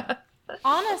sick of them.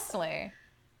 Honestly.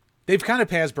 They've kind of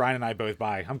passed Brian and I both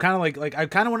by. I'm kind of like I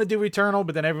kind of want to do Returnal,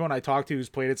 but then everyone I talk to who's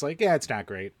played it's like, yeah, it's not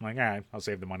great. I'm like, all right, I'll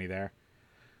save the money there.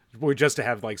 just to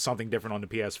have like something different on the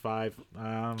PS5.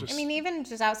 I mean, even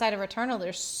just outside of Returnal,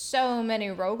 there's so many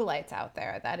roguelites out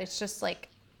there that it's just like,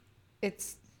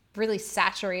 it's really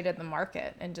saturated the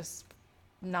market and just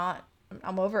not,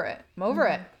 I'm over it. I'm over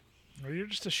it. Well, you're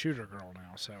just a shooter girl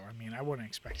now, so I mean, I wouldn't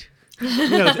expect the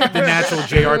natural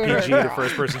JRPG, the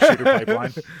first-person shooter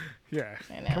pipeline. Yeah,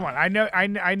 I know. come on.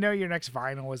 I know your next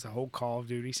vinyl is the whole Call of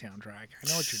Duty soundtrack. I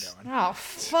know what you're doing. Oh,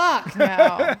 fuck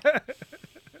no.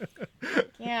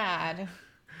 God.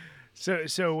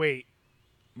 So wait,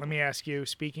 let me ask you.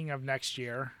 Speaking of next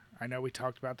year, I know we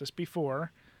talked about this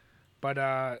before,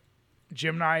 but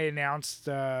Jim and I announced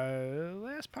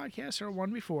last podcast or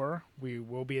one before we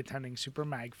will be attending Super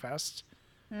Magfest.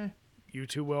 You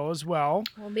two will as well.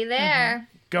 We'll be there.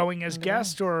 Going as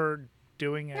guest or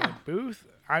doing a booth?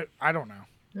 I don't know.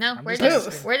 No, I'm we're just just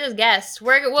guests.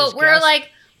 We're guests? like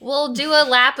we'll do a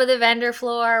lap of the vendor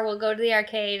floor. We'll go to the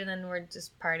arcade, and then we're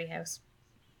just party house.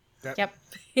 Yep.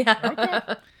 Yeah.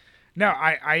 Okay. No,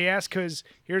 I asked because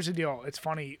here's the deal. It's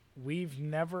funny. We've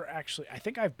never actually. I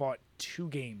think I've bought 2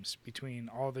 games between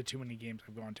all the too many games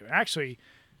I've gone to. And actually,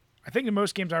 I think the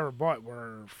most games I ever bought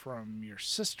were from your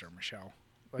sister, Michelle.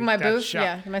 Like My that booth? shop.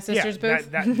 Yeah, my sister's booth.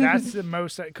 That's the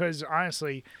most. Because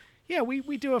honestly, yeah,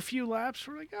 we do a few laps.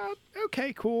 We're like, oh,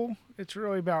 okay, cool. It's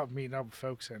really about meeting up with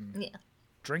folks and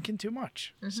drinking too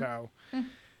much. So.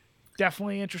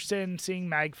 Definitely interested in seeing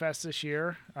Magfest this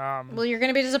year. Well, you're going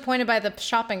to be disappointed by the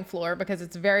shopping floor because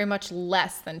it's very much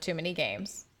less than too many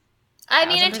games. I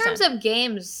mean, in 1000%. terms of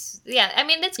games, I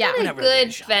mean, it's got a Whenever they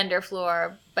good shop. vendor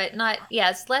floor, but not,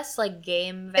 it's less like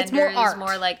game vendors. It's more art.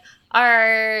 More like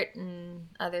art and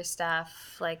other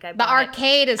stuff. Like The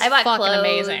arcade is I bought fucking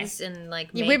clothes amazing. and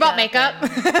like We bought makeup.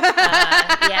 and,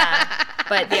 yeah,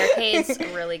 but the arcade's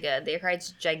really good. The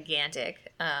arcade's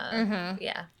gigantic.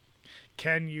 Yeah.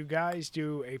 Can you guys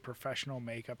do a professional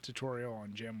makeup tutorial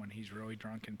on Jim when he's really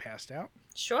drunk and passed out?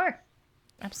 Sure.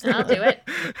 Absolutely. I'll do it.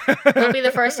 It'll be the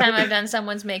first time I've done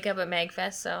someone's makeup at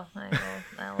Magfest, so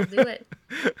I will do it.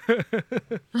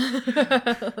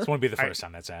 This won't be the first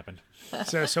time that's happened.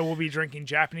 So we'll be drinking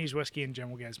Japanese whiskey and Jim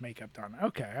will get his makeup done.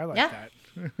 Okay, I like Yeah.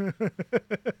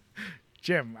 that.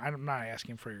 Jim, I'm not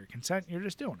asking for your consent. You're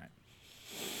just doing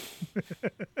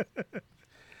it.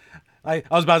 I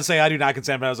was about to say I do not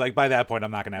consent, but I was like, by that point,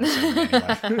 I'm not going to have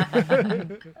to say it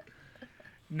anyway.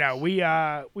 No, we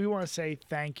want to say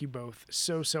thank you both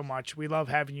so much. We love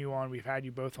having you on. We've had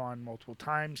you both on multiple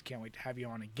times. Can't wait to have you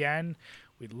on again.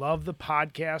 We love the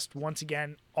podcast. Once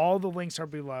again, all the links are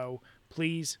below.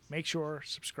 Please make sure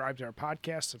subscribe to our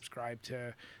podcast, subscribe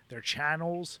to their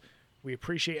channels. We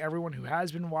appreciate everyone who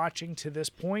has been watching to this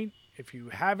point. If you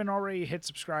haven't already, hit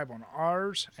subscribe on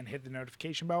ours and hit the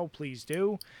notification bell, please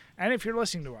do. And if you're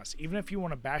listening to us, even if you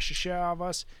want to bash the shit out of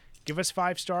us, give us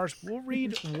 5 stars. We'll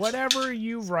read whatever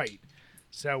you write.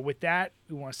 So with that,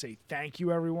 we want to say thank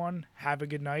you, everyone. Have a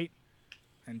good night,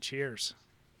 and cheers.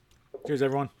 Cheers,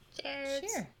 everyone. Cheers.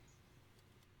 Sure.